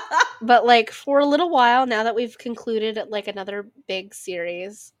 But like for a little while, now that we've concluded like another big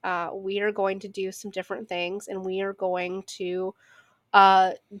series, we are going to do some different things, and we are going to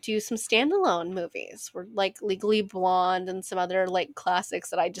do some standalone movies. We're like Legally Blonde and some other like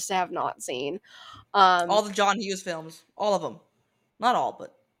classics that I just have not seen. All the John Hughes films. All of them. Not all,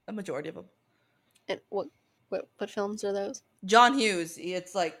 but a majority of them. And what films are those? John Hughes.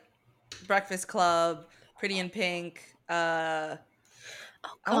 It's like Breakfast Club, Pretty in Pink.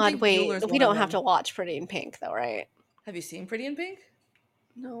 Oh I don't God, think wait. Bueller's We one of don't have them. to watch Pretty in Pink though, right? Have you seen Pretty in Pink?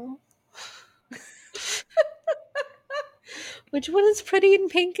 No. Which one is Pretty in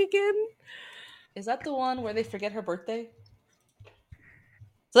Pink again? Is that the one where they forget her birthday?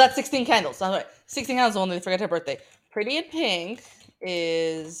 So that's 16 Candles. That's right. 16 Candles is the one where they forget her birthday. Pretty in Pink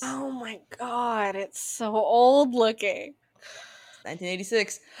is Oh my God, it's so old looking.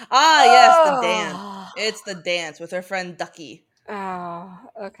 1986. Ah, yes, the dance. It's the dance with her friend Ducky. Oh,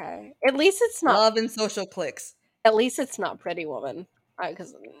 okay. At least it's not. Love and Social Clicks. At least it's not Pretty Woman,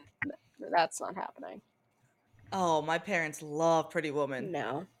 because that's not happening. Oh, my parents love Pretty Woman.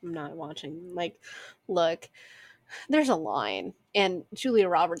 No, I'm not watching. Like, look, there's a line, and Julia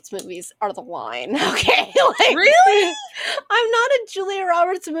Roberts movies are the line. Okay, like Really? I'm not a Julia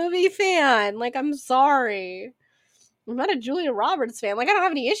Roberts movie fan. Like, I'm sorry. I'm not a Julia Roberts fan. Like, I don't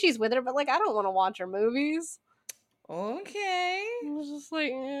have any issues with her, but like, I don't want to watch her movies. Okay. I was just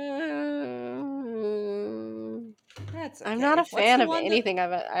like, That's I'm not a okay. What's fan the of one that anything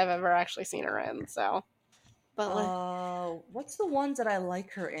I've ever actually seen her in. So, but like, what's the ones that I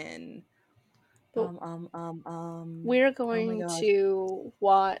like her in? but Um. we're Oh my going gosh. to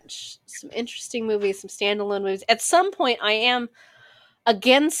watch some interesting movies, some standalone movies. At some point, I am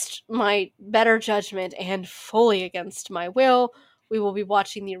against my better judgment and fully against my will. We will be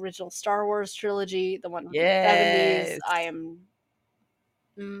watching the original Star Wars trilogy, the one from the 70s. Yes. I am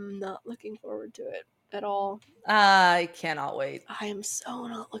not looking forward to it at all. I cannot wait. I am so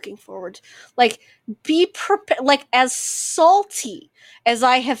not looking forward. Like, be prepared. Like, as salty as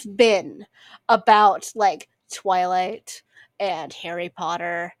I have been about like Twilight and Harry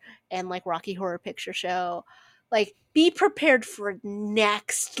Potter and like Rocky Horror Picture Show, like, be prepared for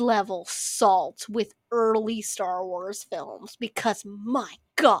next level salt with early Star Wars films because my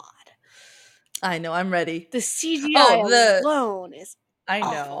God, I know, I'm ready. the CGI Oh, the alone is I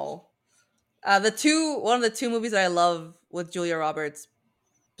awful. know. One of the two movies that I love with Julia Roberts,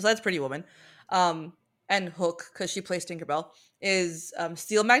 besides Pretty Woman, um, and Hook, because she plays Tinkerbell, is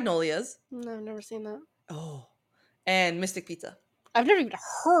Steel Magnolias. No, I've never seen that. Oh, and Mystic Pizza. I've never even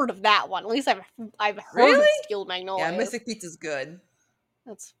heard of that one. At least I've heard of Really? Steel Yeah, Magnolias. Mystic Pizza's good.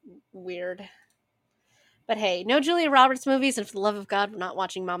 That's weird. But hey, no Julia Roberts movies, and for the love of God, we're not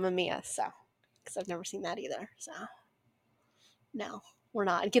watching Mamma Mia. So, because I've never seen that either. So, no, we're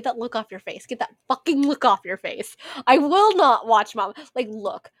not. Get that look off your face. Get that fucking look off your face. I will not watch Mama. Like,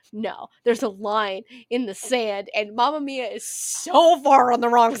 look, no. There's a line in the sand, and Mamma Mia is so far on the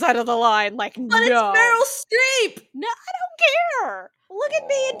wrong side of the line. Like, But it's no. Meryl Streep. No, I don't care. Look at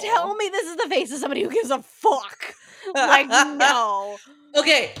me and tell me this is the face of somebody who gives a fuck. Like, Aw. no.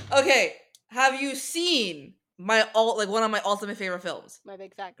 Okay, okay. Have you seen one of my ultimate favorite films? My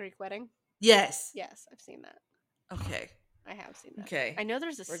Big Fat Greek Wedding? Yes. Yes, I've seen that. Okay. I have seen that. Okay. I know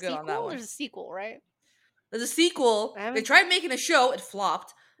there's a We're good on that sequel. one. There's a sequel, right? There's a sequel. I They haven't seen tried making a show, it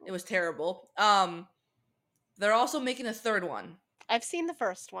flopped. It it. was terrible. They're also making a third one. I've seen the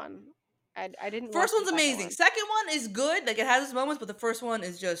first one. I didn't watch First the one's second amazing. one. Second one is good, like it has its moments, but the first one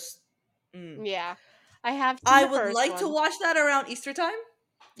is just Yeah. I have seen I the would first like to one. watch that around Easter time.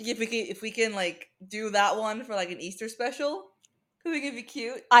 If we can like do that one for like an Easter special. Cause it could be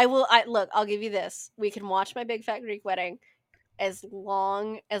cute. I'll give you this. We can watch My Big Fat Greek Wedding as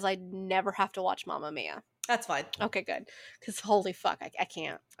long as I never have to watch Mamma Mia. That's fine. Okay, good. Because holy fuck, I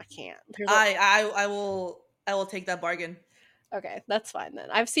can't. I can't. I will take that bargain. Okay, that's fine then.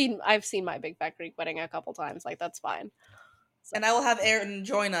 I've seen My Big Fat Greek Wedding a couple times. Like, that's fine. So And I will have Aaron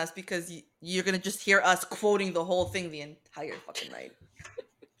join us because you're gonna just hear us quoting the whole thing the entire fucking night.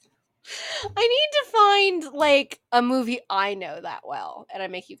 I need to find like a movie I know that well, and I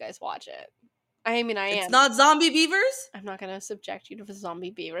make you guys watch it. I mean, I It's am. not zombie beavers. I'm not gonna subject you to zombie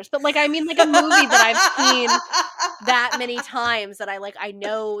beavers, but like, I mean, like a movie that I've seen that many times that I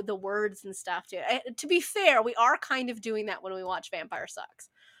know the words and stuff to. To be fair, we are kind of doing that when we watch Vampire Sucks.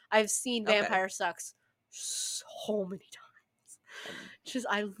 I've seen Okay. Vampire Sucks so many times. Just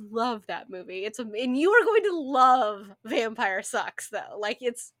I love that movie. And you are going to love Vampire Sucks though. Like,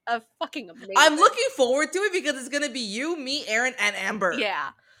 it's a fucking amazing. I'm looking forward to it because it's gonna be you, me, Aaron, and Amber. Yeah.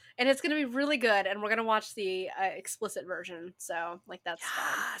 And it's gonna be really good, and we're gonna watch the explicit version. So like, that's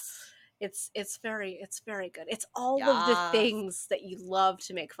fun. It's very good. It's all of the Yes. things that you love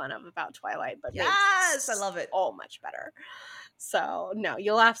to make fun of about Twilight, but made Yes, I love it. so much better. So no,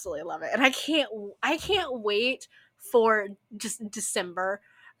 you'll absolutely love it, and I can't wait for just December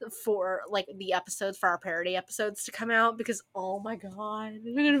for like the episodes for our parody episodes to come out because oh my god,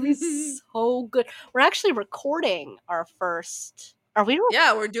 they're gonna be so good. We're actually recording our first. Are we?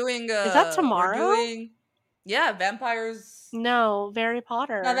 Yeah, we're doing. Is that We're tomorrow? doing. Yeah, vampires. No, Harry Not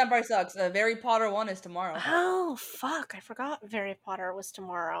Potter. Vampire Sucks. Harry Potter 1 is tomorrow. Oh fuck! I forgot Harry Potter was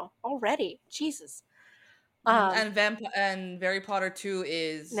tomorrow already. Jesus. And Harry Potter 2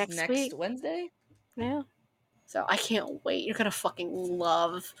 is Next next week. Wednesday. Yeah. So I can't wait. You're gonna fucking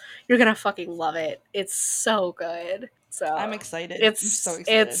love. You're gonna fucking love it. It's so good. So I'm excited. I'm so it's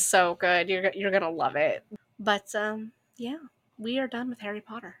excited. so good. You're gonna love it. But yeah, we are done with Harry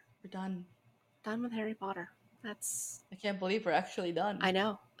Potter. We're done. Done with Harry Potter. That's. I can't believe we're actually done. I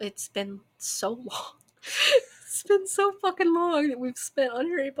know. It's been so long. It's been so fucking long that we've spent on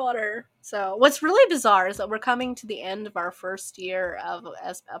Harry Potter. So what's really bizarre is that we're coming to the end of our first year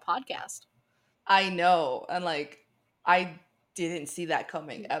as a podcast. I know, and like I didn't see that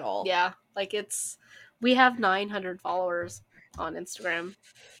coming at all. Yeah, like we have 900 followers on Instagram.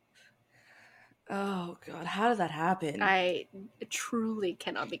 Oh god, how did that happen? I truly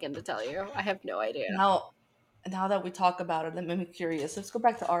cannot begin to tell you. I have no idea. Now, now that we talk about it, that made me curious. Let's go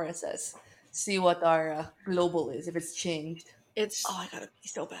back to RSS, see what our global is, if it's changed. Oh, It's I gotta pee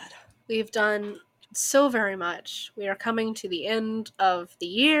so bad. we've done so very much. We are coming to the end of the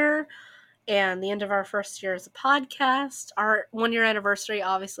year and the end of our first year as a podcast. Our 1 year anniversary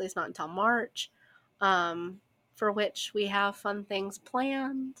obviously is not until March, for which we have fun things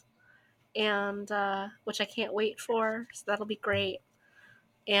planned, and which I can't wait for. So that'll be great.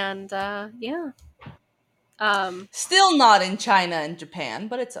 And yeah, um, Still not in China and Japan,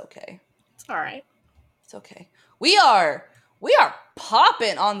 but it's okay. it's all right. It's okay. We are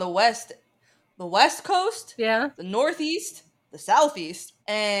popping on the west coast, Yeah. the northeast, the southeast,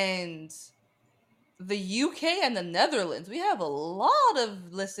 and the UK and the Netherlands. We have a lot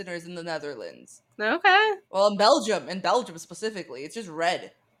of listeners in the Netherlands. Okay. Well, in Belgium specifically. It's just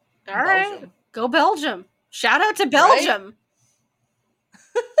red All in right. Belgium, Go Belgium. Shout out to right? Belgium.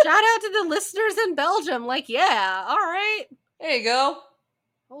 Shout out to the listeners in Belgium. Like, yeah, all right. There you go.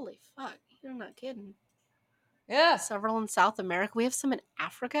 Holy fuck. You're not kidding. Yeah. Several in South America. We have some in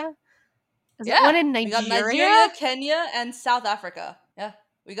Africa. Is that Yeah. one in We got Nigeria? Nigeria, Kenya, and South Africa. Yeah.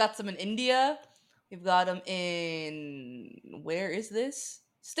 We got some in India. We've got them in, where is this?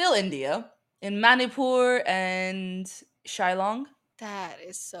 Still India. In Manipur and Shillong. That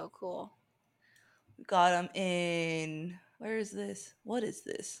is so cool. We got them in, where is this? What is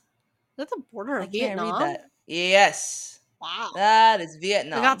this? Is that the border I of can't read Vietnam? that. Yes. Wow. That is We got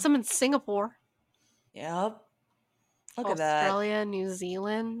Vietnam. some in Singapore, Yep. Look at that. Australia, New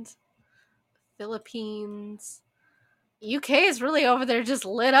Zealand, Philippines. UK is really over there just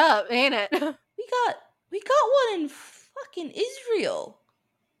lit up, ain't it? We got we got one in fucking Israel.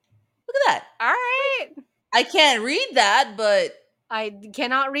 Look at that. All right. I can't read that, but I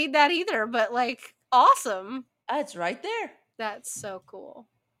cannot read that either, but like, awesome. it's right there. That's so cool.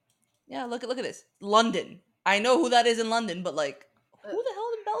 Yeah, look at this. London. I know who that is in London, but like, Uh, who the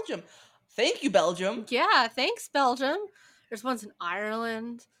hell in Belgium? Thank you, Belgium. yeah, thanks, Belgium. There's ones in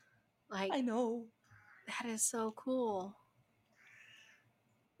Ireland. Like, I know. that is so cool.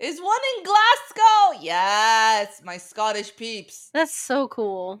 Is one in Glasgow? Yes, my Scottish peeps. That's so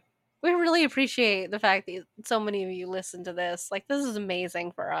cool. We really appreciate the fact that so many of you listen to this. Like, this is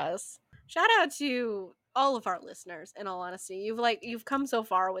amazing for us. Shout out to all of our listeners, in all honesty. You've come so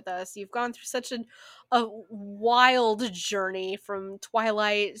far with us. You've gone through such a wild journey, from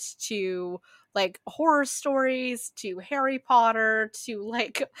Twilight to like horror stories to Harry Potter to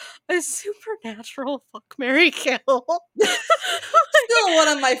like a supernatural fuck Mary kill. Still one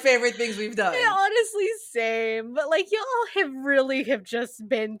of my favorite things we've done. Yeah, honestly, same. But like, y'all have just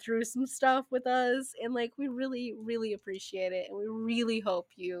been through some stuff with us, and like, we really, really appreciate it, and we really hope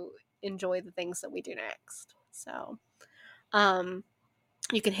you enjoy the things that we do next. So, um,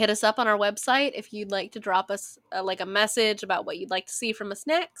 you can hit us up on our website if you'd like to drop us like a message about what you'd like to see from us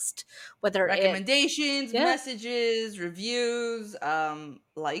next, whether it, Recommendations, yeah, messages, reviews,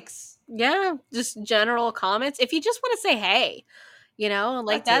 likes. yeah, just general comments. If you just want to say hey,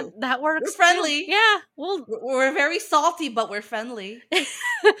 like That too. that We're works too. friendly. Yeah, we'll We're very salty, but we're friendly.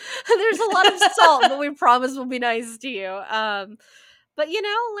 there's a lot of salt, but we promise we'll be nice to you. But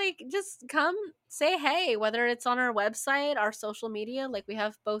like, just come say hey, whether it's on our website, our social media, like we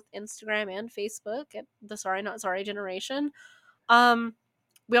have both Instagram and Facebook at the Sorry Not Sorry Generation.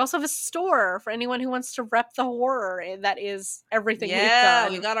 We also have a store for anyone who wants to rep the horror. That is everything we've Yeah,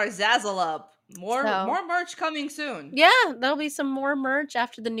 we done. got our Zazzle up. So More merch coming soon. yeah, there'll be some more merch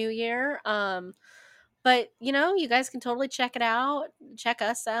after the new year. But you guys can totally check it out, check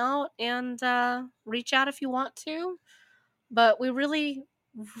us out, and reach out if you want to. But we really,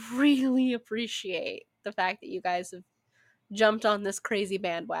 really appreciate the fact that you guys have jumped on this crazy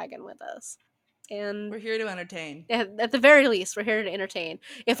bandwagon with us. And We're here to entertain. at the very least, we're here to entertain,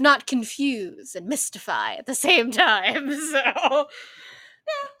 if not confuse and mystify at the same time. So,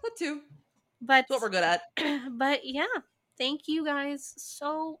 That too. but That's what we're good at. but yeah, thank you guys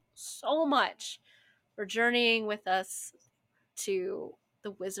so much for journeying with us to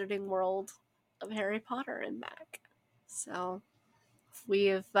the wizarding world of Harry Potter and back. So we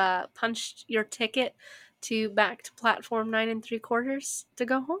have punched your ticket to back to platform 9 3/4 to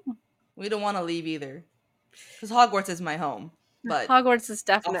go home. We don't want to leave either. Because Hogwarts is my home. But Hogwarts is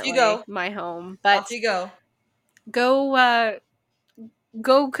off you definitely go. my home, Off but you go. go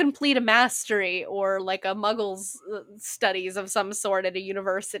go complete a mastery or like a Muggles studies of some sort at a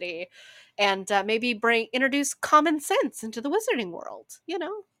university, and maybe introduce common sense into the wizarding world.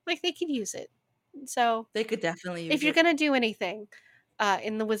 Like, they could use it. So They could definitely if use you're it. gonna do anything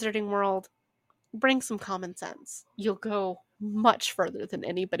in the wizarding world, bring some common sense. You'll go much further than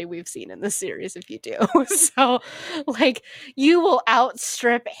anybody we've seen in this series if you do. So, like, you will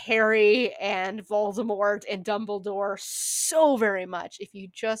outstrip Harry and Voldemort and Dumbledore so very much if you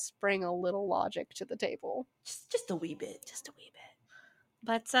just bring a little logic to the table. Just a wee bit. Just a wee bit.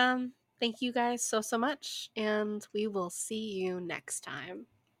 But thank you guys so much, and we will see you next time.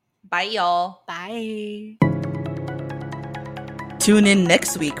 Bye, y'all. Bye. Tune in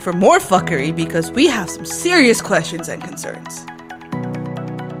next week for more fuckery because we have some serious questions and concerns.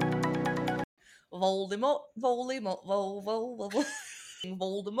 Voldemort, Voldemort, Voldemort,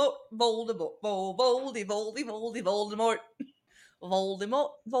 Voldemort, Voldemort, Voldy, Voldy, Voldy, Voldemort. Voldemort,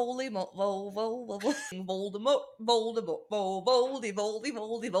 Voldemort, Voldemort, Voldemort, Voldemort, Voldy, Voldy,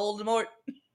 Voldy, Voldemort.